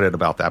really excited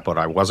about that, but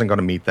I wasn't going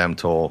to meet them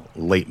till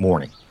late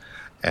morning.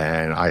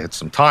 And I had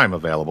some time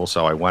available,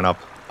 so I went up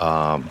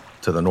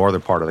to the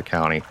northern part of the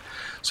county.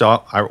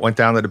 So I went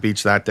down to the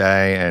beach that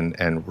day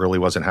and really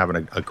wasn't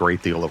having a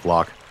great deal of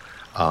luck.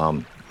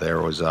 There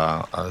was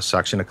a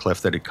section of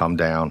cliff that had come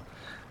down,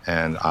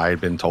 and I had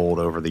been told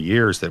over the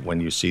years that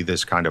when you see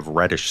this kind of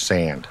reddish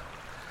sand,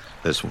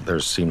 there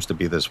seems to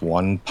be this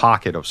one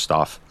pocket of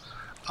stuff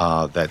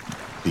that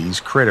these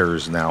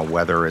critters, now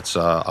whether it's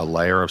a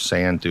layer of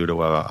sand due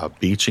to a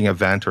beaching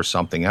event or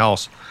something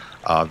else,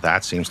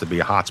 that seems to be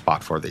a hot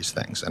spot for these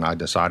things. And I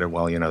decided,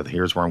 well,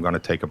 here's where I'm going to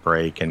take a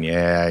break. And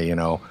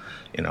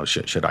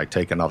should I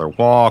take another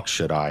walk?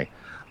 Should I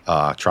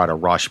try to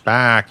rush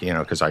back?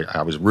 Because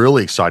I was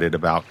really excited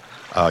about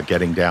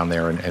getting down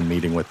there and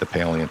meeting with the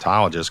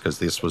paleontologist, because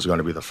this was going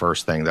to be the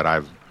first thing that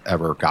I've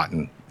ever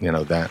gotten,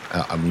 that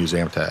a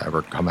museum to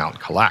ever come out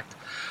and collect.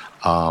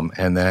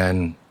 And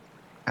then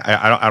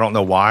I don't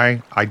know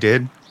why I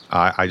did.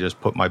 I just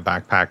put my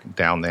backpack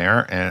down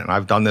there, and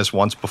I've done this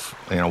once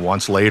before,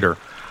 once later,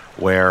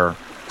 where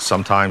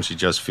sometimes you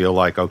just feel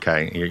like,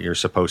 okay, you're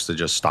supposed to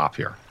just stop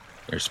here.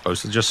 You're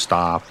supposed to just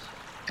stop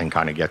and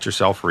kind of get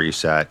yourself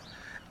reset.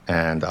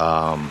 And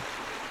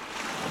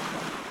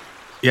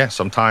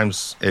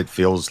sometimes it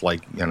feels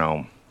like,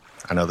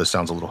 I know this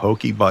sounds a little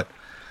hokey, but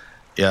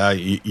yeah,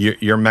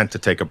 you're meant to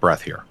take a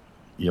breath here.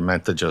 You're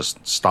meant to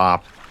just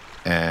stop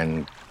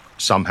and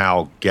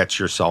somehow get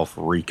yourself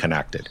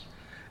reconnected.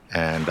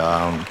 And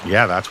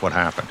that's what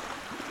happened.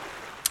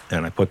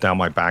 And I put down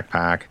my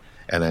backpack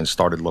and then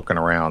started looking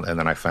around, and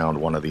then I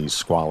found one of these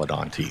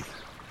squalodon teeth.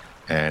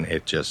 And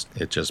it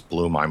just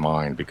blew my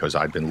mind, because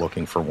I'd been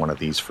looking for one of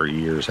these for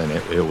years, and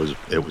it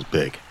was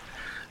big.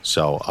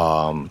 So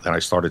then I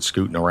started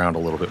scooting around a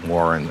little bit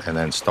more, and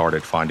then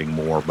started finding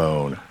more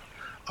bone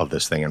of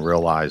this thing, and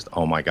realized,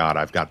 oh my God,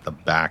 I've got the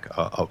back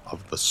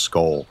of the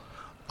skull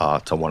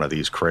to one of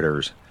these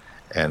critters.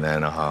 And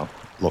then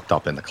looked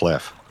up in the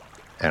cliff,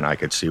 and I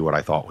could see what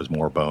I thought was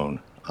more bone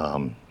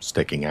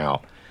sticking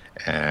out.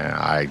 And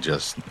I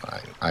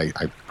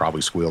probably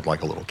squealed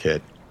like a little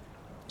kid.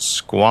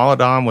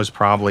 Squalodon was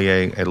probably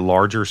a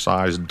larger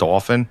sized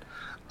dolphin.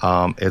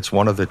 It's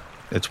one of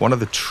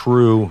the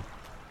true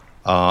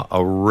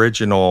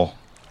original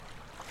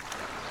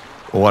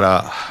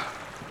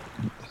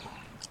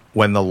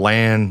when the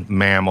land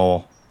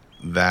mammal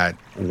that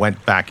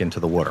went back into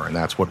the water, and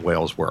that's what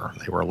whales were.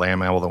 They were a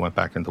land mammal that went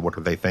back into the water.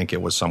 They think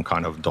it was some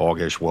kind of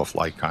doggish,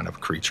 wolf-like kind of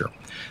creature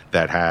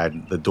that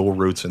had the dual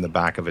roots in the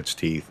back of its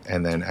teeth,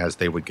 and then as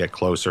they would get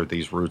closer,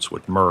 these roots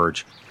would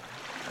merge.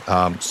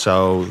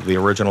 So the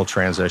original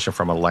transition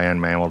from a land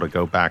mammal to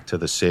go back to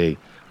the sea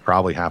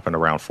probably happened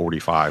around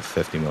 45,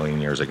 50 million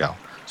years ago.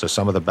 So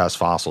some of the best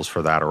fossils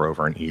for that are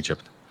over in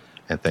Egypt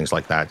and things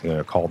like that,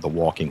 called the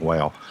walking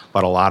whale.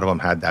 But a lot of them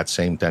had that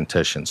same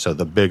dentition. So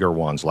the bigger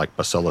ones, like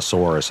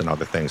Basilosaurus and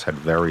other things, had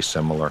very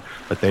similar,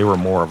 but they were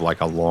more of like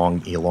a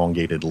long,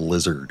 elongated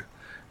lizard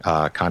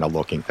kind of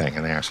looking thing,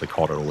 and they actually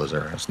called it a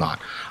lizard. It's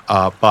not.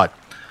 But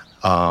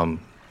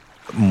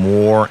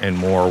more and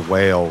more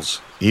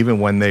whales, even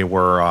when they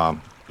were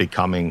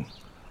becoming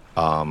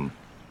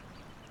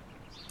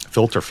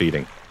filter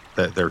feeding,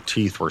 that their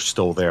teeth were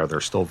still there.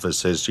 They're still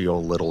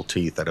vestigial little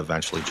teeth that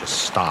eventually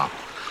just stop.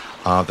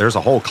 There's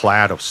a whole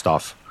clad of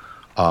stuff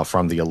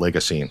from the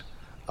Oligocene,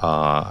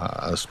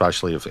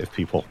 especially if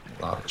people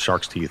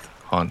shark's teeth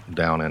hunt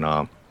down in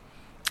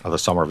the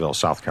Somerville,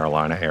 South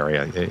Carolina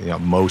area.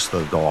 Most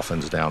of the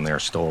dolphins down there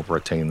still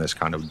retain this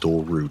kind of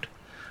dual root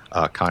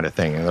kind of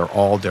thing, and they're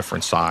all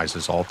different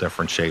sizes, all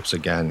different shapes.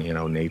 Again,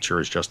 nature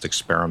is just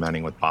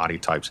experimenting with body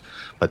types,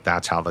 but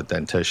that's how the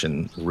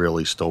dentition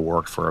really still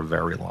worked for a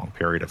very long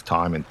period of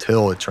time,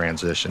 until it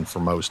transitioned for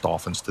most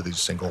dolphins to these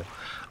single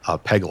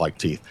peg-like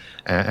teeth,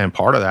 and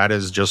part of that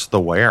is just the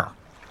wear.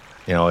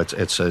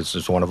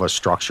 It's one of a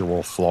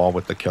structural flaw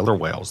with the killer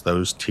whales.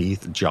 Those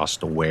teeth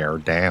just wear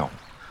down,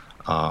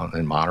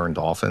 and modern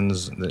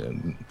dolphins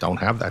don't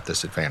have that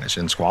disadvantage.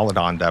 And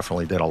Squalodon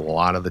definitely did. A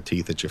lot of the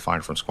teeth that you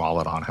find from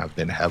Squalodon have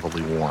been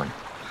heavily worn,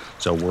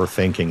 so we're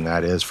thinking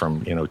that is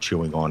from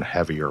chewing on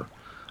heavier,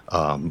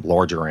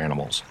 larger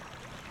animals.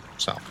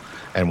 So,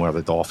 and where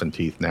the dolphin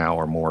teeth now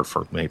are more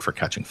made for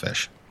catching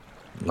fish,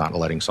 not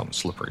letting something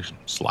slippery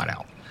slide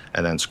out.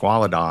 And then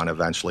Squalodon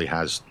eventually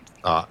has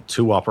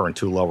 2 upper and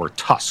 2 lower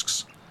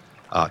tusks,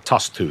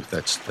 tusk tooth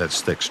that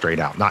sticks straight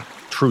out. Not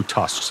true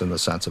tusks in the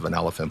sense of an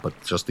elephant, but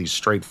just these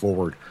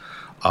straightforward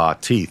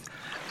teeth.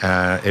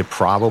 It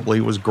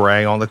probably was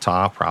gray on the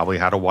top, probably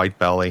had a white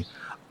belly,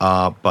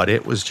 but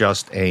it was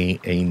just a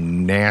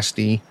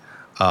nasty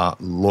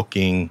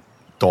looking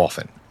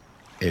dolphin.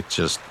 It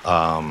just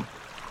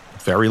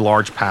very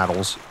large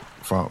paddles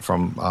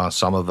from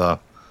some of the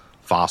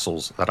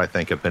fossils that I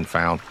think have been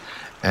found.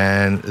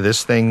 And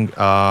this thing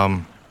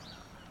could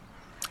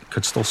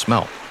still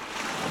smell.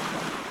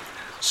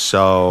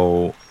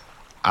 So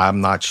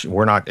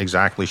we're not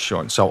exactly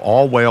sure. So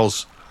all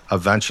whales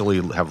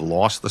eventually have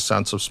lost the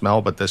sense of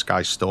smell, but this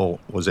guy still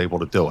was able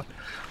to do it.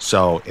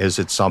 So is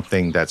it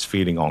something that's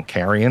feeding on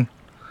carrion?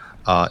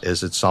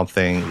 Is it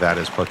something that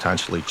is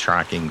potentially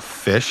tracking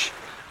fish?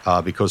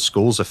 Because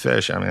schools of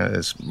fish,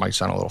 this might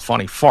sound a little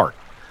funny, fart.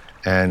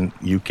 And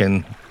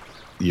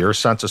your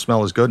sense of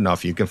smell is good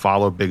enough. You can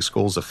follow big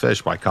schools of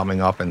fish by coming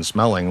up and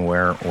smelling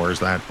where's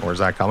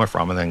that coming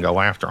from, and then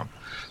go after them.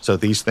 So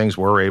these things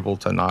were able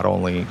to not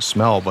only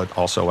smell, but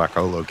also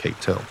echolocate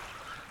too.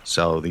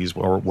 So these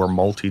were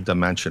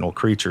multi-dimensional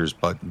creatures,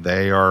 but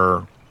they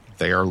are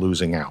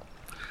losing out.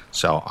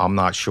 So I'm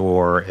not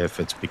sure if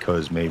it's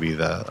because maybe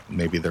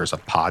there's a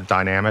pod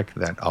dynamic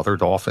that other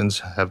dolphins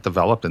have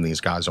developed, and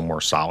these guys are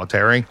more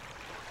solitary.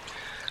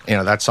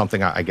 That's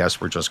something I guess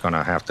we're just going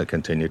to have to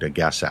continue to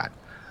guess at.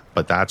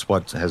 But that's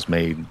what has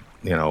made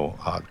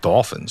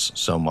dolphins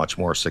so much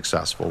more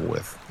successful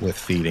with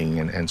feeding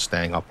and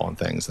staying up on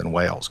things than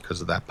whales,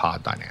 because of that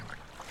pod dynamic.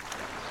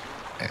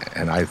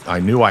 And I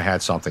knew I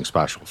had something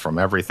special from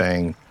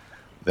everything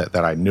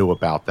that I knew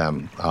about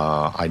them.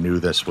 I knew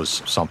this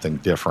was something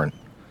different.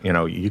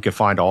 You can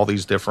find all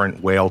these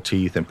different whale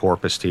teeth and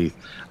porpoise teeth.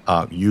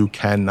 You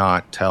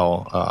cannot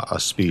tell a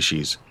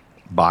species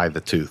by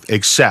the tooth,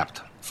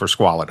 except for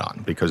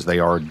Squalodon, because they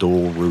are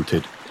dual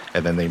rooted,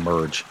 and then they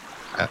merge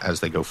as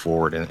they go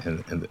forward in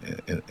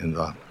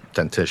the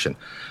dentition.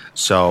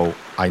 So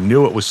I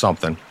knew it was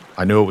something.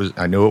 I knew it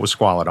was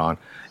Squalodon,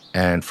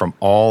 and from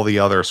all the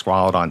other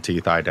Squalodon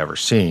teeth I'd ever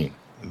seen,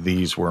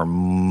 these were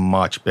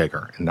much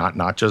bigger.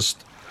 Not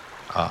just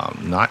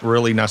Not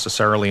really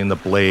necessarily in the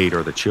blade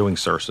or the chewing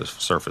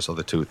surface of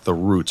the tooth. The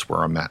roots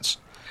were immense.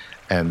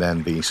 And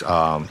then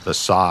the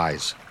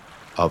size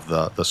of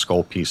the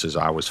skull pieces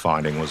I was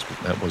finding was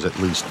at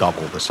least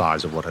double the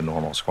size of what a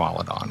normal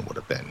squalodon would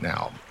have been.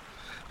 Now,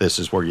 this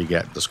is where you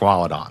get the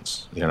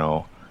squalodons.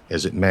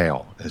 Is it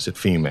male? Is it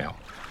female?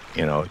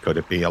 Could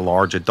it be a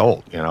large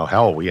adult?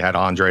 Hell, we had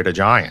Andre the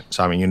Giant.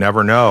 So, you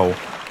never know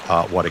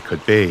what it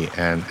could be.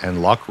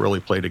 And luck really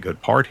played a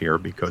good part here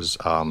because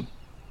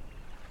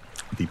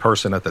the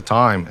person at the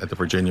time at the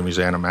Virginia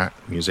Museum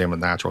of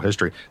Natural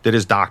History did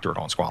his doctorate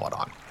on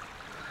squalodon.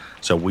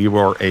 So we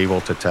were able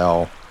to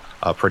tell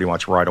pretty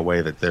much right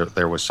away that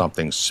there was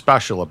something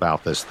special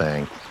about this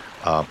thing.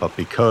 But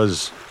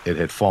because it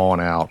had fallen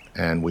out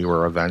and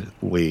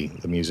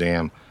the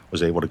museum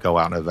was able to go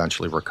out and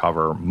eventually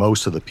recover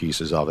most of the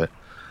pieces of it,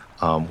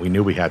 we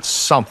knew we had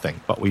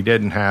something, but we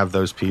didn't have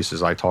those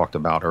pieces I talked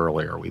about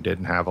earlier. We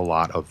didn't have a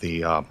lot of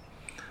the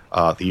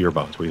ear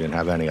bones. We didn't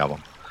have any of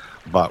them.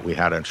 But we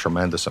had a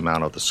tremendous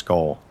amount of the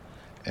skull.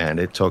 And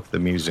it took the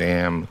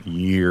museum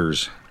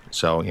years.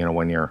 So,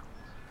 when you're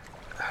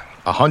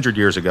 100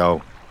 years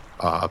ago,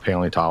 a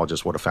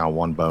paleontologist would have found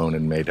one bone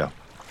and made a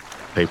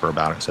paper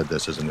about it and said,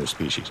 this is a new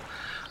species.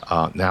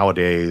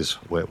 Nowadays,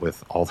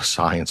 with all the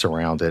science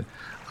around it,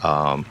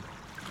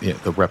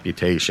 the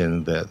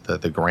reputation,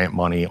 the grant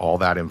money, all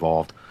that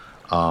involved,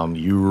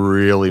 you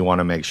really want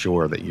to make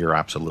sure that you're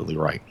absolutely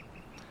right.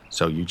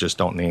 So you just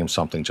don't name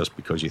something just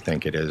because you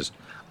think it is.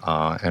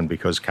 And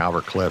because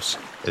Calvert Cliffs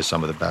is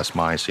some of the best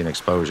Miocene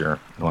exposure,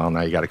 well,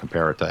 now you got to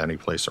compare it to any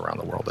place around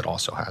the world that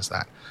also has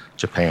that.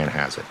 Japan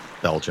has it.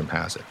 Belgium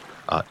has it.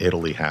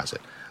 Italy has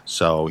it.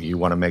 So you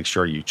want to make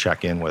sure you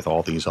check in with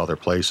all these other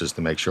places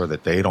to make sure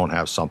that they don't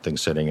have something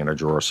sitting in a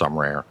drawer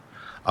somewhere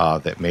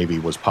that maybe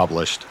was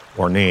published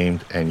or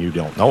named and you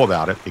don't know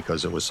about it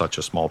because it was such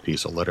a small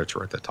piece of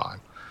literature at the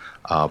time.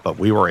 But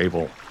we were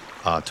able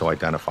to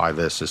identify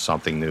this as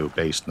something new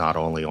based not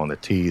only on the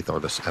teeth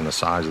and the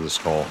size of the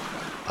skull,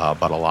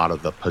 but a lot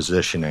of the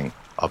positioning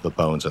of the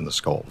bones in the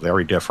skull.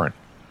 Very different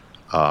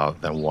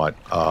than what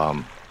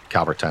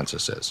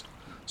Calvertensis is.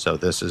 So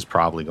this is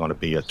probably going to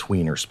be a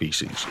tweener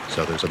species.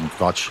 So there's a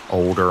much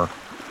older,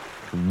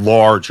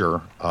 larger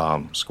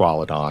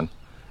squalodon,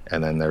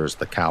 and then there's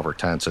the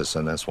Calvertensis,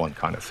 and this one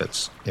kind of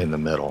fits in the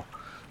middle.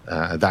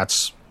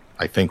 That's,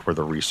 I think, where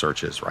the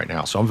research is right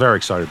now. So I'm very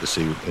excited to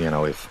see,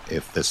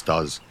 if this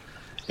does,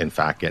 in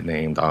fact, get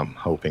named. I'm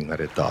hoping that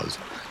it does.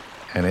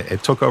 And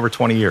it took over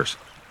 20 years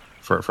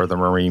for the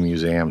Marine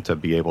Museum to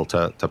be able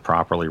to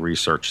properly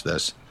research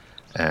this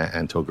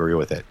and to agree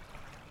with it.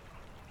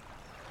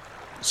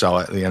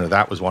 So,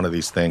 that was one of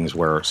these things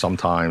where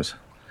sometimes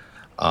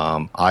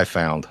I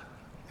found,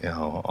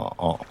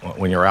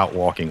 when you're out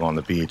walking on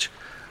the beach,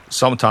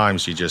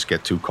 sometimes you just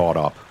get too caught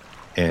up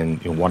in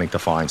wanting to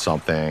find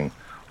something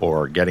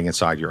or getting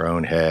inside your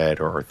own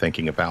head or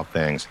thinking about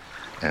things.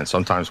 And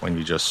sometimes when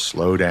you just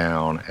slow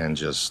down and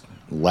just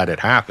let it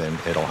happen,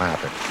 it'll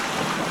happen.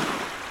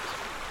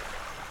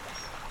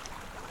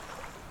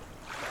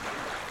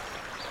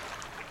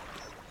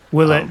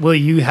 Will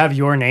you have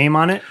your name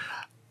on it?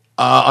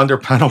 Under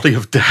penalty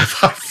of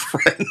death, I've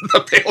threatened the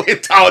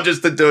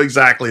paleontologist to do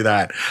exactly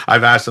that.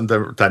 I've asked him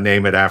to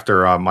name it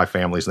after my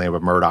family's name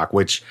of Murdoch,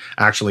 which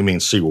actually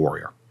means sea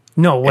warrior.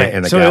 No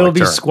way. So it'll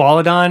be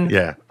Squalodon?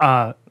 Yeah.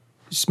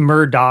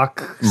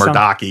 Murdoch.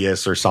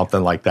 Murdochius or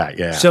something like that,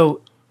 yeah. So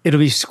it'll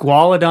be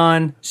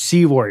Squalodon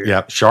Sea Warrior.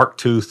 Yep, shark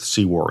tooth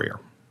sea warrior.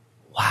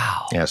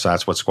 Wow. Yeah, so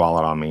that's what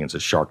Squalodon means,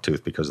 is shark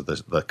tooth, because of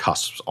the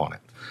cusps on it.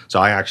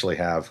 So I actually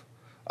have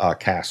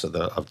casts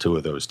of two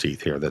of those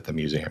teeth here that the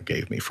museum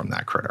gave me from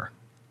that critter.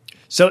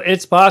 So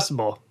it's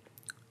possible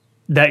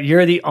that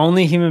you're the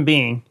only human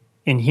being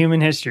in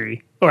human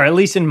history, or at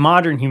least in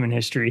modern human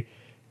history,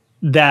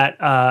 that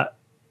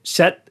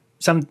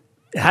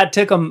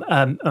took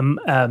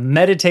a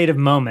meditative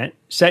moment,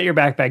 set your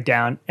backpack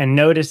down, and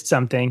noticed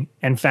something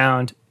and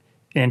found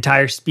an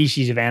entire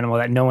species of animal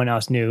that no one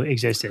else knew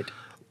existed.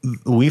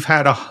 We've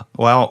had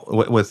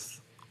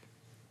with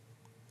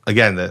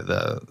again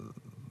the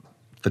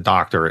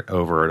doctorate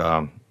over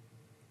at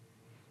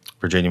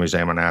Virginia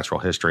Museum of Natural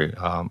History.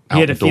 He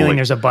had a feeling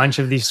there's a bunch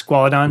of these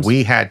squalodons?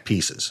 We had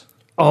pieces.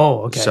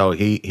 Oh, okay. So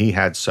he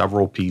had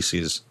several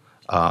pieces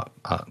of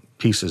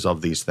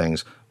these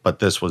things, but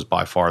this was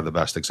by far the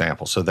best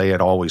example. So they had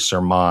always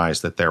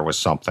surmised that there was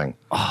something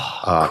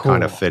cool.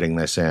 kind of fitting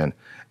this in.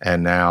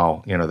 And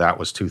now, that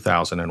was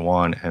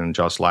 2001. And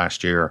just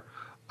last year,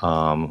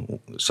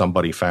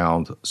 somebody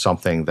found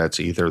something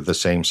that's either the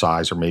same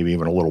size or maybe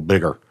even a little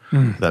bigger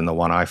than the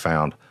one I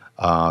found.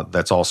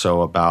 That's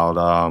also about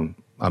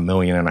 1.5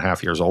 million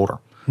years older.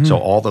 So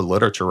all the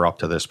literature up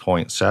to this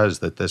point says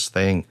that this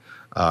thing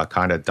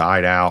kind of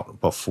died out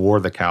before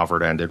the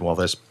Calvert ended. Well,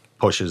 this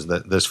pushes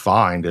that this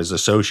find is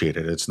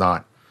associated. It's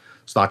not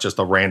just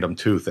a random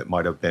tooth that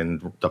might have been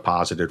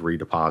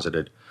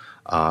redeposited.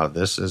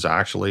 This is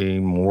actually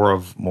more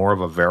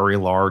of a very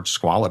large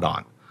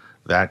squalodon.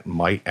 That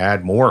might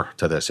add more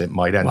to this. It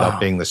might end up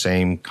being the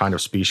same kind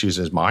of species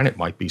as mine. It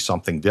might be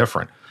something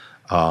different.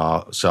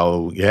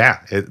 So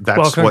yeah, that's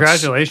Well,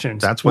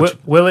 congratulations. That's what.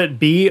 Will it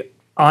be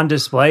on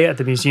display at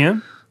the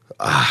museum?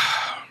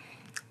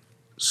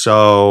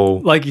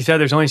 So, like you said,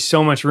 there's only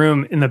so much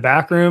room in the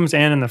back rooms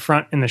and in the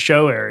front in the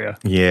show area.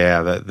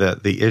 Yeah,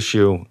 the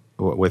issue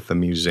with the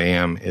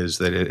museum is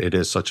that it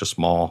is such a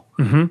small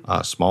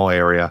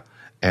area,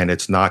 and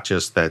it's not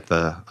just that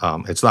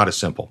it's not as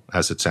simple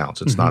as it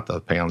sounds. It's not the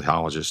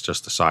paleontologist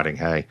just deciding,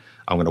 hey,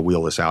 I'm going to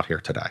wheel this out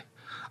here today.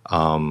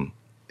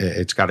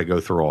 It's got to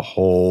go through a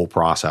whole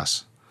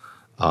process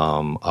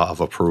of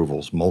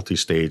approvals,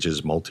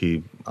 multi-stages,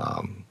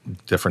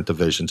 different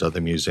divisions of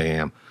the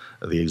museum,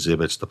 the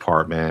exhibits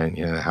department.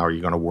 How are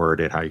you going to word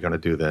it? How are you going to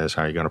do this?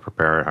 How are you going to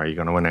prepare it? How are you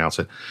going to announce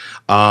it?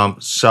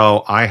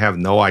 So I have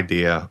no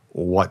idea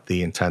what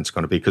the intent's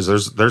going to be, because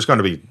there's going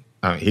to be,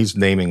 he's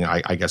naming,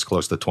 I guess,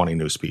 close to 20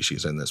 new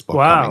species in this book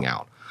coming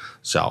out.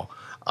 So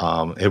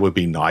it would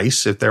be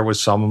nice if there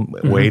was some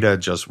way to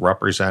just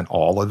represent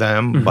all of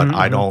them, but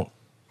I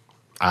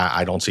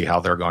don't see how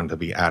they're going to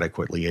be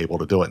adequately able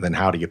to do it. And then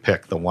how do you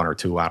pick the 1 or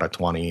 2 out of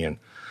 20? And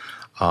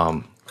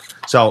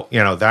so,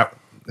 that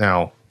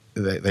now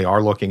they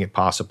are looking at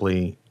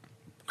possibly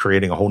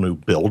creating a whole new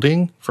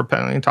building for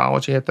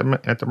paleontology at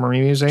the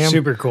Marine Museum.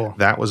 Super cool.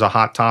 That was a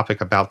hot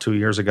topic about 2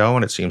 years ago,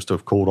 and it seems to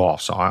have cooled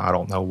off. So I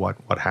don't know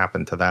what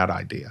happened to that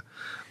idea.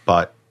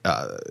 But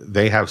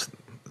they have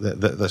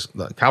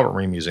the Calvert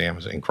Marine Museum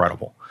is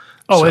incredible.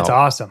 Oh, so, it's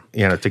awesome.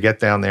 To get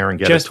down there and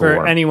get just a tour.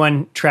 For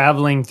anyone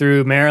traveling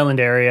through Maryland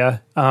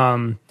area,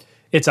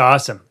 it's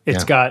awesome.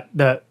 It's got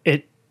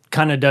it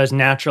kind of does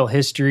natural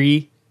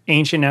history,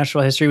 ancient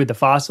natural history with the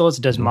fossils.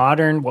 It does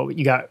modern, what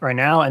you got right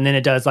now, and then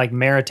it does like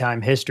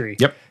maritime history.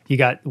 Yep. You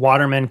got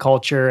waterman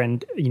culture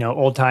and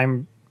old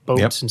time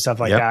boats and stuff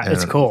like that. And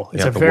it's cool.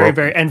 It's a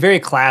very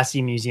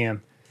classy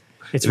museum.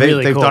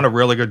 They've cool. done a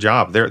really good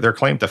job. Their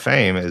claim to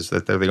fame is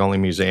that they're the only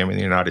museum in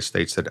the United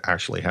States that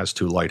actually has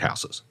 2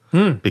 lighthouses,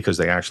 because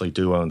they actually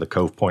do own the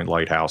Cove Point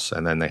Lighthouse,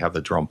 and then they have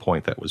the Drum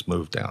Point that was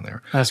moved down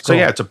there. That's cool. So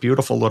yeah, it's a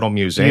beautiful little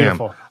museum.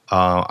 Beautiful.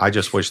 I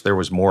just wish there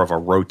was more of a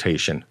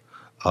rotation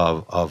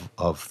of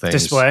things.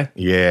 Display?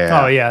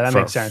 Yeah. Oh yeah, that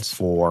makes sense.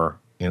 For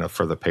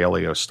the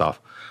paleo stuff.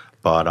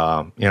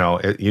 But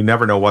you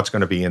never know what's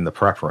going to be in the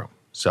prep room.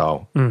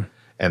 So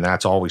and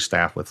that's always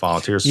staffed with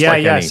volunteers.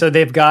 Yeah. So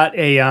they've got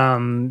a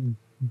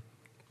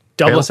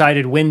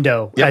double-sided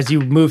window as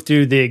you move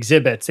through the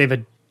exhibits. They have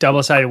a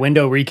double-sided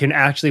window where you can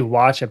actually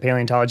watch a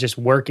paleontologist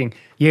working.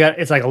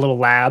 It's like a little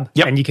lab,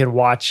 and you can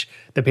watch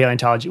the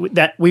paleontologist.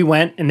 That we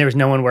went and there was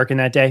no one working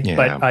that day,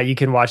 but you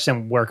can watch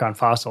them work on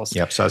fossils.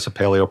 Yep. So it's a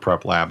paleo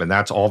prep lab, and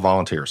that's all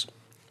volunteers.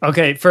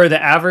 Okay, for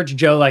the average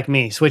Joe like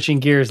me, switching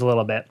gears a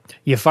little bit,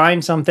 you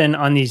find something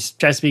on these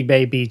Chesapeake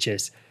Bay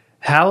beaches.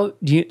 How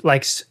do you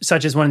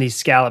such as one of these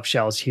scallop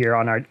shells here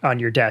on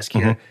your desk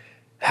here?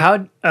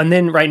 And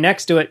then right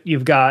next to it,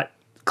 you've got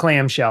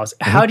clam shells.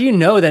 How do you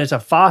know that it's a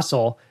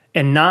fossil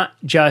and not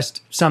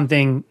just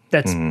something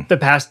that's the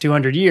past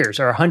 200 years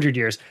or 100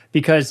 years?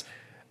 Because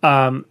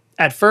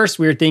at first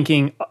we were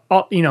thinking,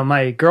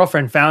 my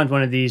girlfriend found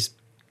one of these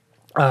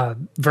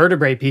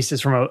vertebrae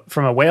pieces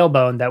from a whale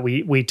bone that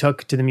we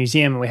took to the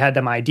museum, and we had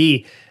them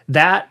ID.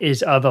 That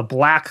is of a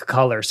black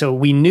color. So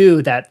we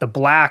knew that the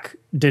black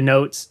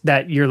denotes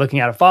that you're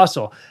looking at a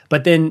fossil.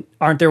 But then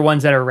aren't there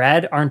ones that are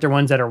red? Aren't there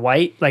ones that are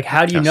white? Like,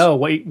 how do you know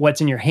what's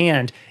in your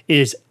hand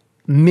is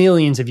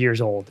millions of years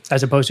old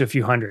as opposed to a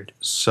few hundred?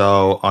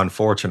 So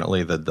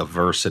unfortunately, the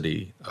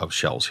diversity of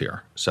shells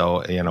here.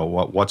 So,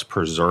 what's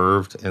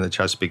preserved in the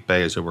Chesapeake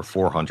Bay is over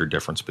 400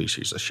 different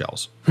species of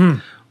shells.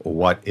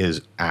 What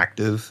is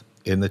active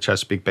in the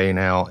Chesapeake Bay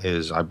now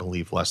is, I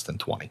believe, less than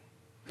 20.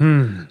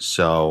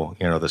 So,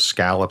 the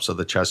scallops of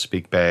the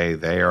Chesapeake Bay,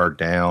 they are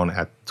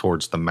down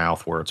towards the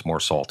mouth where it's more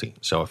salty.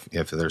 So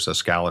if there's a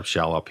scallop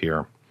shell up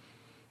here,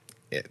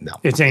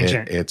 it's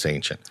ancient. It's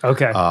ancient.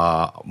 Okay.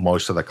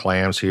 Most of the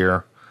clams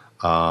here.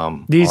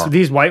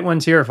 These white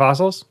ones here are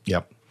fossils?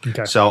 Yep.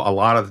 Okay. So a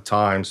lot of the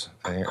times,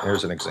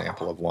 here's an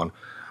example of one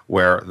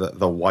where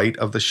the white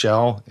of the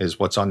shell is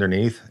what's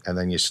underneath, and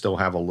then you still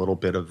have a little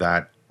bit of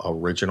that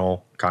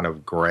original kind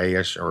of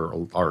grayish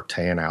or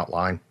tan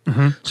outline.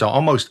 So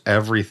almost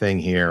everything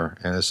here,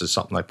 and this is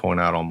something I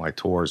point out on my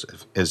tours,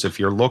 is if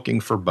you're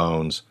looking for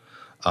bones,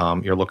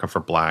 you're looking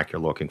for black,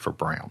 you're looking for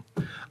brown,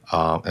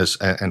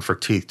 and for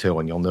teeth too.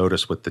 And you'll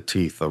notice with the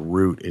teeth, the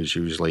root is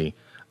usually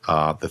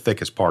the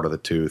thickest part of the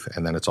tooth,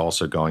 and then it's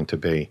also going to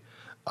be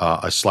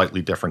a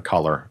slightly different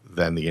color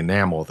than the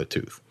enamel of the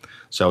tooth.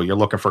 So you're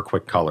looking for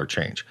quick color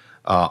change.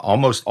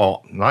 Almost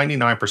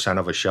 99%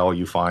 of a shell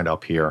you find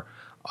up here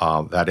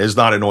that is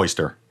not an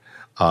oyster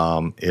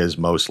is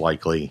most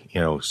likely,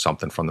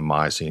 something from the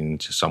Miocene,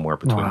 just somewhere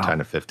between 10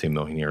 to 15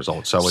 million years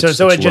old. So it's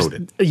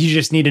loaded. You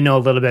just need to know a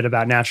little bit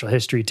about natural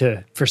history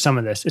for some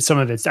of this. Some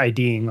of it's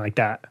IDing like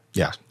that.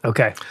 Yeah.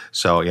 Okay.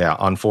 So yeah,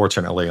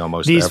 unfortunately,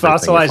 almost these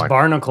fossilized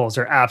barnacles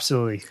are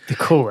absolutely the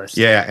coolest.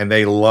 Yeah, and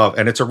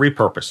and it's a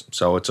repurpose.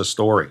 So it's a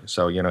story.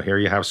 So here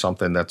you have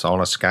something that's on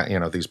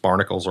a these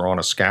barnacles are on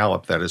a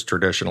scallop that is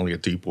traditionally a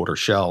deep water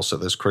shell. So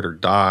this critter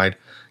died,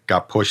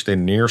 got pushed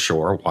in near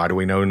shore. Why do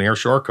we know near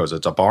shore? Because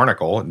it's a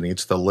barnacle. It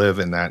needs to live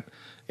in that,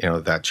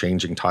 that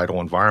changing tidal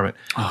environment.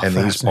 And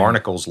these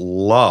barnacles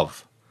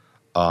love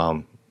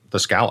the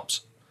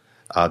scallops.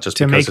 Just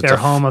to because make their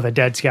home of a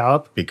dead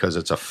scallop? Because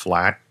it's a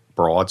flat,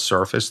 broad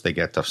surface. They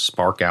get to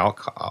spark out,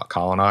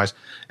 colonize.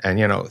 And,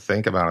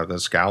 think about it. The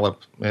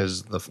scallop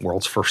is the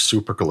world's first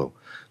super glue.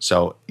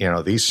 So,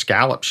 these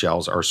scallop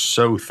shells are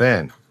so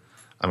thin.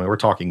 I mean, we're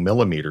talking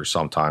millimeters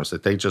sometimes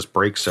that they just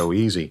break so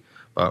easy.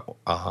 But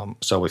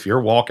so if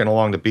you're walking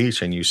along the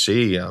beach and you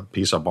see a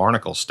piece of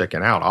barnacle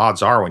sticking out,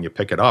 odds are when you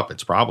pick it up,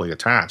 it's probably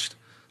attached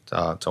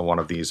to one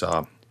of these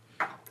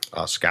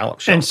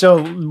scallop shells. And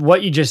so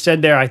what you just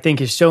said there, I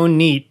think, is so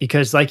neat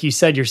because, like you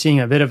said, you're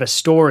seeing a bit of a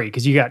story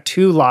because you got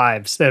two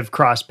lives that have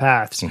crossed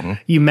paths. Mm-hmm.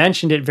 You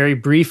mentioned it very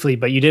briefly,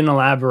 but you didn't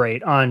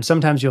elaborate on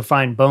sometimes you'll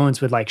find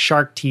bones with like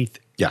shark teeth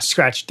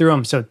scratched through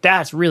them. So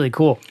that's really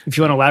cool. If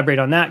you want to elaborate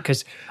on that,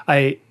 because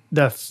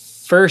the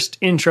first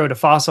intro to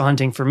fossil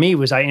hunting for me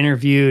was I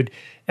interviewed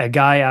a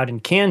guy out in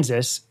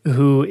Kansas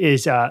who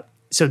is,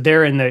 so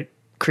they're in the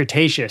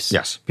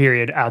Cretaceous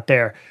period out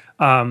there,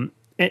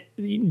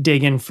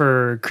 digging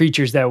for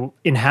creatures that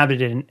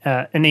inhabited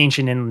an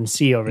ancient inland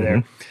sea over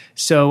there.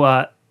 So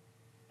I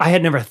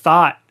had never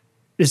thought,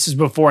 this is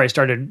before I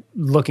started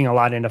looking a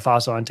lot into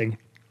fossil hunting,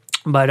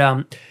 but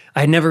I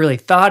had never really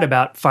thought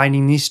about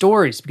finding these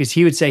stories because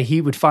he would say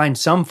he would find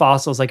some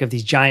fossils like of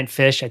these giant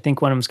fish. I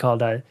think one of them is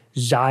called a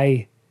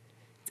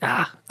I'm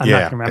not going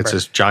to remember. It's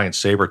this giant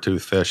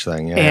saber-toothed fish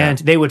thing. Yeah. And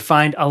they would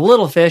find a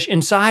little fish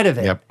inside of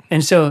it. Yep.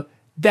 And so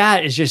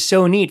that is just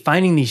so neat,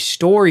 finding these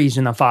stories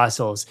in the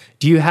fossils.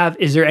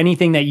 Is there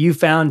anything that you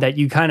found that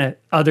you kind of,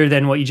 other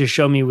than what you just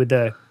showed me with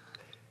the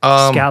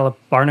scallop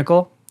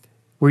barnacle,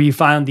 where you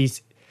found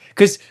these?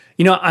 Because,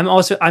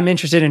 I'm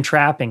interested in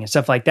trapping and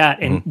stuff like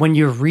that. And when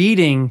you're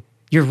reading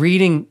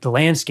the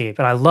landscape,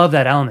 and I love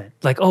that element.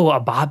 Like, a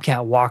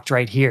bobcat walked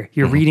right here.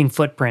 You're reading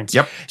footprints.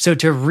 Yep. So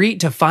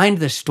to find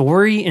the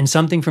story in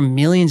something from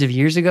millions of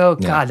years ago,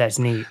 God, that's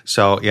neat.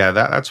 So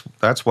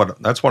that's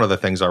one of the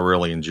things I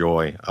really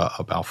enjoy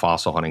about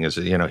fossil hunting is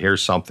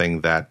here's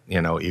something that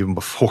even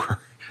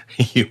before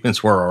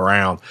humans were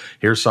around,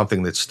 here's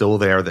something that's still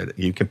there that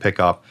you can pick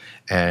up,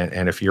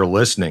 and if you're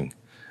listening,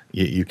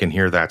 you can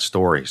hear that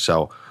story.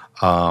 So.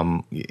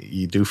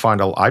 You do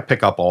find I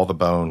pick up all the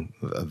bone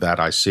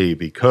that I see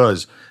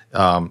because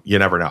you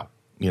never know.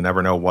 You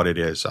never know what it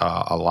is.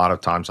 A lot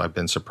of times I've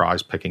been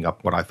surprised picking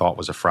up what I thought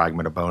was a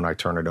fragment of bone. I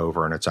turn it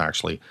over and it's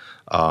actually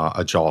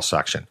a jaw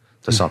section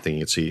to something.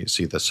 You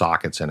see the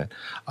sockets in it.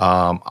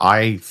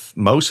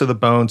 Most of the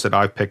bones that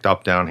I've picked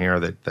up down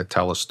here that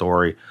tell a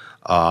story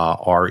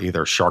are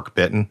either shark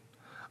bitten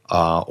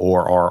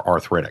or are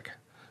arthritic.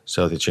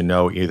 So that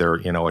either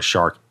a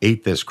shark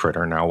ate this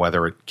critter. Now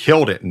whether it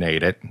killed it and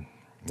ate it,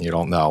 you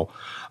don't know.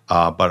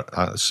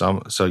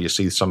 So you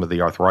see some of the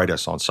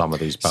arthritis on some of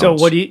these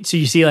bones. So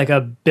you see like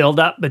a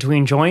buildup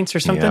between joints or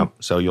something? Yeah.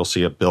 So you'll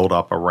see a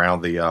buildup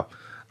around the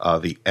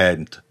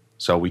end.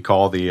 So we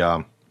call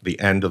the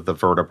end of the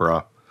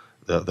vertebra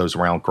those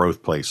round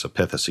growth plates,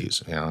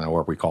 epiphyses,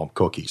 or we call them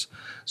cookies.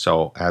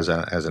 So as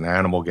an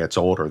animal gets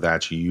older,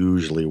 that's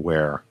usually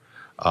where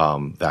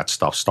that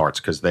stuff starts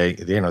because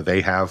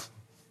they have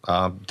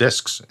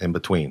discs in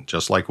between,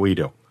 just like we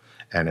do.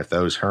 And if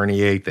those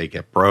herniate, they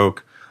get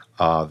broke.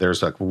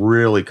 There's a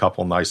really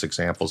couple nice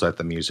examples at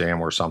the museum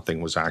where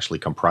something was actually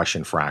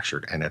compression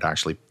fractured and it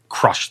actually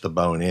crushed the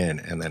bone in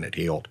and then it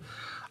healed.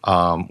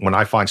 When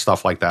I find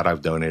stuff like that,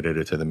 I've donated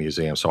it to the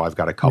museum. So I've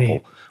got a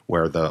couple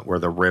where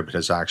the rib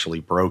has actually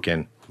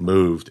broken,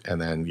 moved,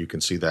 and then you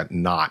can see that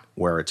knot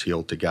where it's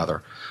healed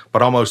together.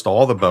 But almost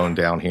all the bone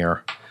down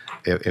here,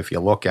 if you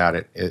look at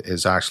it,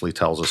 is actually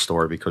tells a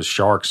story because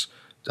sharks.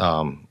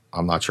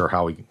 I'm not sure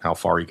how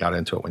far he got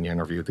into it when you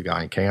interviewed the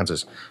guy in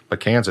Kansas, but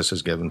Kansas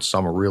has given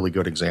some really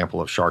good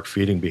example of shark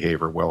feeding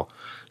behavior. Well,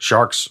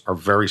 sharks are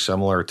very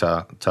similar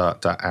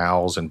to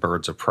owls and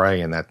birds of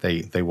prey in that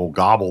they will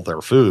gobble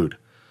their food,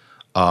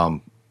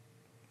 and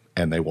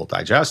they will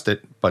digest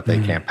it, but they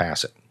can't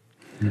pass it.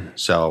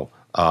 So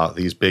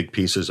these big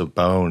pieces of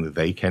bone,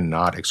 they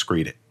cannot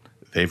excrete it.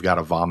 They've got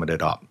to vomit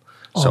it up.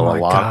 So oh my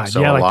God.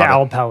 So like the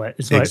owl pellet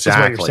is what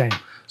you're saying.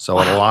 So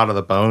a lot of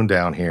the bone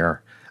down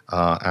here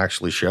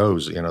actually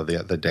shows,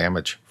 the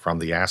damage from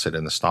the acid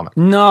in the stomach.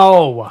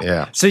 No.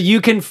 Yeah. So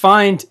you can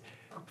find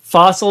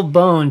fossil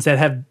bones that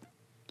have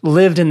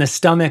lived in the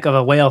stomach of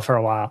a whale for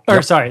a while.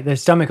 Or the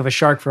stomach of a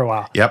shark for a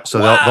while. Yep. So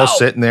they'll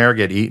sit in there,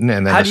 get eaten,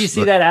 and then how do you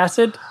see that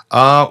acid?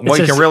 Well,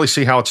 you can really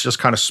see how it's just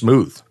kind of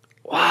smooth.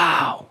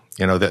 Wow.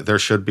 There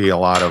should be a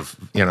lot of,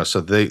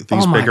 so these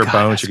bigger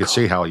bones, you can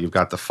see how you've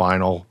got the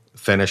final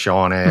finish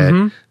on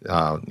it,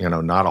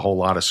 not a whole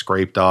lot of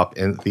scraped up.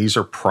 And these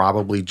are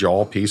probably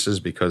jaw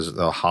pieces because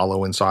the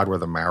hollow inside where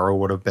the marrow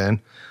would have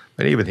been.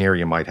 But even here,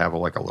 you might have a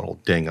little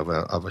ding of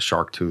a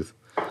shark tooth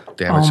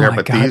damage there.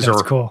 But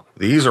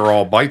these are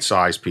all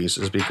bite-sized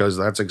pieces because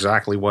that's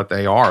exactly what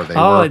they are.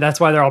 That's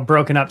why they're all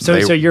broken up. So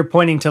you're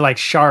pointing to like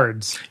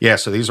shards. Yeah,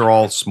 so these are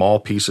all small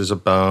pieces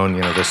of bone.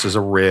 This is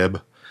a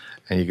rib.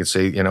 and you can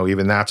see,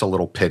 even that's a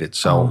little pitted.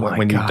 So Oh my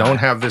when you God. don't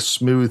have this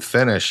smooth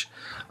finish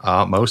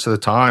most of the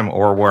time,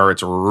 or where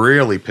it's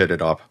really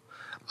pitted up,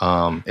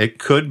 it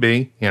could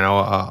be,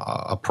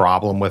 a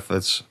problem with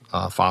its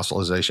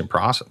fossilization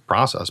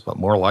process, but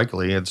more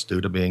likely it's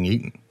due to being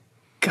eaten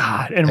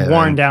God, and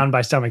worn down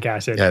by stomach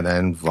acid. and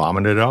then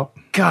vomited up.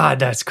 God,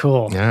 that's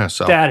cool. Yeah,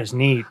 so That is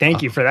neat.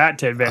 Thank you for that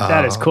tidbit.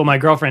 That is cool. My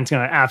girlfriend's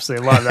going to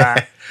absolutely love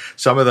that.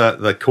 some of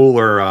the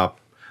cooler,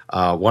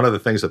 one of the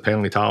things that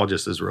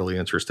paleontologist is really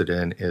interested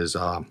in is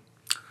the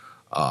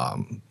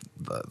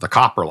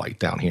coprolite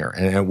down here,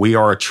 and we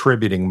are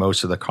attributing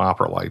most of the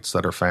coprolites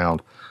that are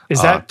found.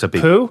 Is that to be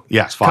poo?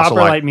 Yes,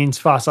 Coprolite means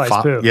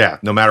fossilized poo. Yeah,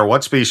 no matter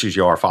what species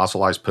you are,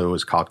 fossilized poo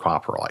is called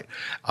coprolite.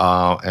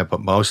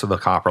 But most of the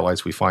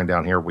coprolites we find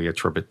down here, we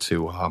attribute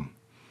to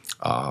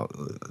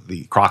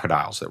the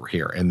crocodiles that were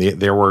here. And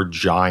there were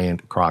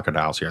giant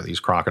crocodiles here.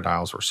 These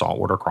crocodiles were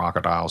saltwater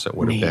crocodiles that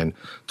would have been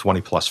 20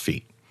 plus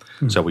feet.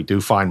 So we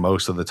do find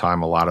most of the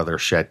time a lot of their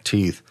shed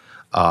teeth,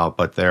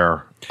 but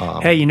they're...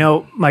 Hey,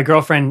 my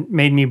girlfriend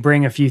made me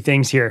bring a few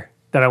things here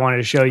that I wanted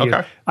to show you.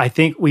 Okay. I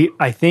think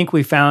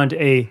we found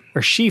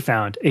she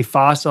found a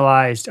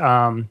fossilized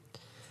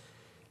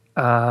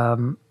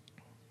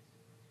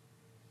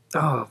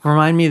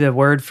remind me the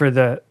word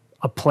for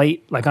a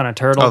plate like on a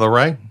turtle. Oh, the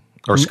ray?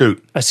 Or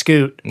scoot? A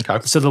scoot. Okay.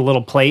 So the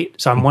little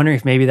plate. So I'm wondering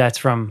if maybe that's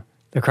from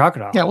the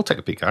crocodile. Yeah, we'll take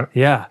a peek at it.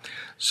 Yeah.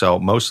 So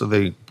most of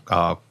the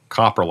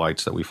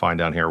coprolites that we find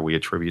down here, we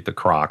attribute to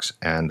crocs,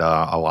 and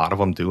a lot of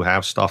them do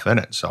have stuff in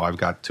it. So I've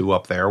got 2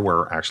 up there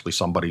where actually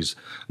somebody's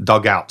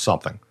dug out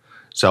something.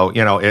 So,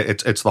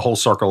 it's the whole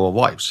circle of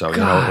life. So,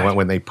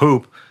 when they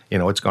poop,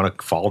 it's going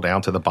to fall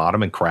down to the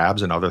bottom, and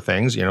crabs and other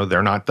things,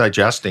 they're not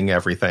digesting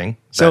everything.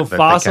 So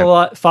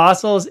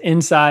fossils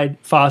inside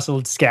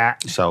fossil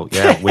scat. So,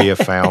 yeah, we have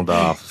found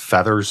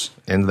feathers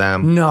in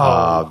them.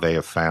 No. They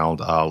have found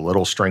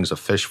little strings of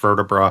fish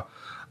vertebra.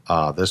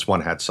 This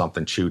one had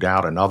something chewed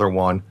out. Another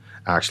one,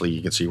 actually,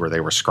 you can see where they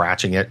were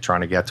scratching it,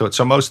 trying to get to it.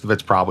 So most of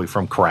it's probably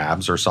from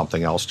crabs or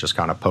something else, just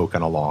kind of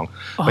poking along.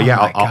 But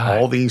yeah,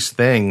 all these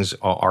things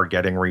are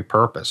getting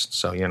repurposed.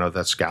 So,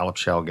 the scallop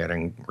shell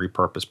getting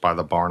repurposed by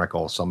the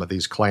barnacle. Some of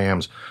these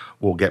clams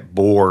will get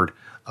bored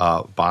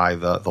by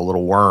the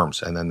little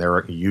worms, and then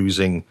they're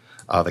using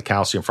the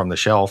calcium from the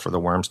shell for the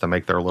worms to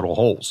make their little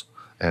holes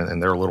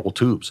and their little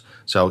tubes.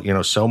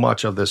 So, so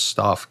much of this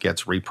stuff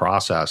gets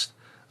reprocessed.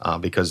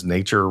 Because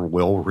nature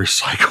will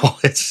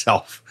recycle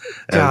itself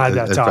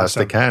as best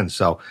it can.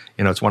 So,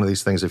 it's one of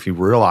these things, if you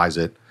realize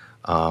it,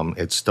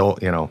 it's still,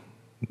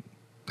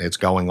 it's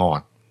going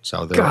on.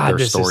 So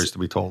there's stories to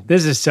be told.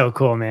 This is so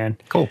cool, man.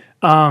 Cool.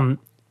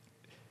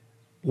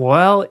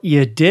 Well,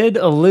 you did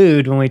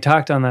allude when we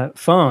talked on the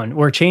phone,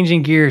 we're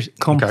changing gears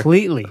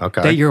completely,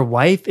 Okay. that your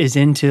wife is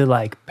into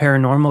like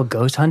paranormal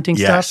ghost hunting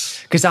Yes.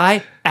 stuff. Because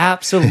I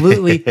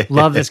absolutely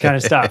love this kind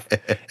of stuff.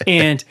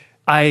 And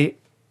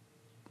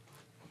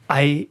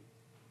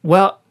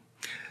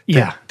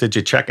yeah. Did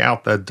you check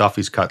out the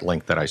Duffy's Cut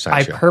link that I sent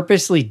I you?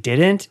 purposely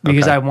didn't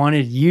because I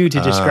wanted you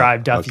to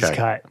describe Duffy's okay.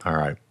 Cut. All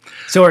right.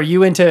 So are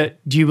you into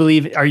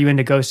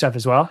ghost stuff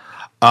as well?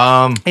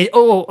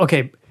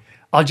 Okay.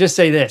 I'll just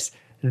say this.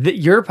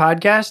 Your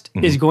podcast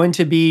is going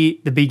to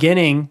be the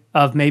beginning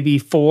of maybe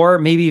 4,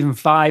 maybe even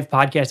 5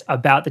 podcasts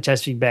about the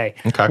Chesapeake Bay.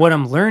 Okay. What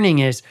I'm learning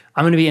is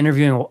I'm going to be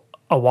interviewing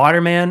a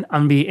waterman.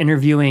 I'm going to be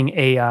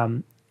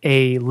interviewing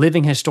a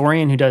living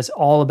historian who does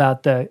all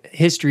about the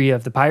history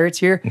of the pirates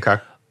here. Okay.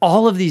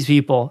 All of these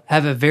people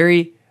have a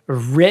very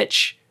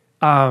rich,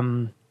 I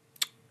don't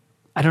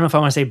know if I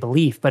want to say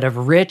belief, but a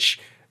rich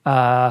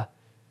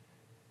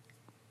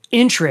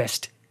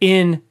interest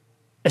in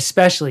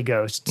especially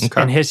ghosts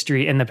and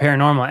history and the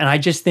paranormal. And I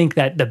just think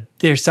that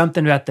there's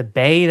something about the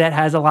Bay that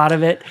has a lot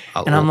of it.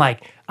 And I'm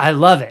like, I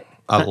love it.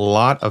 A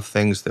lot of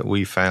things that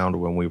we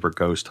found when we were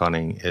ghost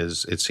hunting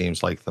is, it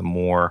seems like the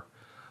more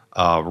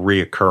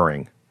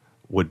reoccurring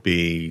would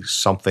be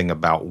something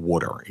about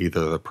water,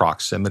 either the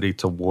proximity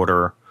to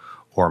water,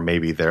 or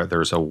maybe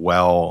there's a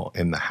well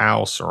in the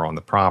house or on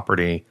the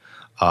property.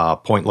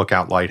 Point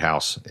Lookout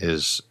Lighthouse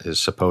is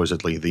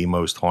supposedly the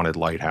most haunted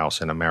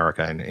lighthouse in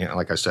America. And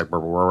like I said,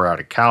 where we're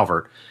at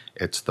Calvert,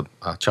 it's the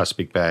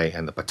Chesapeake Bay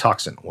and the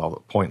Patuxent.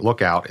 Well, Point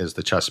Lookout is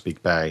the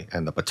Chesapeake Bay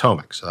and the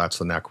Potomac. So that's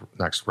the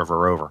next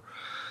river over.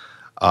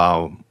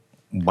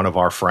 One of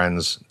our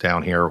friends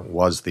down here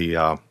was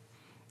the,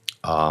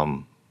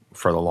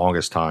 for the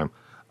longest time,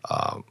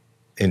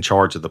 in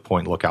charge of the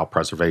Point Lookout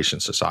Preservation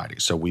Society.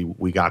 So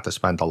we got to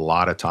spend a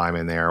lot of time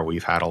in there.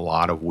 We've had a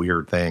lot of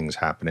weird things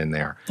happen in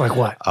there. Like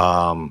what?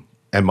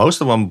 And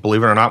most of them,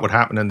 believe it or not, would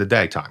happen in the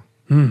daytime.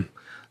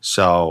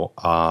 So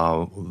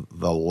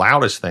the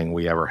loudest thing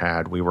we ever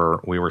had, we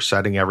were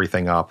setting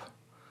everything up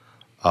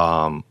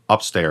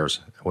upstairs.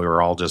 We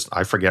were all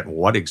I forget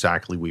what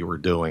exactly we were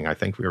doing. I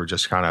think we were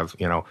just kind of,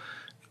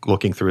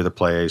 looking through the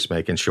place,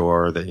 making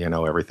sure that,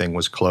 everything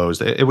was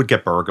closed. It would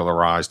get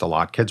burglarized a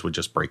lot. Kids would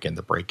just break in.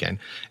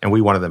 And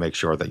we wanted to make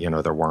sure that,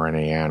 there weren't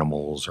any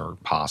animals or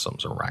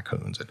possums or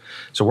raccoons. And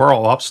so we're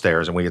all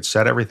upstairs, and we had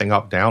set everything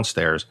up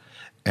downstairs.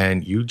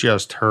 and you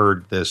just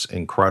heard this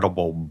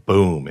incredible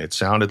boom. It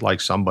sounded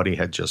like somebody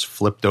had just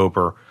flipped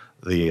over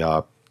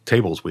the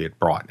tables we had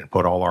brought and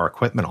put all our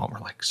equipment on. We're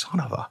like, son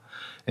of a...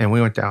 And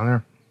we went down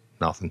there,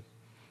 nothing.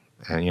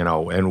 And,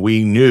 and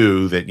we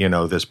knew that,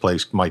 this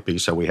place might be,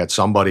 so we had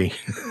somebody...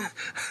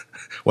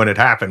 When it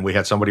happened, we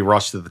had somebody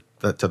rush to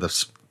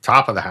the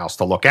top of the house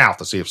to look out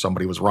to see if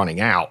somebody was running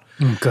out.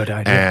 Good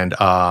idea.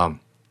 And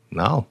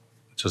no,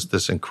 just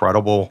this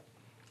incredible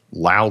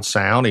loud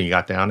sound. And you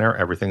got down there,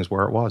 everything's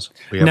where it was.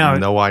 We have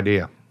no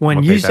idea.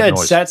 When you said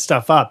set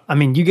stuff up, I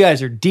mean, you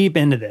guys are deep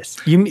into this.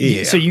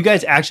 So you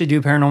guys actually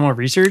do paranormal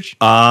research?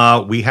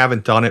 We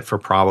haven't done it for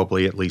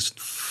probably at least,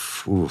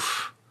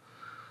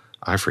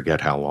 I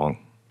forget how long.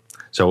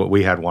 So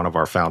we had one of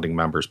our founding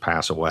members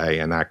pass away,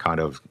 and that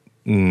kind of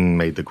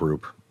made the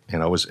group. It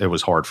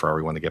was hard for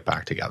everyone to get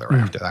back together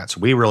after that. So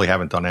we really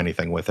haven't done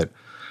anything with it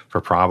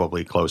for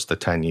probably close to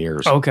 10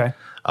 years. Okay.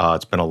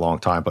 It's been a long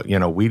time. But,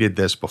 we did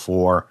this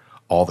before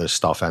all this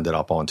stuff ended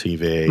up on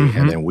TV.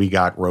 And then we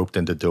got roped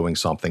into doing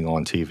something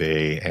on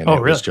TV. And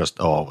was just,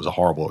 it was a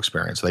horrible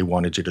experience. They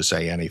wanted you to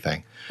say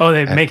anything. Oh,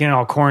 they're making it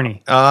all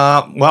corny.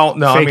 Well,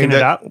 no. Faking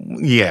it up?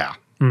 Yeah.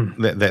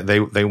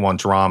 They want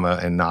drama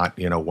and not,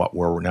 what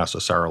we're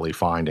necessarily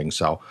finding.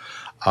 So,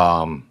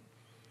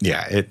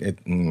 yeah,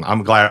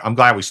 I'm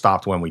glad we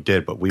stopped when we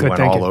did, but we went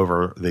all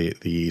over the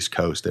East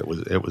Coast. It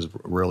was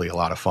really a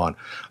lot of fun.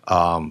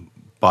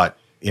 But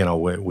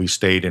we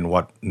stayed in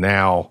what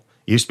now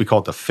used to be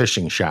called the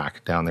Fishing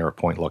Shack down there at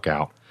Point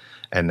Lookout,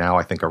 and now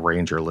I think a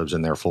ranger lives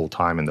in there full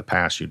time. In the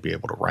past, you'd be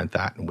able to rent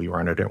that, and we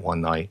rented it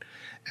one night.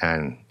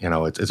 And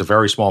it's a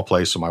very small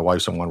place. So my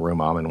wife's in one room,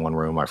 I'm in one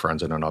room, my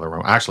friend's in another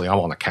room. Actually, I'm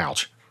on the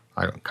couch.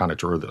 I kind of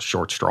drew the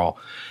short straw,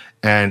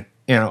 and.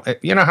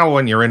 You know how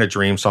when you're in a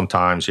dream,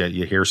 sometimes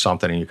you hear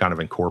something and you kind of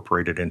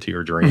incorporate it into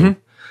your dream.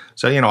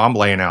 So, I'm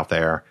laying out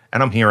there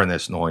and I'm hearing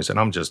this noise and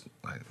I'm just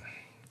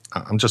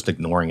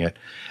ignoring it.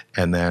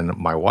 And then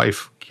my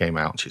wife came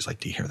out and she's like,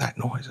 "Do you hear that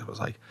noise?" I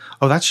was like,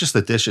 "Oh, that's just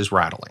the dishes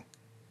rattling."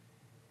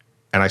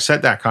 And I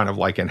said that kind of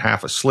like in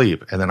half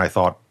asleep. And then I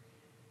thought,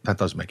 that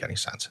doesn't make any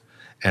sense.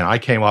 And I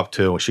came up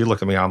to, she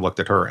looked at me, I looked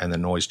at her, and the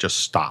noise just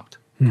stopped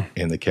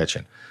in the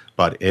kitchen.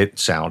 But it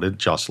sounded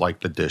just like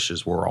the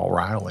dishes were all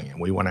rattling.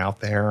 And we went out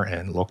there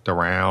and looked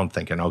around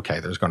thinking, okay,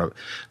 there's going to,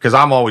 because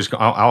I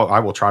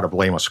will try to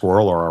blame a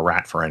squirrel or a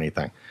rat for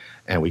anything.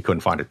 And we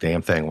couldn't find a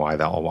damn thing why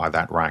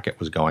that racket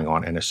was going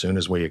on. And as soon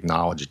as we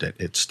acknowledged it,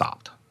 it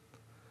stopped.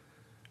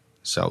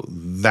 So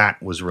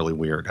that was really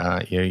weird.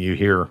 You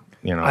hear,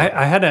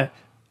 I had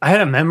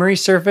a memory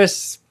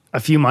surface a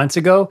few months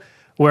ago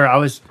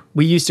where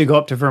we used to go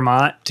up to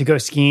Vermont to go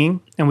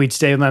skiing, and we'd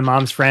stay with my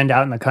mom's friend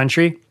out in the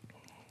country,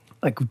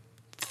 like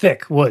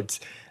thick woods.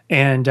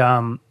 And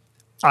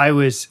I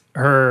was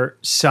her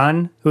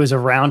son, who was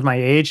around my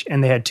age,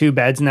 and they had two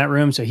beds in that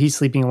room. So he's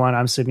sleeping in one,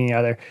 I'm sleeping in the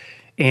other.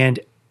 And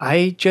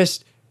I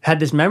just had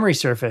this memory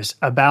surface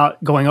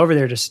about going over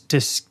there to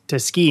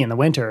ski in the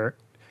winter.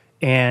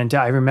 And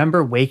I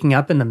remember waking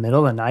up in the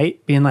middle of the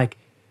night being like,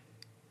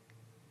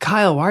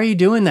 "Kyle, why are you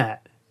doing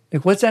that?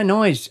 Like, what's that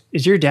noise?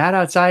 Is your dad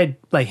outside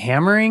like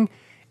hammering?"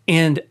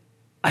 And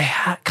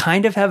I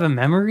kind of have a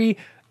memory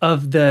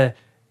of the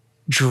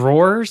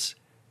drawers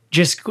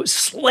just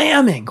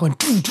slamming, going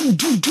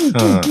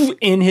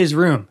in his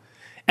room.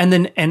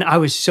 And I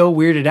was so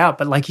weirded out,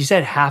 but like you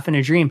said, half in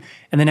a dream.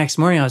 And the next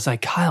morning I was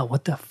like, "Kyle,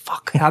 what the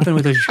fuck happened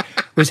with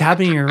what's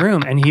happening in your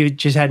room?" And he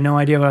just had no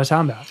idea what I was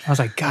talking about. I was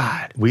like,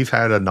 God. We've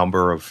had a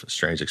number of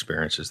strange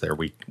experiences there.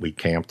 We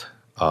camped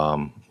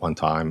one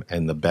time,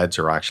 and the beds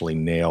are actually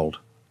nailed.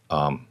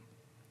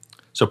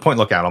 So Point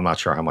Lookout, I'm not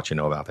sure how much you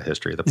know about the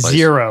history of the place.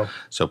 Zero.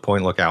 So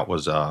Point Lookout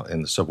was,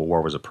 in the Civil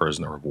War, was a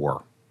prisoner of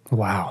war.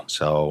 Wow.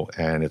 So,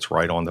 and it's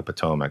right on the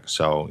Potomac.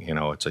 So,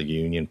 it's a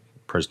Union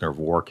prisoner of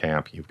war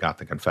camp. You've got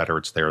the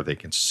Confederates there. They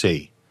can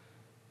see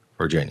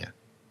Virginia.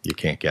 You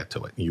can't get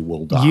to it. You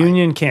will die.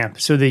 Union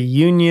camp. So the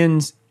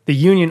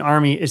Union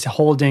Army is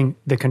holding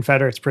the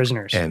Confederates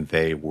prisoners. And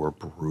they were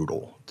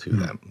brutal to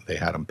them. They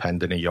had them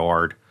penned in a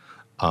yard.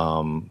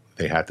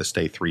 They had to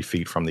stay 3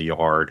 feet from the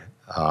yard.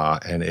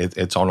 And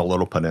it's on a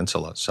little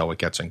peninsula, so it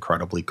gets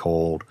incredibly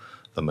cold.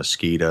 The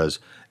mosquitoes,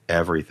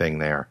 everything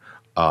there.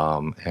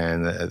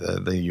 And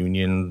the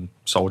Union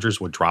soldiers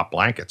would drop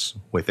blankets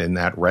within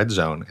that red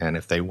zone, and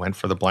if they went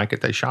for the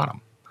blanket, they shot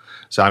them.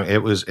 So it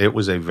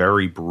was a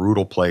very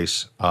brutal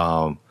place.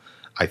 I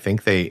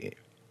think they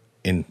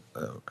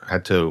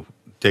had to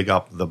dig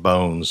up the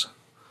bones.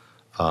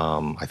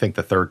 I think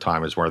the third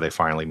time is where they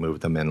finally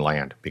moved them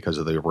inland because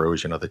of the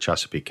erosion of the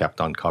Chesapeake kept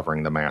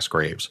uncovering the mass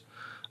graves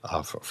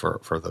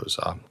for those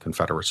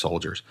Confederate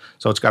soldiers.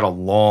 So it's got a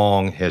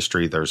long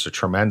history. There's a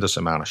tremendous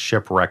amount of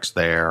shipwrecks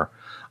there.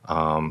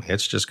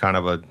 It's just kind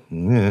of a,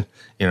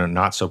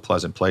 not so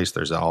pleasant place.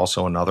 There's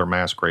also another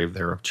mass grave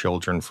there of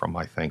children from,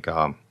 I think,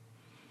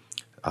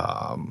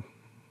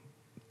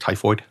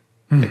 typhoid.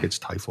 I think it's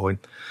typhoid.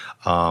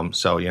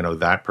 So,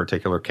 that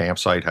particular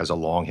campsite has a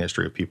long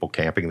history of people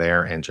camping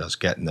there and just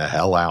getting the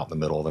hell out in the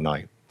middle of the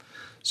night.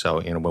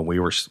 So when we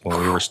were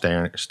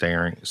staying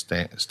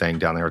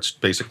down there, it's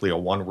basically a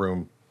one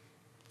room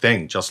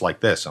thing just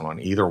like this, and on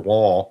either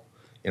wall,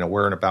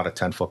 we're in about a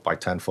 10-foot by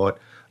 10-foot.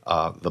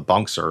 The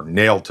bunks are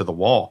nailed to the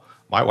wall.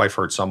 My wife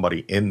heard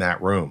somebody in that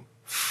room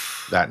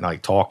that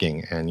night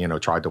talking,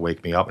 and tried to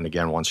wake me up. And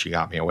again, once she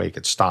got me awake,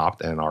 it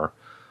stopped. And our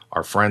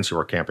friends who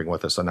were camping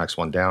with us, the next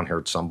one down,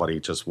 heard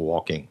somebody just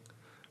walking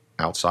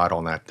outside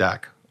on that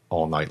deck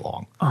all night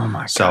long. Oh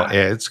my God! So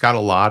it's got a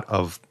lot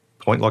of.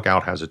 Point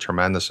Lookout has a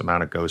tremendous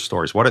amount of ghost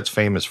stories. What it's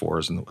famous for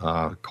is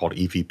called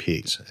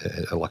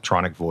EVPs,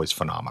 electronic voice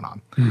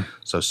phenomenon.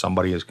 So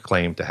somebody has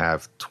claimed to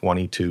have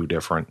 22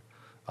 different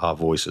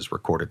voices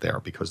recorded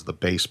there because the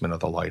basement of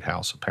the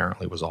lighthouse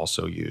apparently was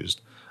also used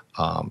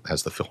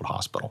as the field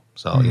hospital.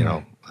 So,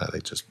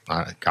 they just,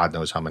 God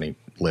knows how many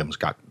limbs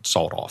got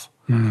sawed off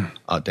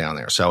down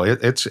there. So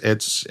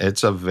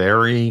it's a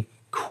very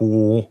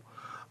cool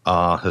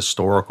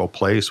historical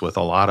place with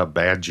a lot of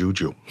bad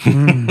juju.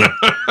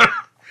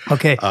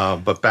 Okay.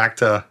 But back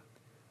to...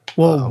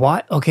 Well,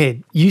 why?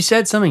 Okay, you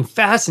said something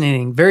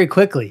fascinating very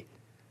quickly.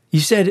 You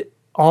said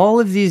all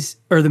of these,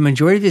 or the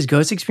majority of these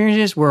ghost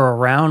experiences were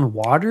around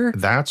water?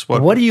 That's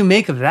what... What do you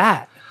make of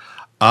that?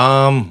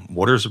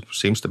 Water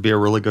seems to be a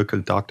really good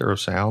conductor of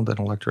sound and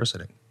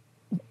electricity.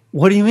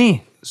 What do you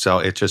mean? So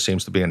it just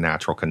seems to be a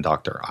natural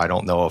conductor. I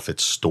don't know if it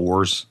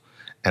stores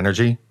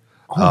energy.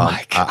 Oh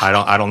my God.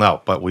 I don't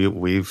know, but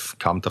we've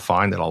come to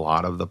find that a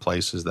lot of the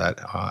places that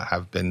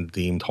have been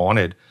deemed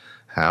haunted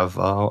have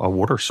a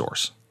water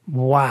source.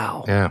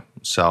 Wow. Yeah.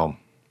 So.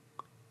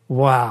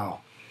 Wow.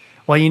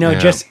 Well,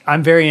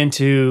 I'm very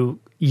into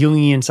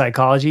Jungian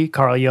psychology,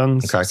 Carl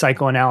Jung's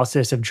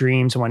psychoanalysis of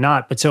dreams and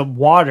whatnot. But so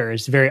water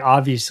is very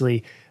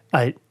obviously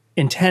an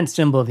intense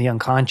symbol of the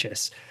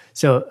unconscious.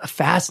 So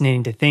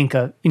fascinating to think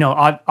of,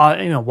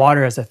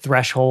 water as a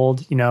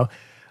threshold,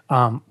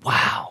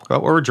 wow.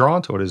 But we're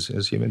drawn to it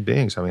as human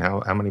beings. I mean,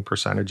 how many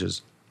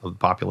percentages of the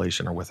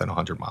population are within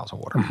 100 miles of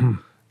water? Mm-hmm.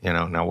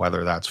 Now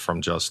whether that's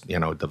from just,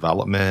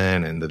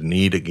 development and the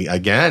need,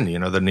 again,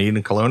 the need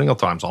in colonial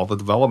times, all the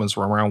developments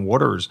were around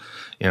waters,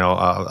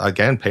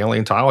 again,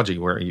 paleontology,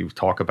 where you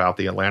talk about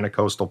the Atlantic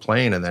coastal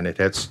plain and then it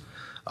hits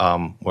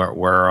oh,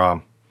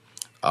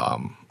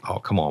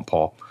 come on,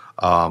 Paul.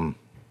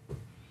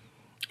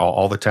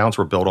 All the towns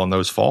were built on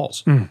those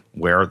falls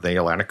where the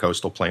Atlantic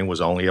coastal plain was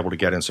only able to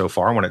get in so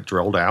far. When it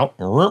drilled out,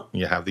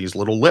 you have these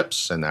little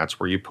lips, and that's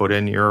where you put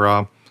in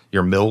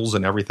your mills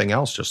and everything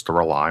else, just to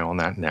rely on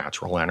that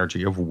natural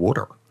energy of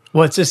water.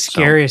 What's the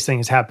scariest thing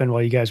that's happened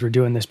while you guys were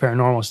doing this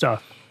paranormal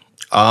stuff?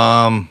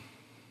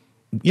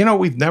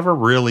 We've never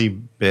really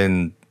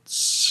been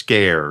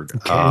scared.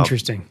 Okay,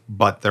 interesting.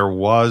 But there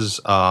was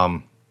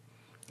a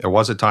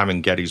time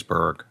in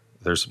Gettysburg.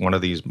 There's one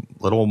of these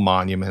little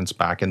monuments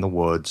back in the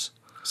woods.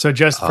 So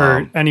just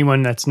for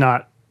anyone that's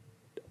not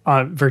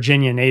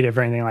Virginia native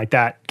or anything like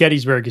that,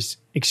 Gettysburg is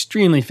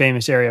extremely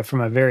famous area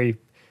from a very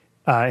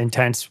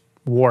intense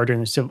war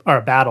during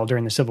battle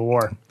during the Civil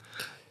War.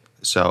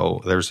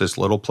 So there's this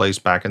little place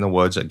back in the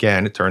woods.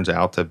 Again, it turns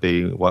out to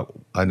be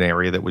an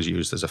area that was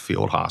used as a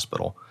field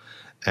hospital.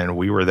 And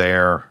we were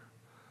there.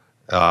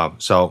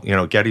 So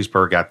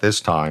Gettysburg at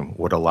this time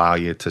would allow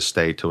you to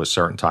stay to a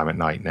certain time at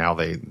night. Now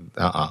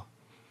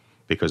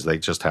because they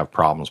just have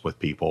problems with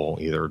people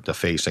either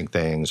defacing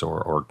things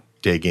or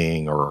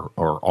digging or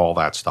all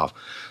that stuff.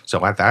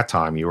 So at that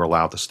time, you were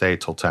allowed to stay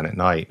till 10 at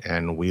night,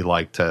 and we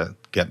like to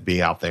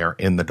be out there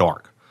in the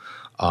dark.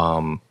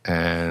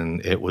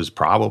 And it was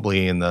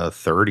probably in the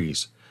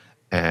 30s.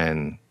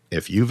 And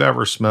if you've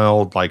ever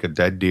smelled like a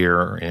dead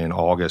deer in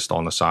August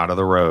on the side of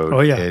the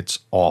road, it's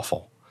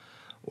awful.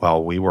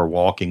 Well, we were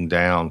walking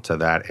down to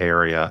that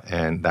area,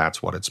 and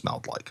that's what it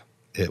smelled like.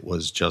 It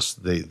was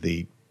just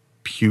the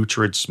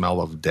putrid smell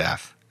of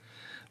death,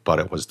 but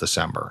it was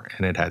December,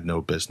 and it had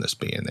no business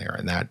being there.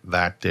 And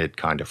that did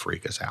kind of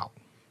freak us out.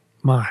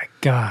 My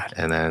God.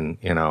 And then,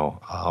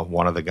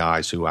 one of the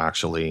guys who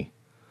actually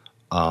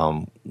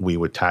we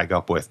would tag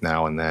up with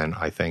now and then,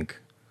 I think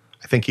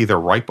either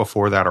right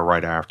before that or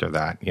right after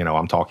that,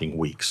 I'm talking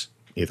weeks,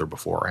 either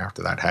before or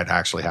after that, had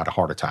actually had a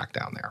heart attack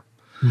down there.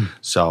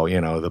 So,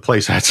 the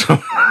place had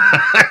some,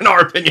 in our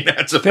opinion,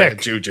 had some bad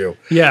juju.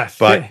 Yeah.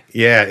 But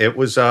it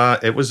was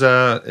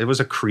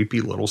a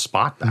creepy little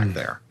spot back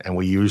there. And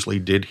we usually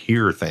did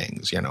hear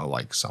things,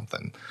 like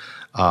something.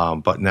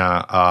 But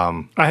now,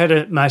 I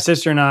had my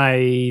sister and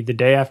I, the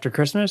day after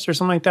Christmas or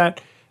something like that,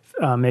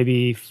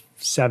 maybe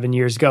 7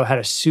 years ago, had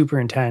a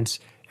super intense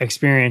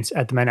experience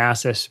at the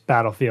Manassas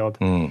battlefield.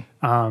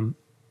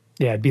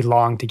 It'd be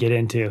long to get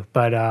into,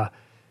 but,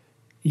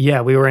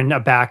 we were in a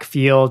back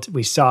field.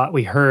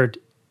 We heard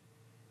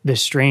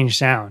this strange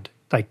sound,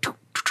 like,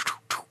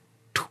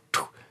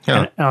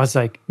 and I was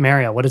like,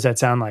 Mariel, what does that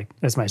sound like?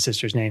 That's my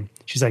sister's name.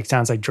 She's like,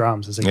 sounds like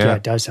drums. I was like, yeah,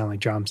 it does sound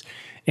like drums.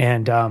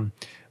 And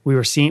we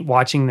were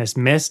watching this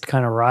mist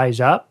kind of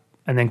rise up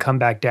and then come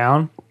back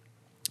down.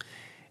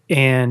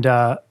 And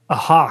a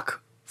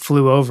hawk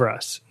flew over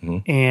us.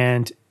 Mm-hmm.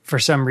 And for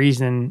some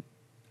reason,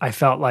 I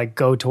felt like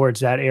go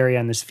towards that area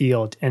in this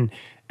field. And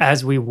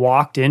as we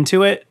walked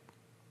into it,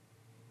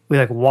 we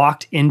like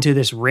walked into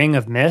this ring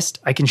of mist.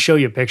 I can show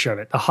you a picture of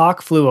it. The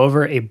hawk flew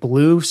over a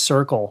blue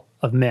circle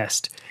of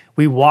mist.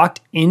 We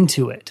walked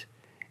into it.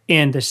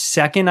 And the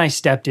second I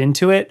stepped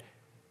into it,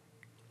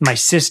 my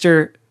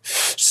sister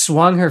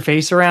swung her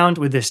face around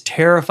with this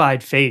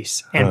terrified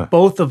face. And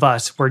both of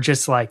us were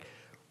just like,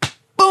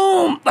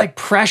 boom, like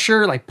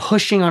pressure, like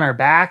pushing on our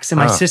backs. And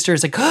my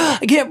sister's like, oh,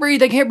 I can't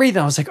breathe. And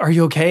I was like, are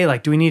you okay?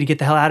 Like, do we need to get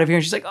the hell out of here?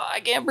 And she's like, oh, I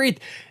can't breathe.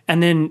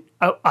 And then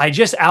I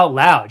just out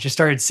loud just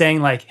started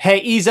saying like, hey,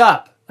 ease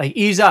up, like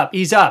ease up,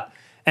 ease up.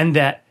 And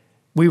that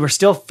we were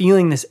still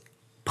feeling this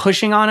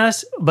pushing on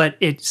us, but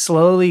it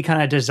slowly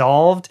kind of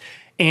dissolved.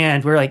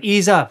 And we're like,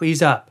 ease up,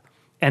 ease up.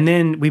 And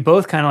then we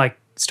both kind of like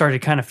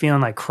started kind of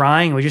feeling like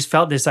crying. We just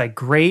felt this like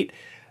great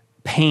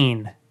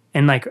pain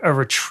and like a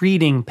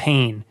retreating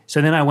pain.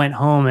 So then I went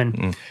home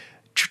and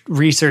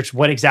researched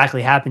what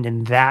exactly happened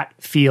in that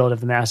field of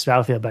the massive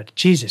battlefield. But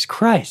Jesus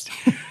Christ.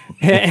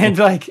 and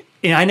like,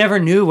 I never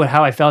knew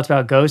how I felt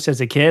about ghosts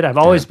as a kid. I've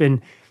always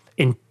been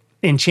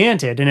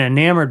enchanted and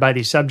enamored by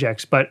these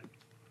subjects. But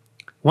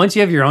once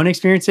you have your own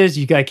experiences,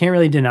 I can't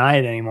really deny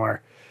it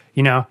anymore.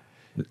 You know,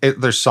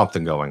 there's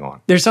something going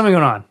on. There's something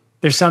going on.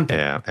 There's something.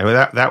 Yeah. And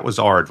that was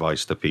our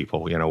advice to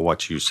people,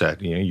 what you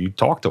said, you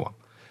talk to them.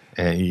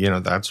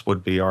 And, that's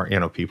would be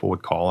our, people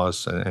would call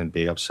us and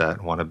be upset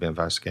and want to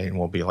investigate. And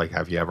we'll be like,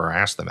 have you ever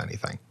asked them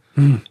anything?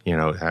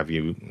 Have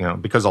you,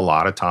 because a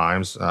lot of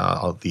times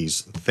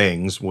these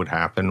things would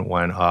happen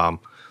when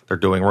they're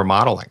doing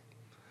remodeling.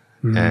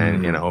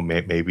 And,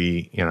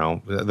 maybe,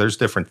 there's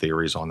different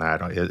theories on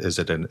that. Is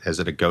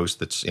it a ghost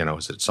that's,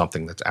 is it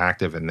something that's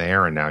active in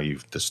there and now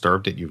you've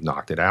disturbed it, you've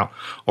knocked it out?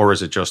 Or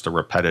is it just a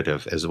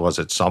repetitive? Was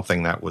it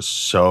something that was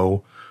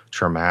so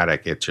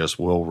traumatic it just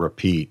will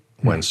repeat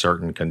when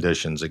certain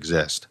conditions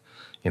exist?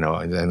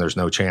 And there's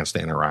no chance to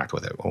interact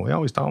with it. Well, we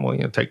always tell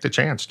them, take the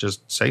chance,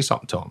 just say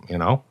something to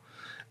them,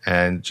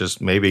 and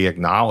just maybe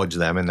acknowledge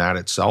them, and that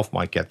itself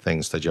might get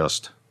things to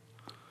just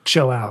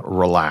chill out,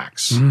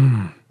 relax.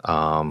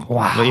 Wow.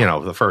 But,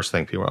 the first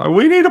thing people are like,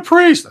 we need a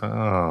priest. Oh,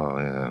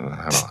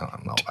 yeah, I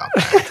don't know about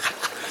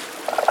that.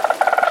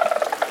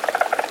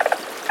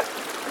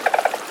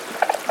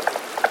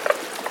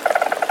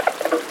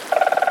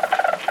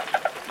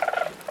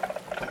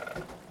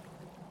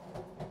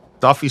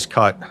 Duffy's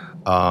Cut,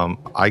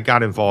 I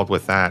got involved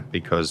with that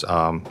because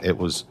it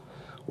was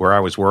where I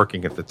was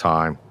working at the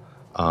time,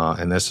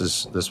 and this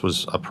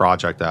was a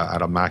project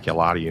at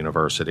Immaculata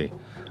University,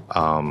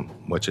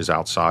 which is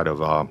outside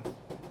of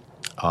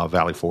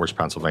Valley Forge,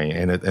 Pennsylvania,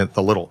 and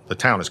the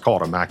town is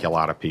called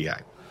Immaculata,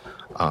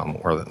 PA,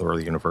 where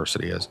the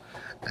university is,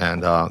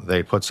 and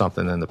they put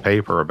something in the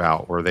paper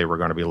about where they were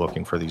going to be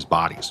looking for these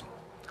bodies.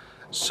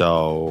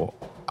 So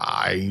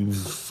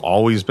I've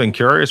always been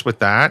curious with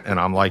that,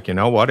 and I'm like,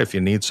 what? If you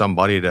need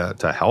somebody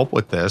to help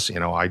with this,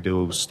 I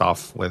do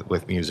stuff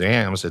with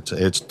museums.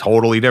 It's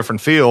totally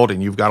different field,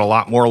 and you've got a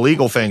lot more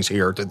legal things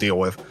here to deal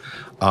with.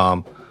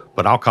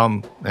 But I'll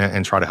come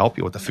and try to help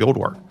you with the field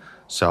work.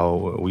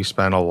 So we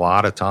spent a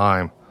lot of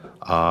time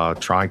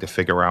trying to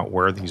figure out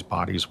where these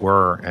bodies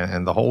were,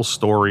 and the whole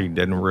story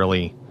didn't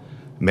really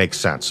make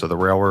sense. So the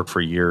railroad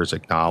for years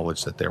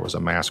acknowledged that there was a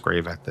mass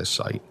grave at this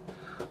site.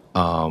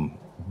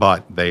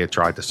 But they had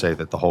tried to say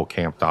that the whole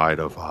camp died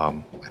of,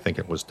 I think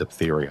it was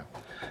diphtheria.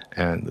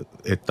 And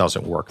it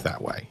doesn't work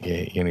that way.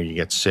 You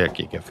get sick,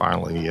 you get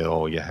violently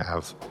ill, you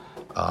have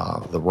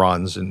the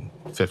runs, and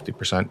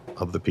 50%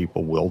 of the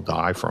people will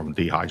die from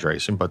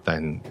dehydration, but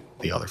then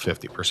the other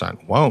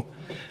 50% won't.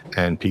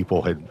 And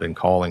people had been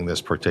calling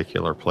this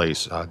particular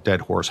place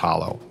Dead Horse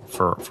Hollow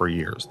for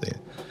years. The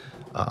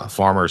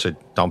farmers had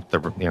dumped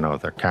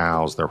their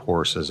cows, their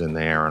horses in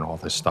there and all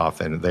this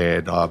stuff, and they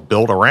had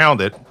built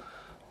around it,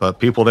 but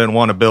people didn't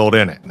want to build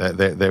in it.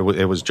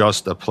 It was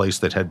just a place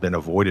that had been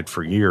avoided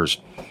for years.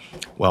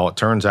 Well, it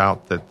turns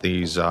out that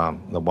the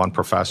one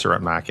professor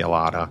at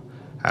Immaculata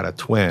had a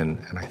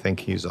twin, and I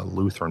think he's a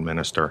Lutheran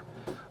minister,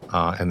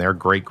 and their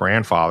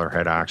great-grandfather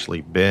had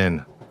actually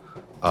been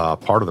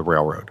part of the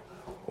railroad.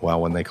 Well,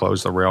 when they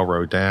closed the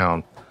railroad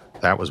down,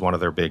 that was one of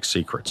their big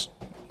secrets,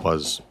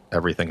 was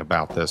everything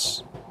about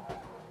this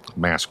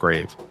mass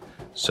grave.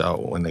 So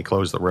when they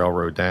closed the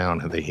railroad down,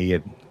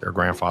 their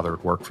grandfather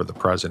had worked for the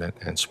president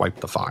and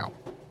swiped the file.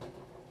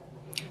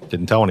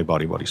 Didn't tell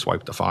anybody, but he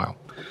swiped the file.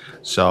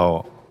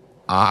 So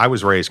I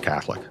was raised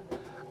Catholic.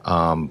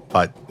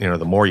 But,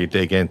 the more you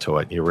dig into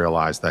it, you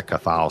realize that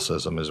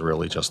Catholicism is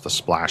really just a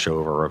splash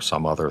over of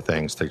some other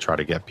things to try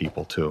to get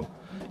people to.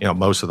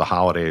 Most of the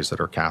holidays that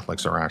are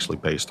Catholics are actually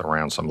based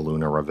around some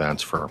lunar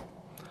events for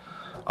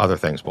other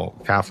things. Well,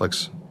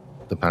 Catholics,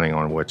 depending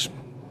on which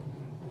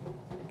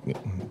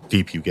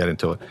deep you get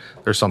into it,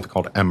 there's something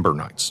called Ember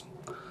Nights.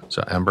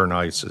 So Ember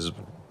Nights is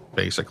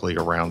basically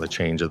around the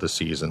change of the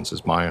seasons,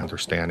 is my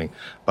understanding,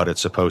 but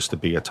it's supposed to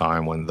be a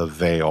time when the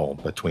veil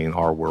between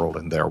our world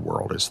and their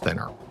world is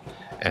thinner.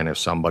 And if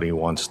somebody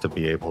wants to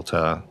be able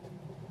to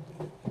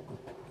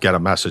get a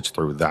message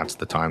through, that's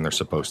the time they're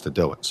supposed to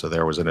do it. So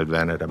there was an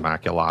event at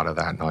Immaculata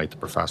that night. The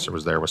professor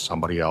was there with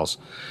somebody else.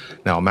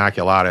 Now,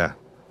 Immaculata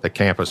the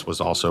campus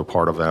was also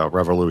part of a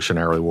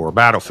Revolutionary War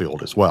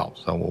battlefield as well.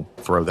 So we'll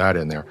throw that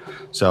in there.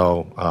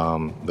 So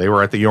they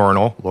were at the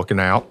urinal looking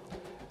out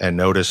and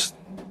noticed,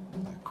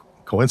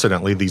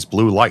 coincidentally, these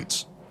blue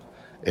lights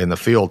in the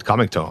field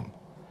coming to them.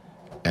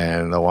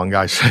 And the one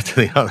guy said to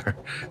the other,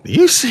 "Do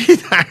you see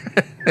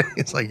that?"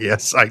 He's like,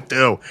 "Yes, I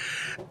do."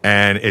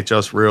 And it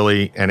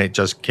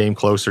just came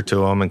closer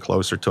to him and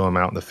closer to him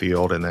out in the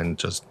field, and then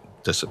just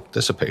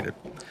dissipated.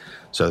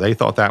 So they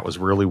thought that was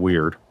really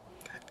weird.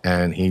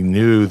 And he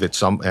knew that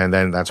and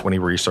then that's when he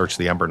researched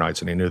the Ember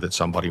Knights, and he knew that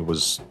somebody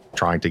was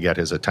trying to get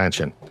his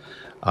attention.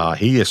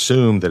 He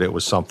assumed that it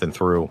was something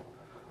through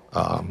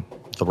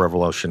the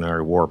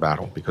Revolutionary War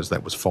battle, because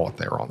that was fought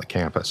there on the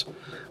campus.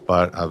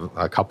 But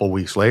a couple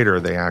weeks later,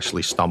 they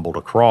actually stumbled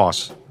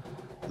across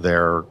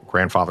their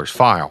grandfather's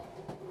file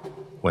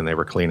when they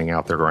were cleaning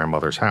out their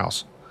grandmother's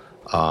house.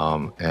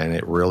 And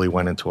it really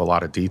went into a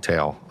lot of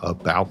detail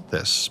about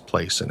this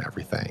place and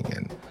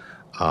everything.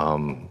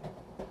 And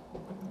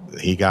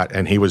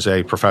he was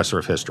a professor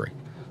of history,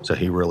 so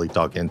he really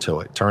dug into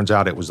it. Turns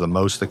out it was the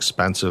most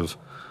expensive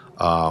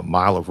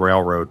mile of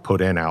railroad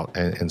put out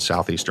in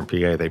southeastern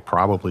PA. They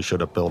probably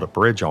should have built a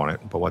bridge on it,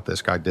 but what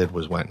this guy did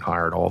was went and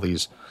hired all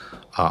these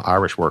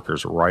Irish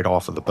workers right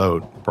off of the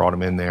boat, brought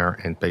them in there,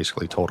 and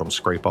basically told them,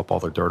 scrape up all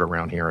the dirt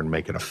around here and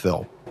make it a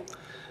fill.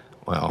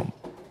 Well,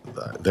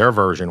 their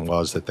version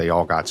was that they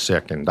all got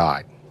sick and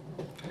died.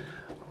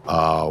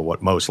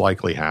 What most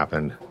likely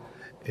happened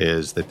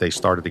is that they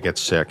started to get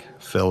sick.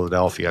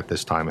 Philadelphia at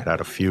this time had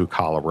a few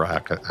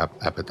cholera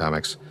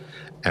epidemics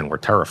and were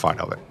terrified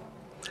of it.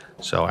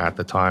 So at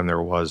the time,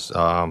 there wasn't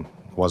a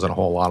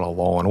whole lot of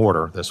law and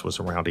order. This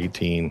was around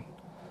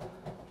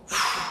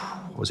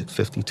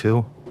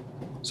 52?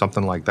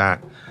 Something like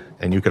that.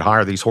 And you could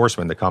hire these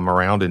horsemen to come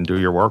around and do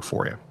your work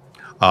for you.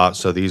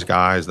 So these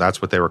guys, that's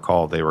what they were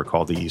called. They were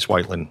called the East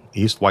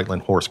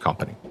Whiteland Horse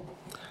Company.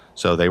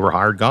 So they were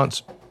hired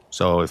guns.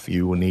 So if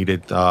you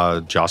needed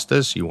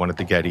justice, you wanted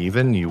to get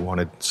even, you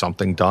wanted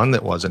something done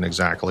that wasn't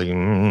exactly,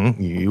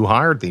 you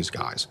hired these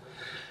guys.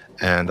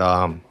 And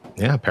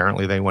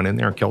apparently they went in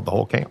there and killed the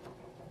whole camp.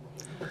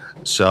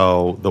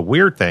 So the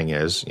weird thing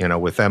is,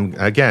 with them,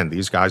 again,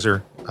 these guys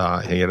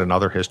he had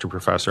another history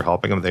professor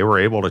helping him. They were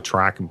able to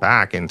track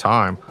back in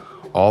time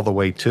all the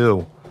way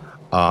to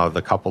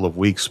the couple of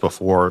weeks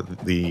before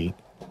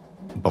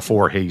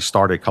he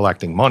started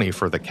collecting money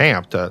for the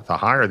camp to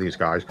hire these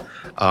guys,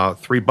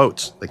 3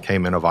 boats that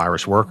came in of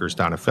Irish workers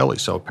down in Philly.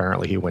 So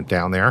apparently he went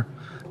down there.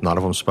 None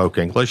of them spoke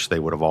English. They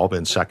would have all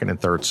been second and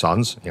third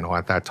sons.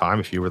 At that time,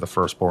 if you were the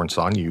firstborn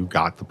son, you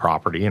got the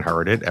property,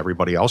 inherited.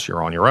 Everybody else,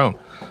 you're on your own.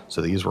 So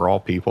these were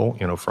all people,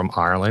 from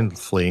Ireland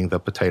fleeing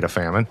the potato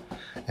famine.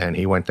 And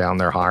he went down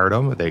there, hired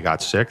them. They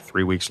got sick.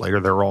 3 weeks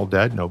later, they were all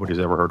dead. Nobody's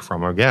ever heard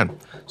from them again.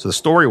 So the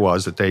story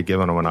was that they'd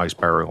given them a nice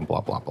burial and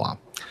blah, blah,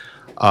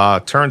 blah.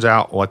 Turns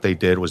out what they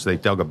did was they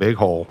dug a big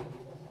hole,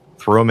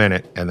 threw them in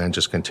it, and then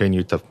just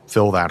continued to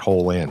fill that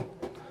hole in.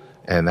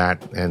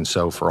 And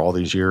so for all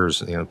these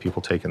years,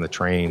 people taking the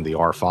train, the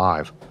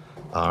R5,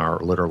 are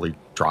literally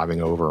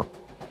driving over,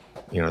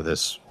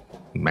 this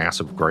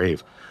massive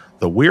grave.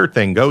 The weird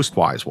thing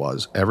ghost-wise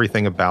was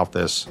everything about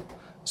this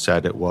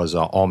said it was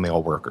all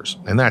male workers.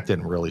 And that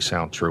didn't really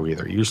sound true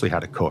either. You usually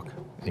had a cook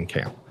in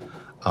camp.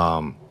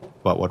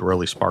 But what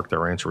really sparked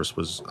their interest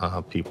was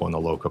people in the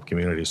local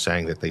community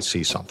saying that they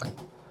see something.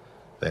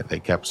 That they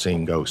kept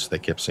seeing ghosts. They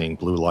kept seeing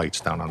blue lights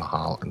down in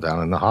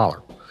the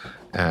holler.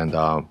 And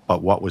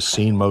but what was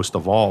seen most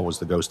of all was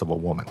the ghost of a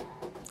woman,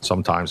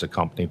 sometimes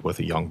accompanied with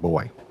a young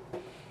boy.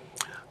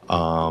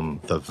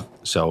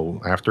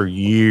 So after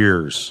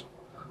years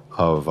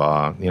of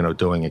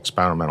doing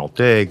experimental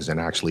digs and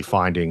actually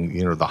finding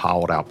the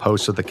hollowed out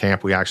posts of the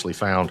camp, we actually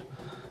found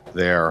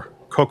their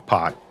cook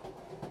pot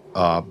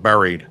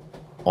buried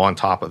on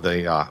top of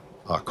the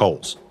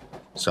coals.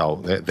 So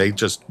they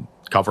just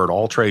covered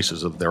all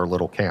traces of their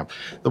little camp.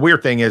 The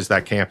weird thing is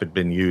that camp had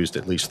been used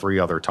at least 3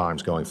 other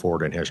times going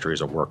forward in history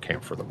as a work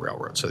camp for the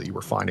railroad. So you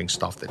were finding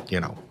stuff that,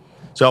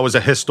 so it was a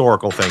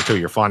historical thing too.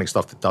 You're finding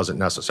stuff that doesn't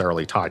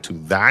necessarily tie to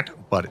that,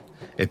 but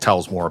it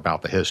tells more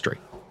about the history.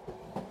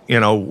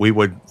 We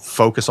would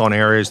focus on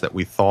areas that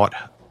we thought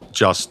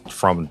just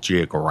from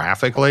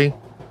geographically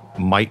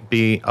might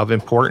be of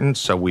importance.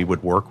 So we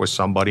would work with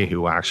somebody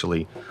who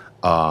actually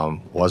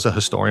was a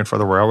historian for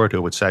the railroad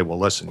who would say, well,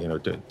 listen,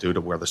 due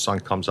to where the sun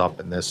comes up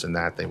and this and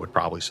that, they would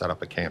probably set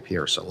up a camp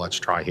here. So let's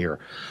try here.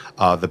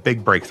 The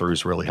big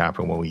breakthroughs really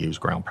happened when we used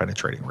ground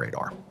penetrating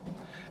radar.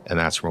 And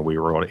that's where we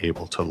were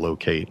able to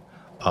locate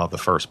the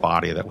first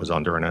body that was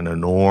under an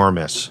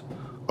enormous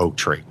oak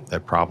tree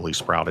that probably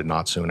sprouted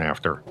not soon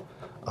after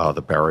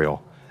the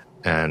burial.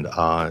 And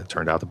it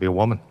turned out to be a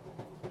woman.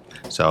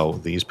 So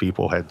these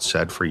people had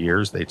said for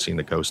years they'd seen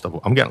the ghost of,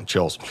 I'm getting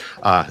chills,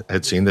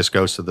 had seen this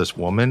ghost of this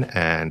woman.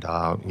 And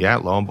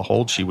lo and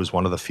behold, she was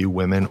one of the few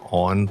women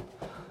on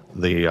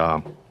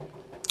the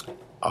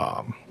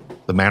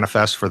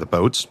manifest for the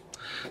boats.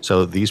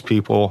 So these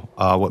people,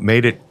 what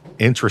made it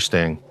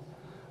interesting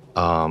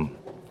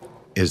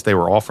is they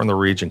were all from the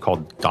region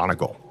called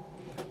Donegal.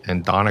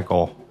 And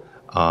Donegal,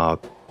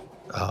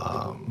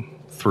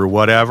 through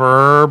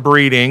whatever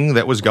breeding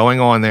that was going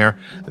on there,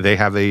 they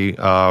have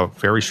a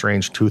very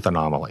strange tooth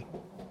anomaly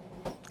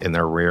in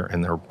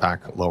their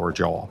back lower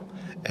jaw,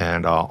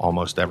 and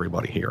almost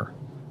everybody here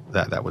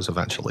that was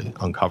eventually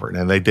uncovered.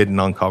 And they didn't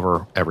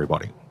uncover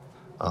everybody.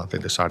 They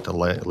decided to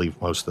leave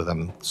most of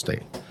them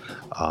stay.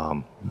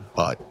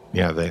 But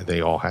yeah,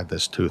 they all had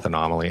this tooth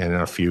anomaly, and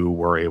a few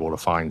were able to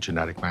find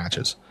genetic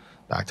matches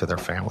back to their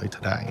family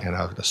today.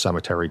 And the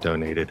cemetery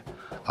donated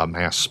a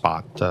mass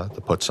spot to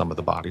put some of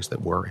the bodies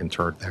that were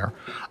interred there.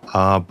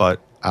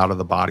 But out of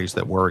the bodies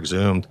that were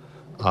exhumed,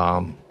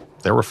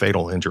 there were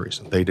fatal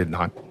injuries. They did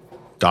not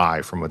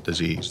die from a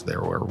disease.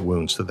 There were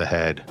wounds to the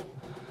head,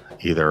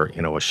 either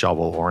a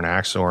shovel or an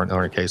axe, or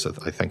in case of,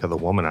 I think of the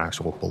woman,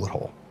 actual bullet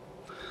hole.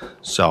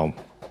 So,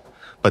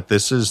 but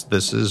this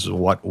is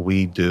what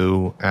we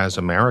do as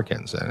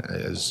Americans,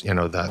 is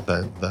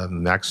the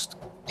next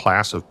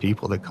class of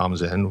people that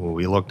comes in,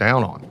 we look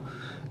down on.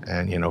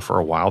 And for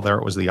a while there,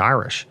 it was the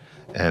Irish.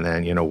 And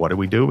then what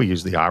do? We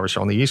use the Irish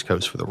on the East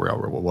Coast for the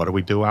railroad. Well, what do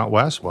we do out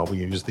west? Well, we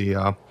use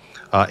the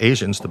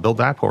Asians to build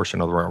that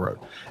portion of the railroad.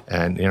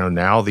 And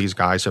now these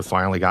guys have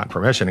finally gotten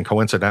permission, and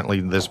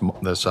coincidentally this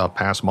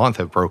past month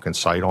have broken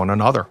sight on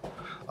another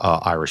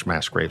Irish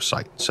mass grave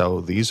site.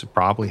 So these have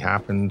probably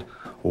happened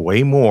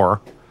way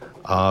more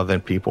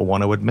than people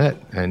want to admit.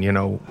 And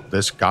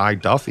this guy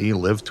Duffy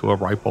lived to a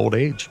ripe old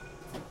age,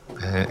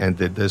 and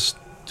did this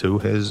to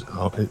his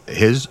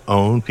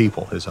own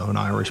people, his own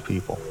Irish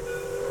people.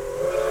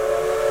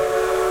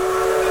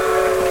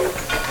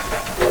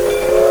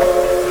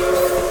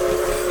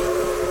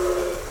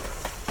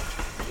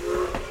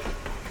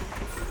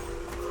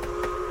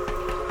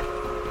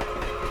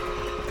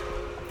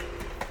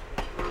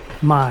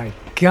 My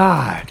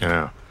God.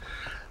 Yeah.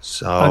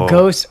 So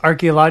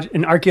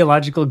an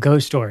archaeological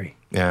ghost story.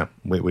 Yeah,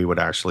 we would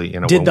actually,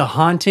 Did the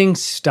haunting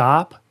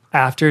stop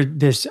after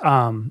this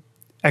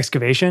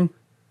excavation?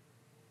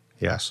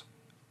 Yes.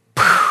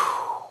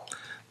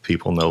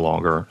 People no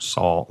longer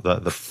saw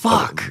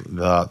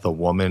the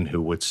woman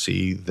who would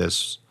see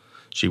this.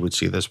 She would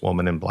see this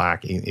woman in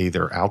black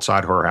either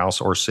outside her house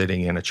or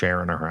sitting in a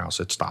chair in her house.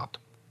 It stopped.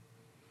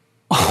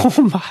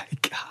 Oh my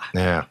God.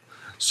 Yeah.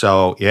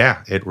 So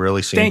yeah, it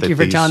really seemed. Thank you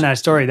for telling that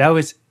story. That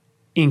was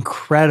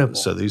incredible.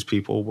 So these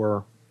people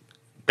were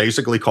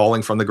basically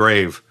calling from the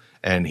grave,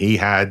 and he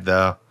had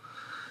the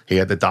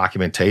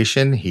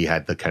documentation, he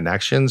had the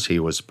connections, he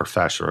was a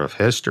professor of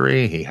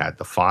history, he had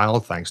the file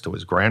thanks to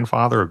his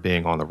grandfather of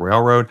being on the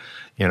railroad.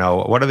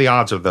 What are the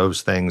odds of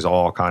those things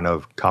all kind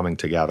of coming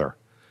together?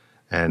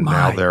 And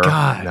now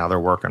they're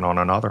working on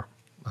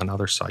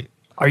another site.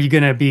 Are you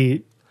going to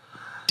be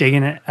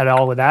digging it at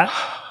all with that?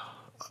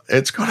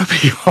 It's going to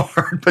be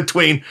hard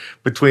between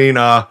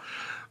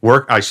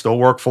work. I still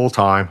work full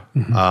time.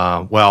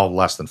 Mm-hmm. Well,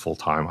 less than full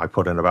time. I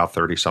put in about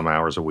 30 some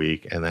hours a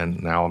week, and then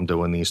now I'm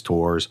doing these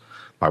tours.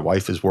 My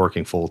wife is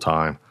working full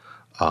time.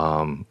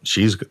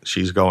 She's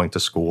going to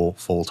school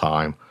full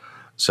time.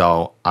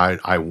 So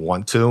I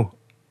want to,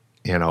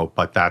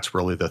 but that's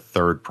really the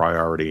third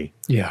priority.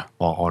 Yeah.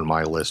 On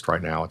my list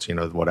right now. It's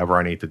whatever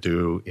I need to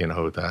do.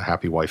 The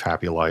happy wife,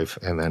 happy life,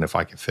 and then if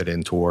I can fit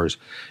in tours,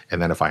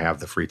 and then if I have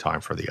the free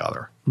time for the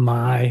other.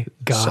 My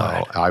God.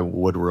 So I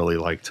would really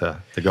like to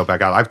go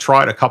back out. I've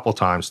tried a couple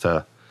times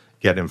to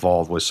get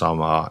involved with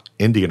some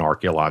Indian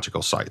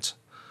archaeological sites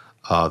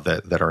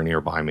that are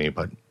nearby me,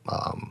 but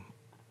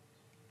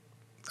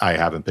I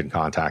haven't been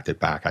contacted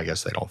back. I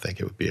guess they don't think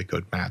it would be a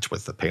good match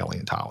with the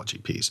paleontology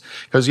piece,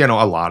 because a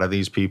lot of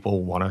these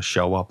people want to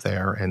show up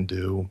there and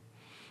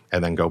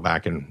then go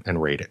back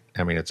and rate it.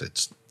 I mean,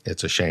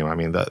 it's a shame. I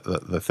mean,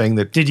 the thing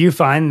that... Did you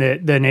find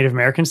the Native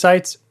American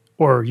sites,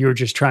 or you were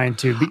just trying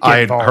to get I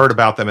had involved? Heard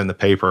about them in the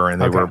paper,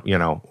 and they were,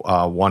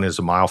 one is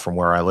a mile from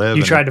where I live.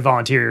 You tried to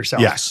volunteer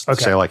yourself? Yes.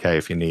 Okay. Say like, hey,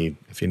 if you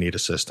need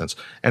assistance.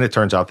 And it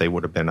turns out they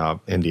would have been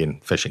Indian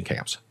fishing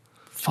camps.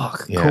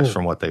 Fuck, yeah, cool.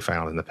 From what they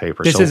found in the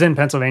paper. This is in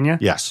Pennsylvania?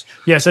 Yes.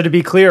 Yeah, so to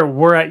be clear,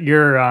 we're at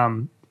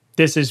your...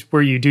 this is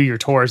where you do your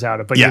tours out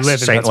of, but yes, you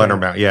live in St. Pennsylvania.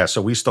 Leonard. Yeah,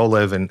 so we still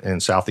live in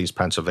southeast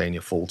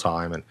Pennsylvania full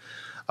time,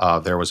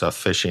 and there was a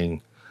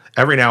fishing.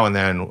 Every now and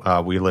then,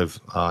 we live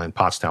in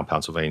Pottstown,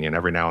 Pennsylvania, and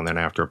every now and then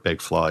after a big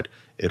flood,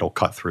 it'll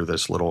cut through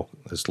this little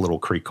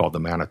creek called the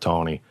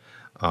Manatoni,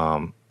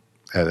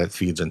 that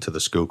feeds into the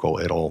Schuylkill.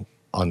 It'll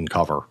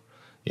uncover,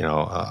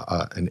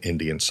 an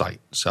Indian site.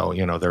 So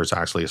there's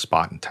actually a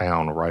spot in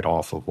town right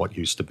off of what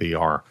used to be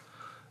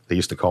they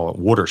used to call it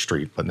Water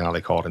Street, but now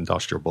they call it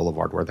Industrial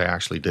Boulevard, where they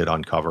actually did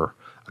uncover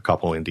a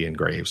couple Indian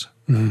graves,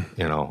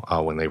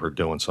 when they were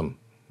doing some,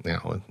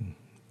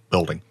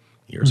 building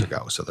years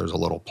ago. So there's a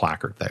little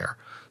placard there.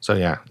 So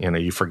yeah,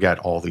 you forget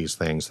all these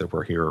things that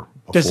were here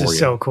before. This is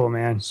so cool,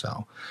 man.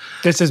 So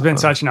this has been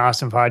such an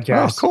awesome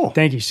podcast. Oh, cool.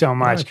 Thank you so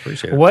much. I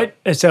appreciate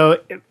it.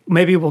 So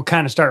maybe we'll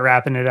kind of start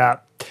wrapping it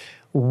up.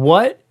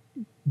 What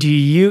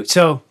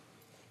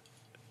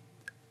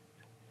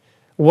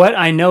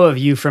I know of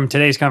you from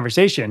today's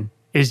conversation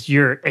is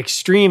your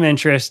extreme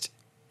interest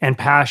and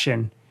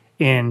passion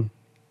in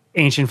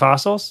ancient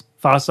fossils,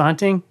 fossil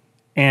hunting,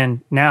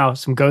 and now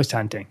some ghost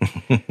hunting.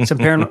 Some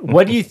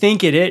what do you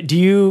think it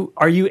is?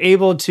 Are you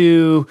able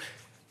to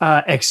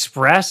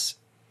express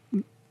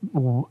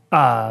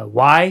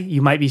why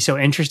you might be so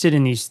interested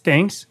in these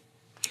things?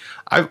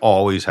 I've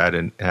always had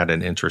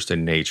an interest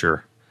in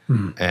nature,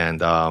 and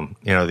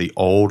the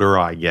older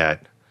I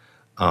get,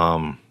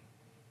 I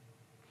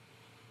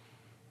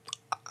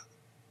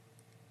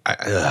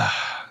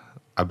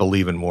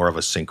believe in more of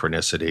a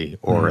synchronicity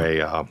or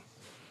a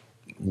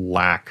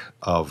lack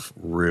of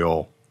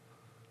real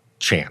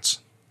chance.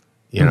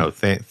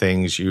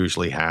 Things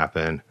usually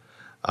happen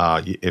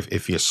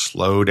if you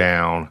slow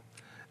down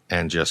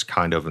and just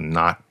kind of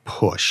not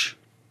push.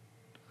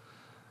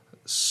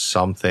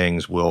 Some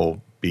things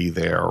will be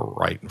there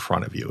right in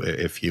front of you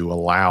if you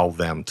allow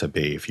them to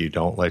be. If you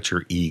don't let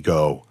your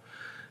ego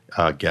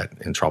get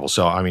in trouble.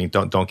 So I mean,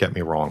 don't get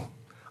me wrong.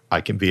 I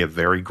can be a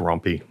very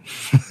grumpy,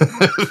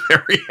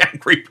 very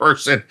angry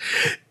person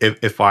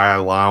if I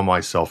allow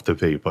myself to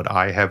be. But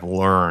I have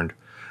learned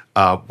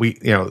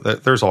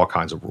there's all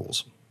kinds of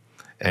rules,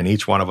 and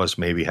each one of us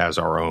maybe has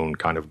our own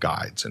kind of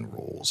guides and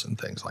rules and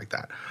things like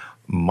that.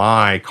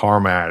 My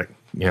karma,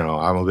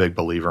 I'm a big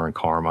believer in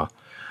karma.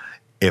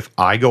 If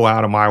I go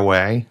out of my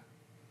way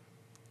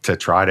to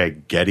try to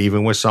get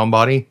even with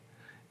somebody,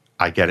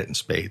 I get it in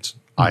spades.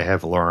 I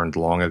have learned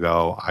long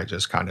ago, I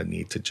just kind of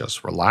need to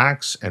just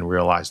relax and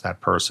realize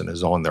that person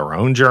is on their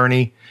own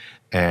journey.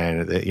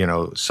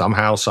 And,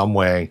 somehow, some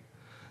way,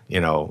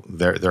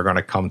 they're going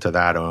to come to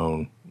that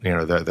own,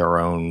 their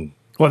own.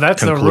 Well,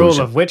 that's conclusion. The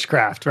rule of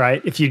witchcraft,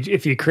 right? If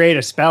you create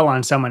a spell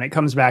on someone, it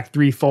comes back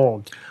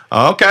threefold.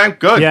 Okay,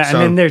 good. Yeah.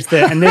 And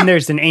then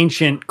there's an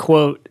ancient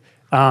quote,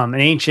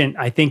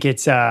 I think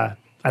it's,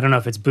 I don't know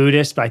if it's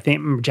Buddhist, but I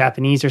think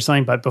Japanese or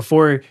something. But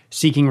before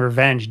seeking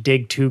revenge,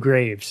 dig 2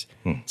 graves.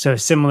 So a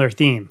similar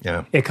theme.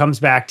 Yeah, it comes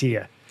back to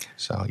you.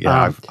 So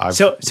yeah,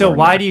 so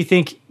why do you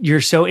think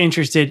you're so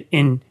interested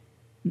in,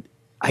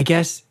 I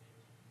guess,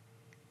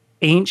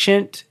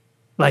 ancient,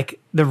 like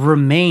the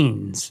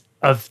remains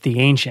of the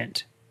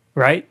ancient,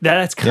 right?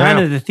 That's kind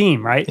of the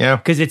theme, right? Yeah,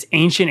 because it's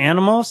ancient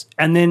animals,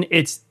 and then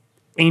it's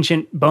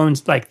ancient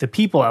bones, like the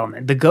people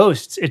element, the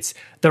ghosts. It's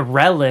the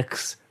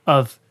relics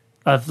of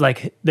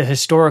like the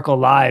historical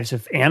lives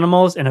of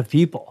animals and of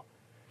people.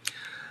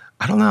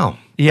 I don't know.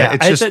 Yeah,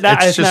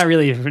 it's not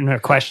really a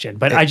question,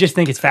 but I just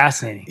think it's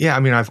fascinating. Yeah, I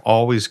mean, I've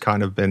always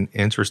kind of been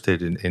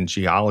interested in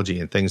geology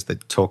and things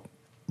that took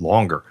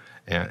longer.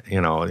 And,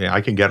 I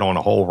can get on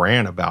a whole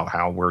rant about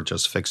how we're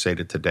just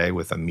fixated today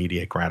with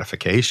immediate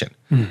gratification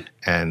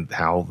and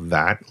how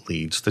that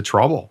leads to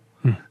trouble.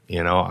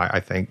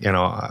 I think,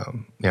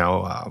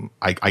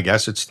 I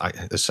guess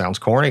it sounds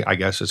corny. I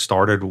guess it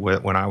started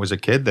when I was a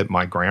kid that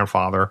my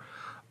grandfather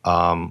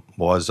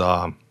was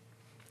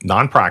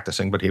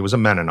non-practicing, but he was a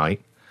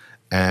Mennonite.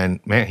 And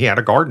man, he had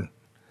a garden.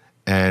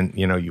 And,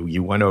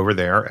 you went over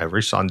there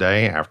every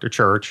Sunday after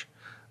church.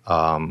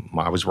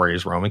 I was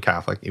raised Roman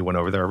Catholic. You went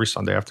over there every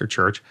Sunday after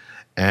church.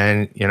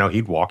 And,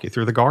 he'd walk you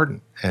through the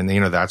garden. And,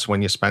 that's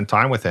when you spent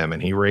time with him.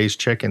 And he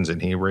raised chickens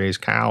and he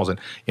raised cows. And,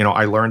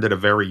 I learned at a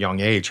very young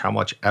age how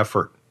much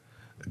effort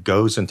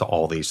goes into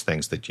all these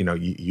things, that,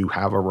 you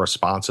have a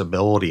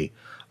responsibility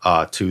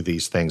to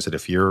these things, that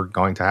if you're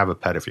going to have a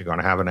pet, if you're going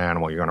to have an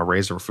animal, you're going to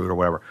raise their food or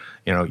whatever,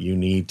 you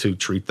need to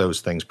treat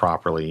those things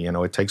properly.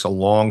 It takes a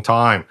long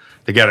time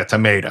to get a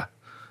tomato.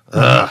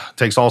 It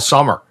takes all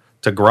summer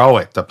to grow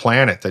it, to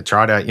plant it, to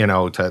try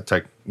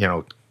to,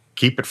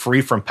 keep it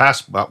free from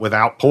pests, but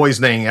without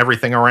poisoning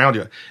everything around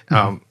you.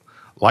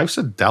 Life's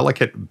a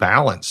delicate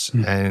balance.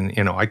 And,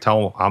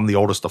 I'm the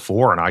oldest of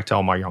 4, and I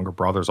tell my younger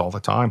brothers all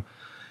the time,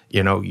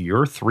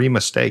 you're 3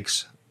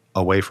 mistakes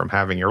away from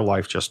having your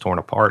life just torn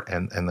apart.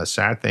 And the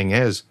sad thing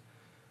is,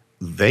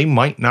 they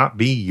might not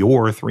be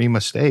your 3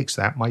 mistakes.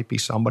 That might be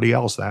somebody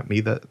else. That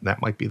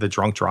might be the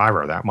drunk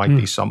driver. That might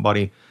be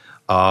somebody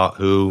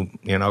who,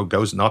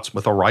 goes nuts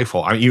with a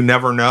rifle. I mean, you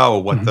never know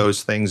what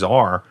those things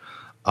are.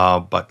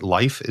 But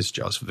life is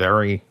just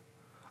very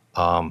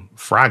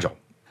fragile.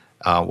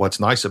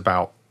 What's nice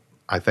about,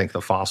 I think,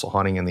 the fossil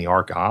hunting and the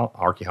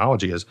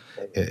archaeology is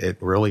it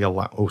really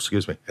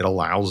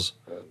allows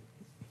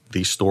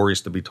these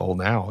stories to be told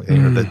now.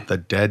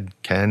 The dead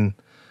can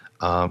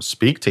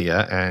speak to you,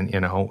 and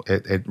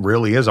it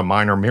really is a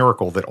minor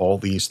miracle that all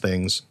these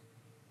things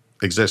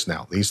exist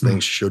now. These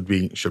things should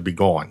be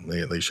gone.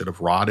 They should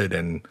have rotted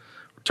and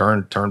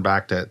turned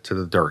back to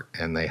the dirt,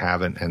 and they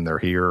haven't, and they're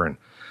here. And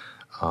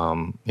for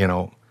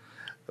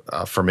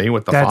me,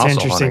 with the that's fossil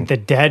interesting. hunting, the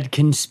dead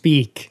can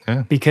speak,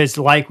 because,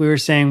 like we were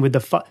saying, with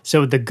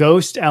so the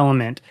ghost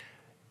element,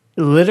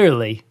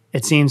 literally,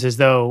 it seems as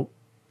though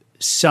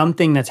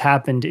something that's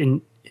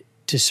happened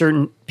to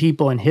certain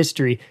people in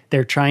history,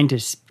 they're trying to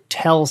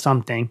tell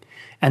something,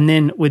 and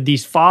then with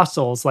these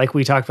fossils, like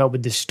we talked about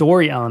with the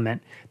story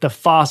element, the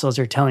fossils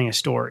are telling a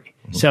story.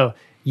 So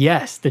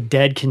yes, the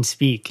dead can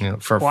speak.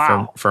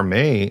 For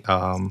me,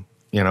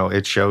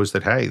 it shows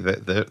that, hey,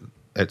 that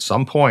at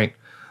some point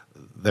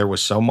there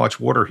was so much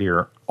water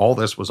here, all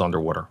this was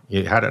underwater.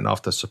 You had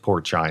enough to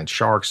support giant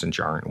sharks and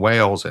giant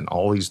whales and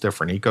all these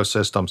different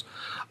ecosystems.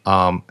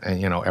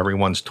 And,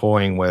 everyone's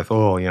toying with,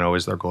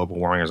 is there global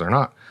warming? Is there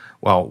not?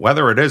 Well,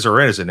 whether it is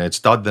or isn't, it's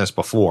done this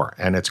before,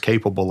 and it's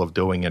capable of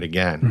doing it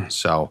again.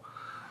 So,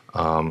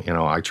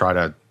 I try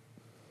to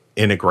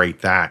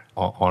integrate that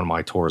on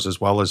my tours, as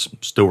well as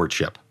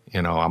stewardship.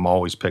 I'm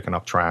always picking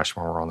up trash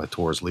when we're on the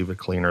tours. Leave it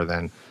cleaner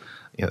than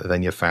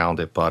you found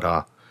it.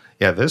 But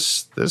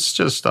this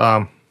just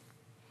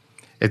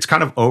it's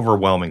kind of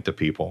overwhelming to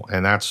people,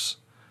 and that's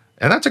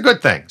a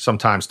good thing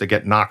sometimes, to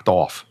get knocked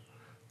off,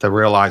 to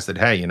realize that,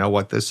 hey, you know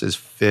what? This is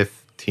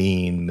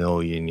 15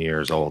 million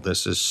years old.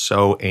 This is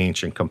so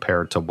ancient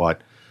compared to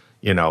what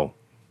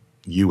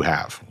you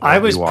have. I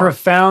was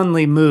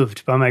profoundly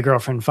moved by my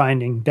girlfriend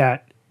finding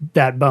that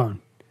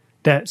bone.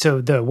 So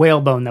the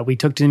whale bone that we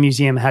took to the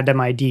museum, had them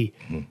ID,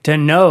 to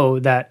know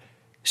that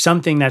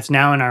something that's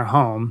now in our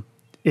home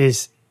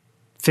is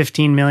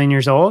 15 million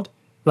years old.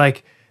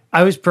 Like,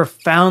 I was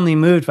profoundly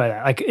moved by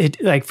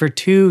that. Like for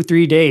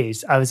 2-3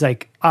 days, I was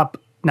like up,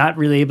 not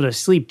really able to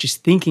sleep,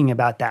 just thinking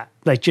about that.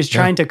 Like, just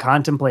trying to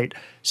contemplate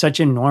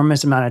such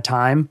enormous amount of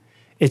time.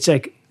 It's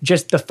like,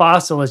 just the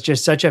fossil is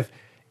just such a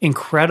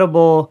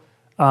incredible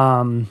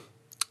a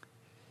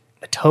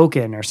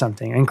token or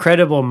something,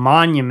 incredible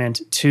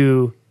monument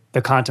to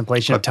the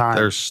contemplation of time.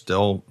 They're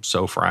still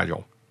so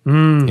fragile.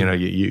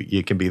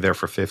 You can be there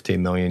for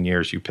 15 million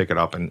years. You pick it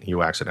up and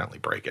you accidentally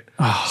break it.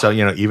 So,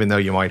 even though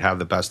you might have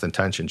the best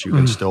intentions, you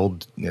can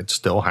it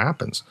still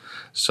happens.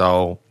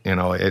 So,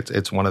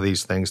 it's one of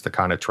these things to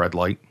kind of tread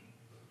light.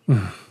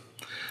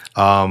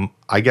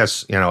 I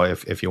guess,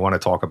 if you want to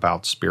talk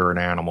about spirit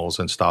animals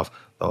and stuff,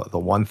 the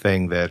one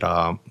thing that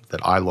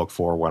I look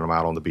for when I'm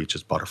out on the beach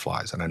is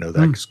butterflies. And I know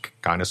that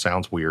kind of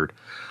sounds weird,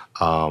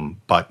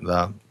 but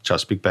the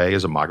Chesapeake Bay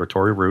is a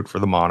migratory route for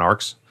the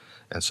monarchs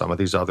and some of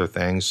these other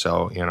things.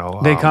 So,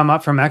 they come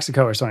up from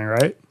Mexico or something,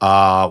 right?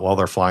 Well,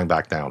 they're flying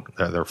back down.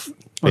 They're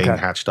being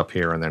hatched up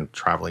here and then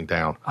traveling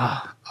down.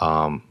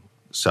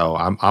 So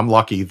I'm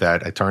lucky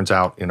that it turns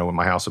out, in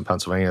my house in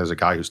Pennsylvania, there's a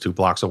guy who's 2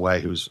 blocks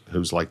away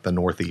who's like the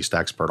Northeast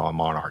expert on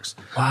monarchs.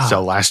 Wow.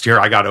 So last year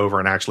I got over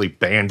and actually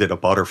banded a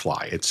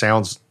butterfly. It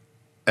sounds,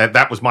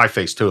 that was my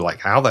face too. Like,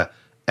 how the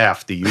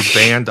F do you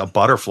band a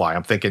butterfly?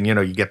 I'm thinking,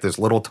 you get this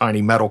little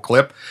tiny metal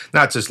clip.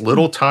 No, it's this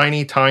little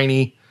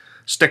tiny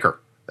sticker.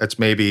 That's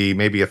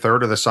maybe a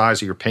third of the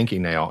size of your pinky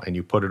nail, and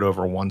you put it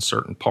over one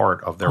certain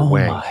part of their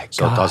wing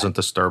so it doesn't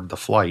disturb the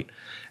flight.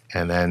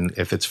 And then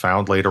if it's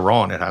found later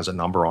on, it has a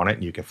number on it,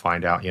 and you can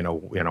find out,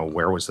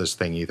 where was this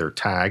thing either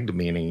tagged,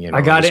 meaning,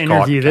 I got to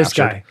interview this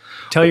guy.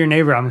 Tell your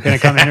neighbor I'm going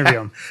to come interview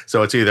him.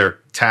 So it's either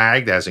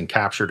tagged, as in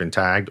captured and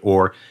tagged,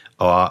 or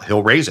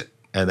he'll raise it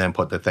and then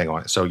put the thing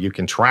on it. So you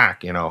can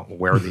track,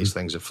 where these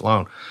things have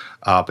flown.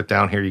 But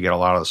down here, you get a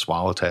lot of the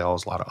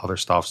swallowtails, a lot of other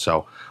stuff.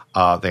 So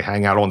they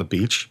hang out on the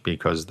beach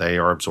because they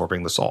are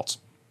absorbing the salts.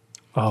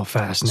 Oh,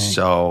 fascinating.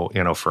 So,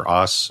 for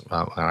us,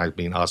 and I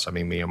mean us, I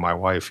mean me and my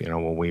wife,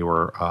 when we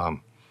were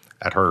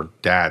at her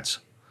dad's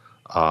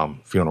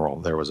funeral,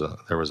 there was a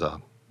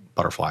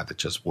butterfly that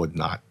just would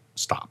not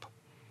stop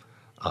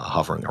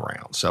hovering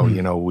around. So,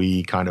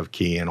 we kind of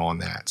key in on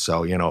that.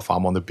 So, if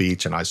I'm on the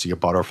beach and I see a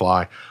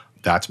butterfly,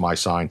 that's my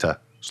sign to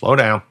slow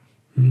down,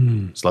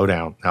 slow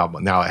down.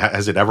 Now,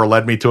 has it ever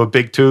led me to a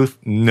big tooth?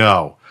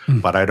 No,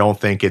 but I don't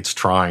think it's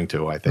trying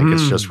to. I think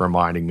it's just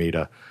reminding me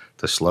to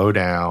slow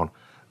down,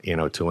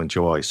 to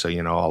enjoy. So, a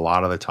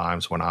lot of the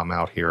times when I'm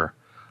out here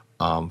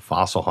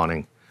fossil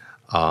hunting,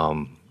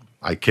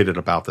 I kidded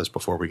about this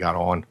before we got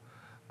on.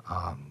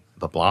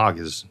 The blog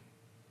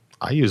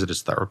I use it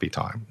as therapy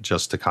time,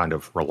 just to kind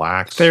of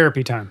relax.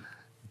 Therapy time.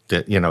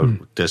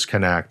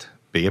 Disconnect,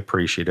 be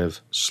appreciative,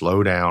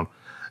 slow down.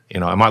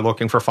 Am I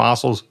looking for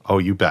fossils? Oh,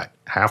 you bet.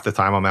 Half the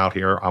time I'm out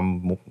here,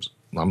 I'm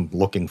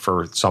looking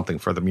for something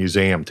for the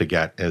museum to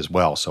get as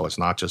well. So it's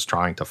not just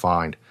trying to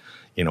find,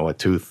 a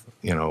tooth,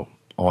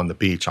 on the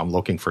beach. I'm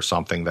looking for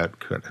something that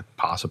could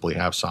possibly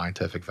have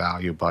scientific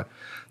value, but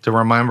to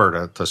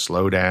remember to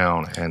slow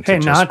down and to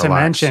just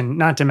relax.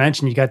 Not to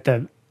mention, you got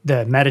the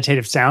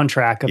meditative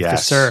soundtrack of the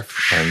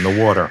surf and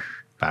the water.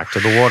 Back to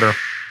the water.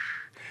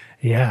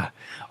 Yeah.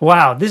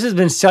 Wow. This has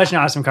been such an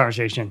awesome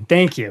conversation.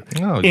 Thank you.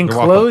 Oh, in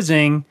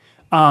closing,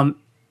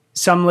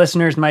 some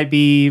listeners might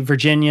be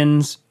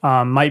Virginians,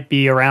 might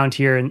be around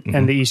here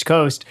in the East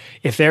Coast.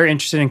 If they're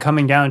interested in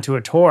coming down to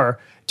a tour,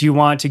 do you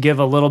want to give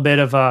a little bit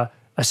of a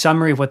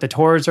summary of what the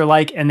tours are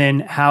like and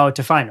then how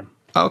to find them?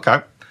 Okay.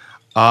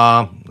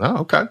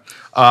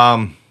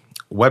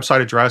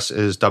 Website address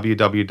is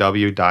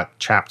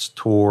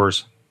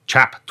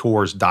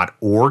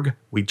www.chaptours.org.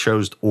 We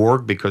chose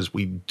org because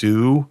we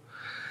do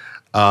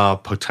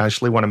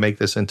potentially want to make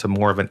this into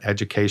more of an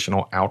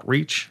educational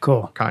outreach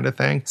kind of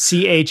thing.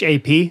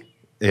 CHAP?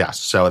 Yes.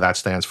 So that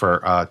stands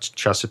for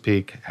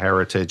Chesapeake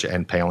Heritage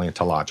and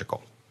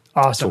Paleontological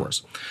Awesome.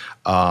 Tours.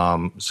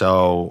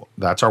 So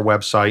that's our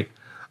website.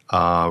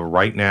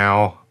 Right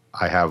now,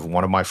 I have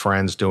one of my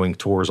friends doing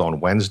tours on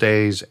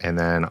Wednesdays, and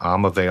then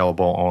I'm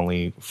available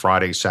only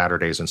Fridays,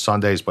 Saturdays, and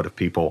Sundays. But if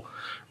people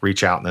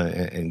reach out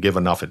and give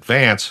enough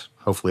advance,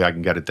 hopefully I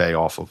can get a day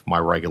off of my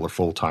regular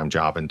full-time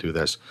job and do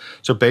this.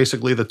 So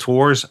basically the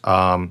tours,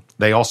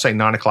 they all say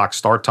 9 o'clock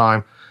start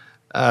time.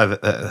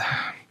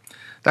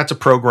 That's a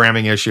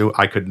programming issue.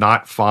 I could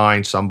not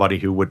find somebody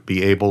who would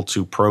be able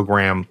to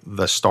program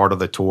the start of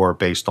the tour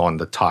based on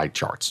the tide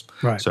charts.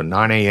 Right. So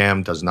 9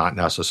 a.m. does not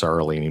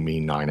necessarily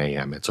mean 9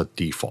 a.m. It's a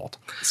default.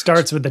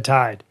 Starts with the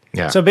tide.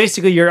 Yeah. So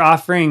basically you're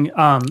offering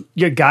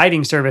your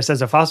guiding service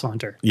as a fossil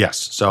hunter. Yes.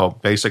 So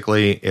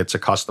basically it's a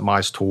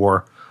customized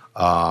tour.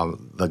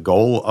 The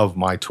goal of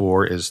my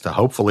tour is to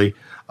hopefully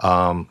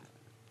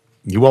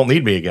you won't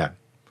need me again.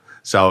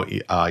 So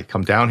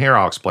come down here.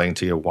 I'll explain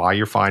to you why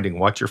you're finding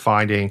what you're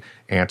finding,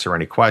 answer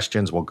any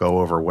questions. We'll go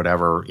over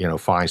whatever,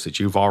 finds that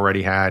you've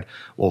already had.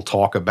 We'll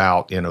talk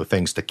about,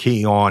 things to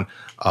key on.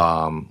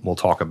 We'll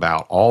talk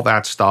about all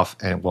that stuff,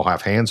 and we'll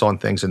have hands-on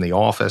things in the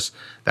office.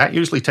 That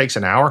usually takes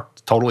an hour.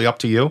 It's totally up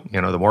to you.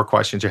 The more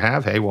questions you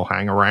have, hey, we'll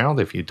hang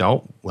around. If you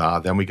don't,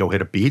 then we go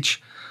hit a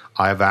beach.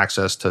 I have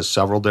access to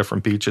several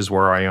different beaches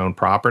where I own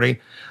property.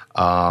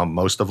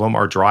 Most of them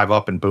are drive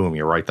up and boom,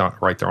 you're right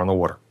there on the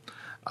water.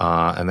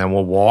 And then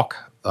we'll walk.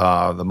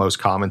 The most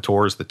common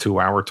tour is the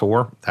 2-hour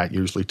tour. That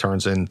usually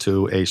turns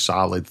into a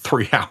solid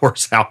 3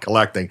 hours out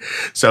collecting.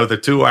 So the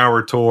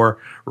 2-hour tour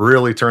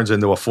really turns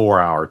into a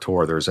 4-hour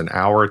tour. There's an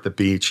hour at the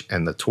beach,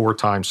 and the tour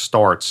time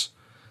starts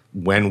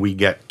when we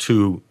get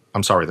to,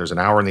 there's an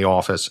hour in the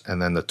office,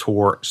 and then the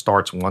tour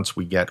starts once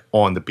we get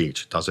on the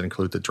beach. It doesn't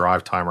include the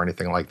drive time or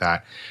anything like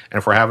that. And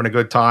if we're having a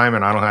good time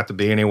and I don't have to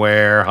be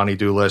anywhere,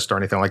 honey-do list or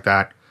anything like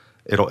that,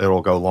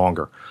 it'll go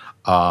longer.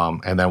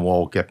 And then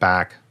we'll get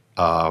back.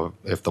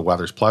 If the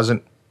weather's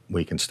pleasant,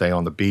 we can stay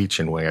on the beach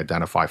and we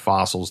identify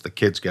fossils. The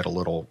kids get a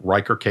little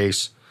Riker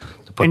case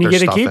to put and you their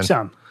get stuff to keep in.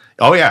 some.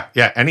 Oh, yeah.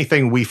 Yeah.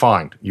 Anything we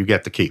find, you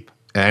get to keep.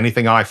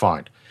 Anything I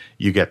find,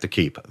 you get to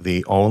keep.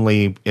 The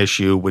only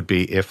issue would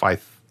be if I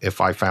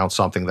found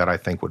something that I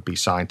think would be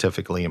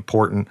scientifically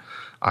important,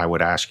 I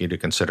would ask you to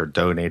consider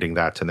donating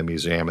that to the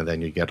museum, and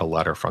then you get a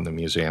letter from the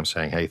museum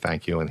saying, hey,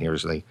 thank you, and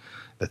here's the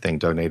thing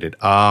donated.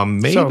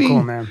 Maybe, so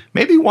cool, man.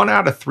 Maybe 1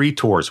 out of 3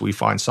 tours we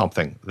find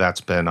something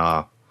that's been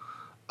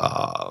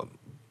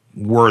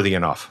worthy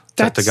enough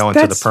to go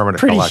into the permanent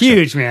pretty collection.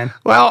 Huge, man.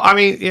 Well,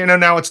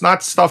 now it's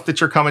not stuff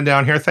that you're coming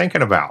down here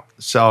thinking about.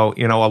 So,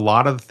 a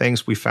lot of the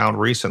things we found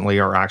recently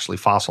are actually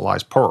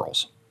fossilized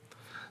pearls.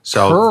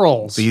 So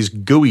pearls. These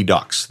gooey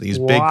ducks, these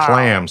big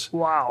clams,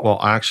 Wow.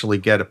 will actually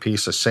get a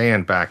piece of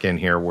sand back in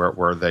here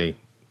where they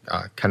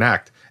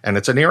connect, and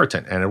it's an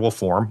irritant, and it will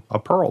form a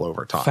pearl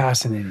over time.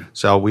 Fascinating.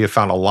 So we have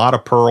found a lot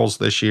of pearls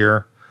this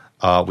year.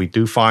 We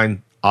do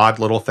find odd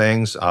little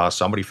things.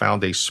 Somebody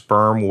found a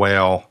sperm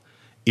whale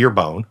ear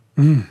bone,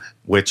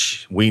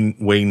 which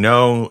we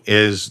know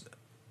is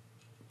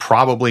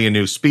probably a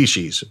new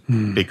species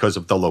because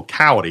of the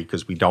locality,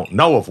 because we don't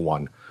know of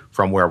one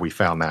from where we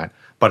found that.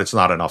 But it's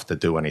not enough to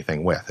do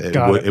anything with.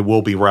 It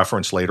will be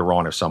referenced later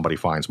on if somebody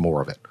finds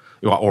more of it,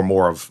 or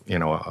more of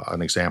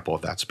an example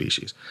of that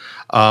species.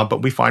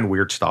 But we find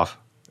weird stuff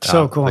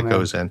so cool, that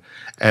goes in,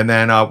 and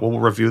then we'll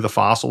review the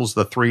fossils.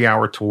 The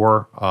 3-hour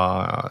tour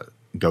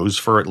goes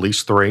for at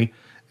least 3,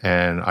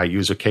 and I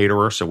use a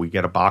caterer, so we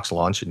get a box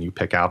lunch, and you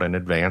pick out in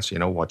advance,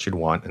 what you'd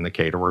want, and the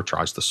caterer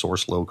tries to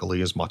source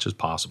locally as much as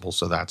possible.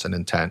 So that's an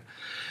intent.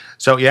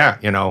 So yeah,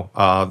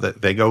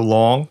 they go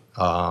long.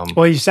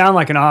 Well, you sound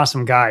like an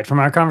awesome guide. From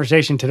our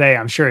conversation today,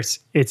 I'm sure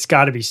it's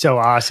got to be so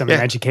awesome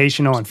and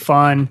educational and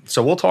fun.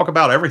 So we'll talk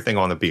about everything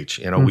on the beach.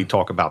 We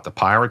talk about the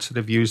pirates that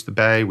have used the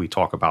bay. We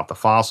talk about the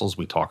fossils.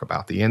 We talk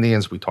about the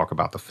Indians. We talk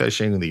about the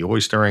fishing, the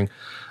oystering,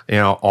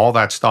 all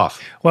that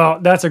stuff. Well,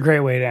 that's a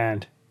great way to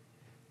end.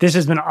 This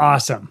has been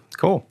awesome.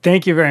 Cool.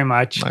 Thank you very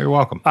much. Oh, you're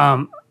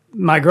welcome.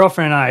 My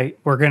girlfriend and I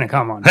were going to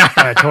come on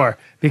a tour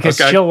because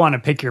she'll want to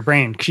pick your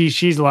brain.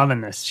 She's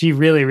loving this. She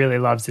really, really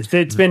loves this.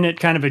 It's been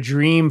kind of a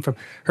dream from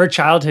her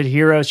childhood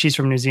heroes. She's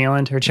from New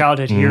Zealand. Her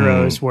childhood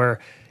heroes were,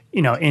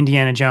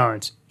 Indiana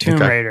Jones, Tomb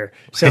Raider.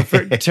 So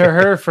to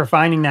her, for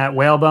finding that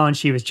whale bone,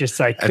 she was just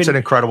like, it's an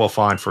incredible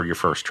find for your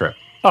first trip.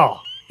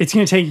 Oh, it's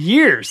going to take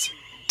years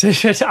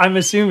I'm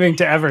assuming,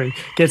 to ever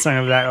get some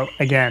of that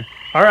again.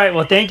 All right.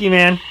 Well, thank you,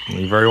 man.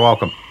 You're very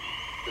welcome.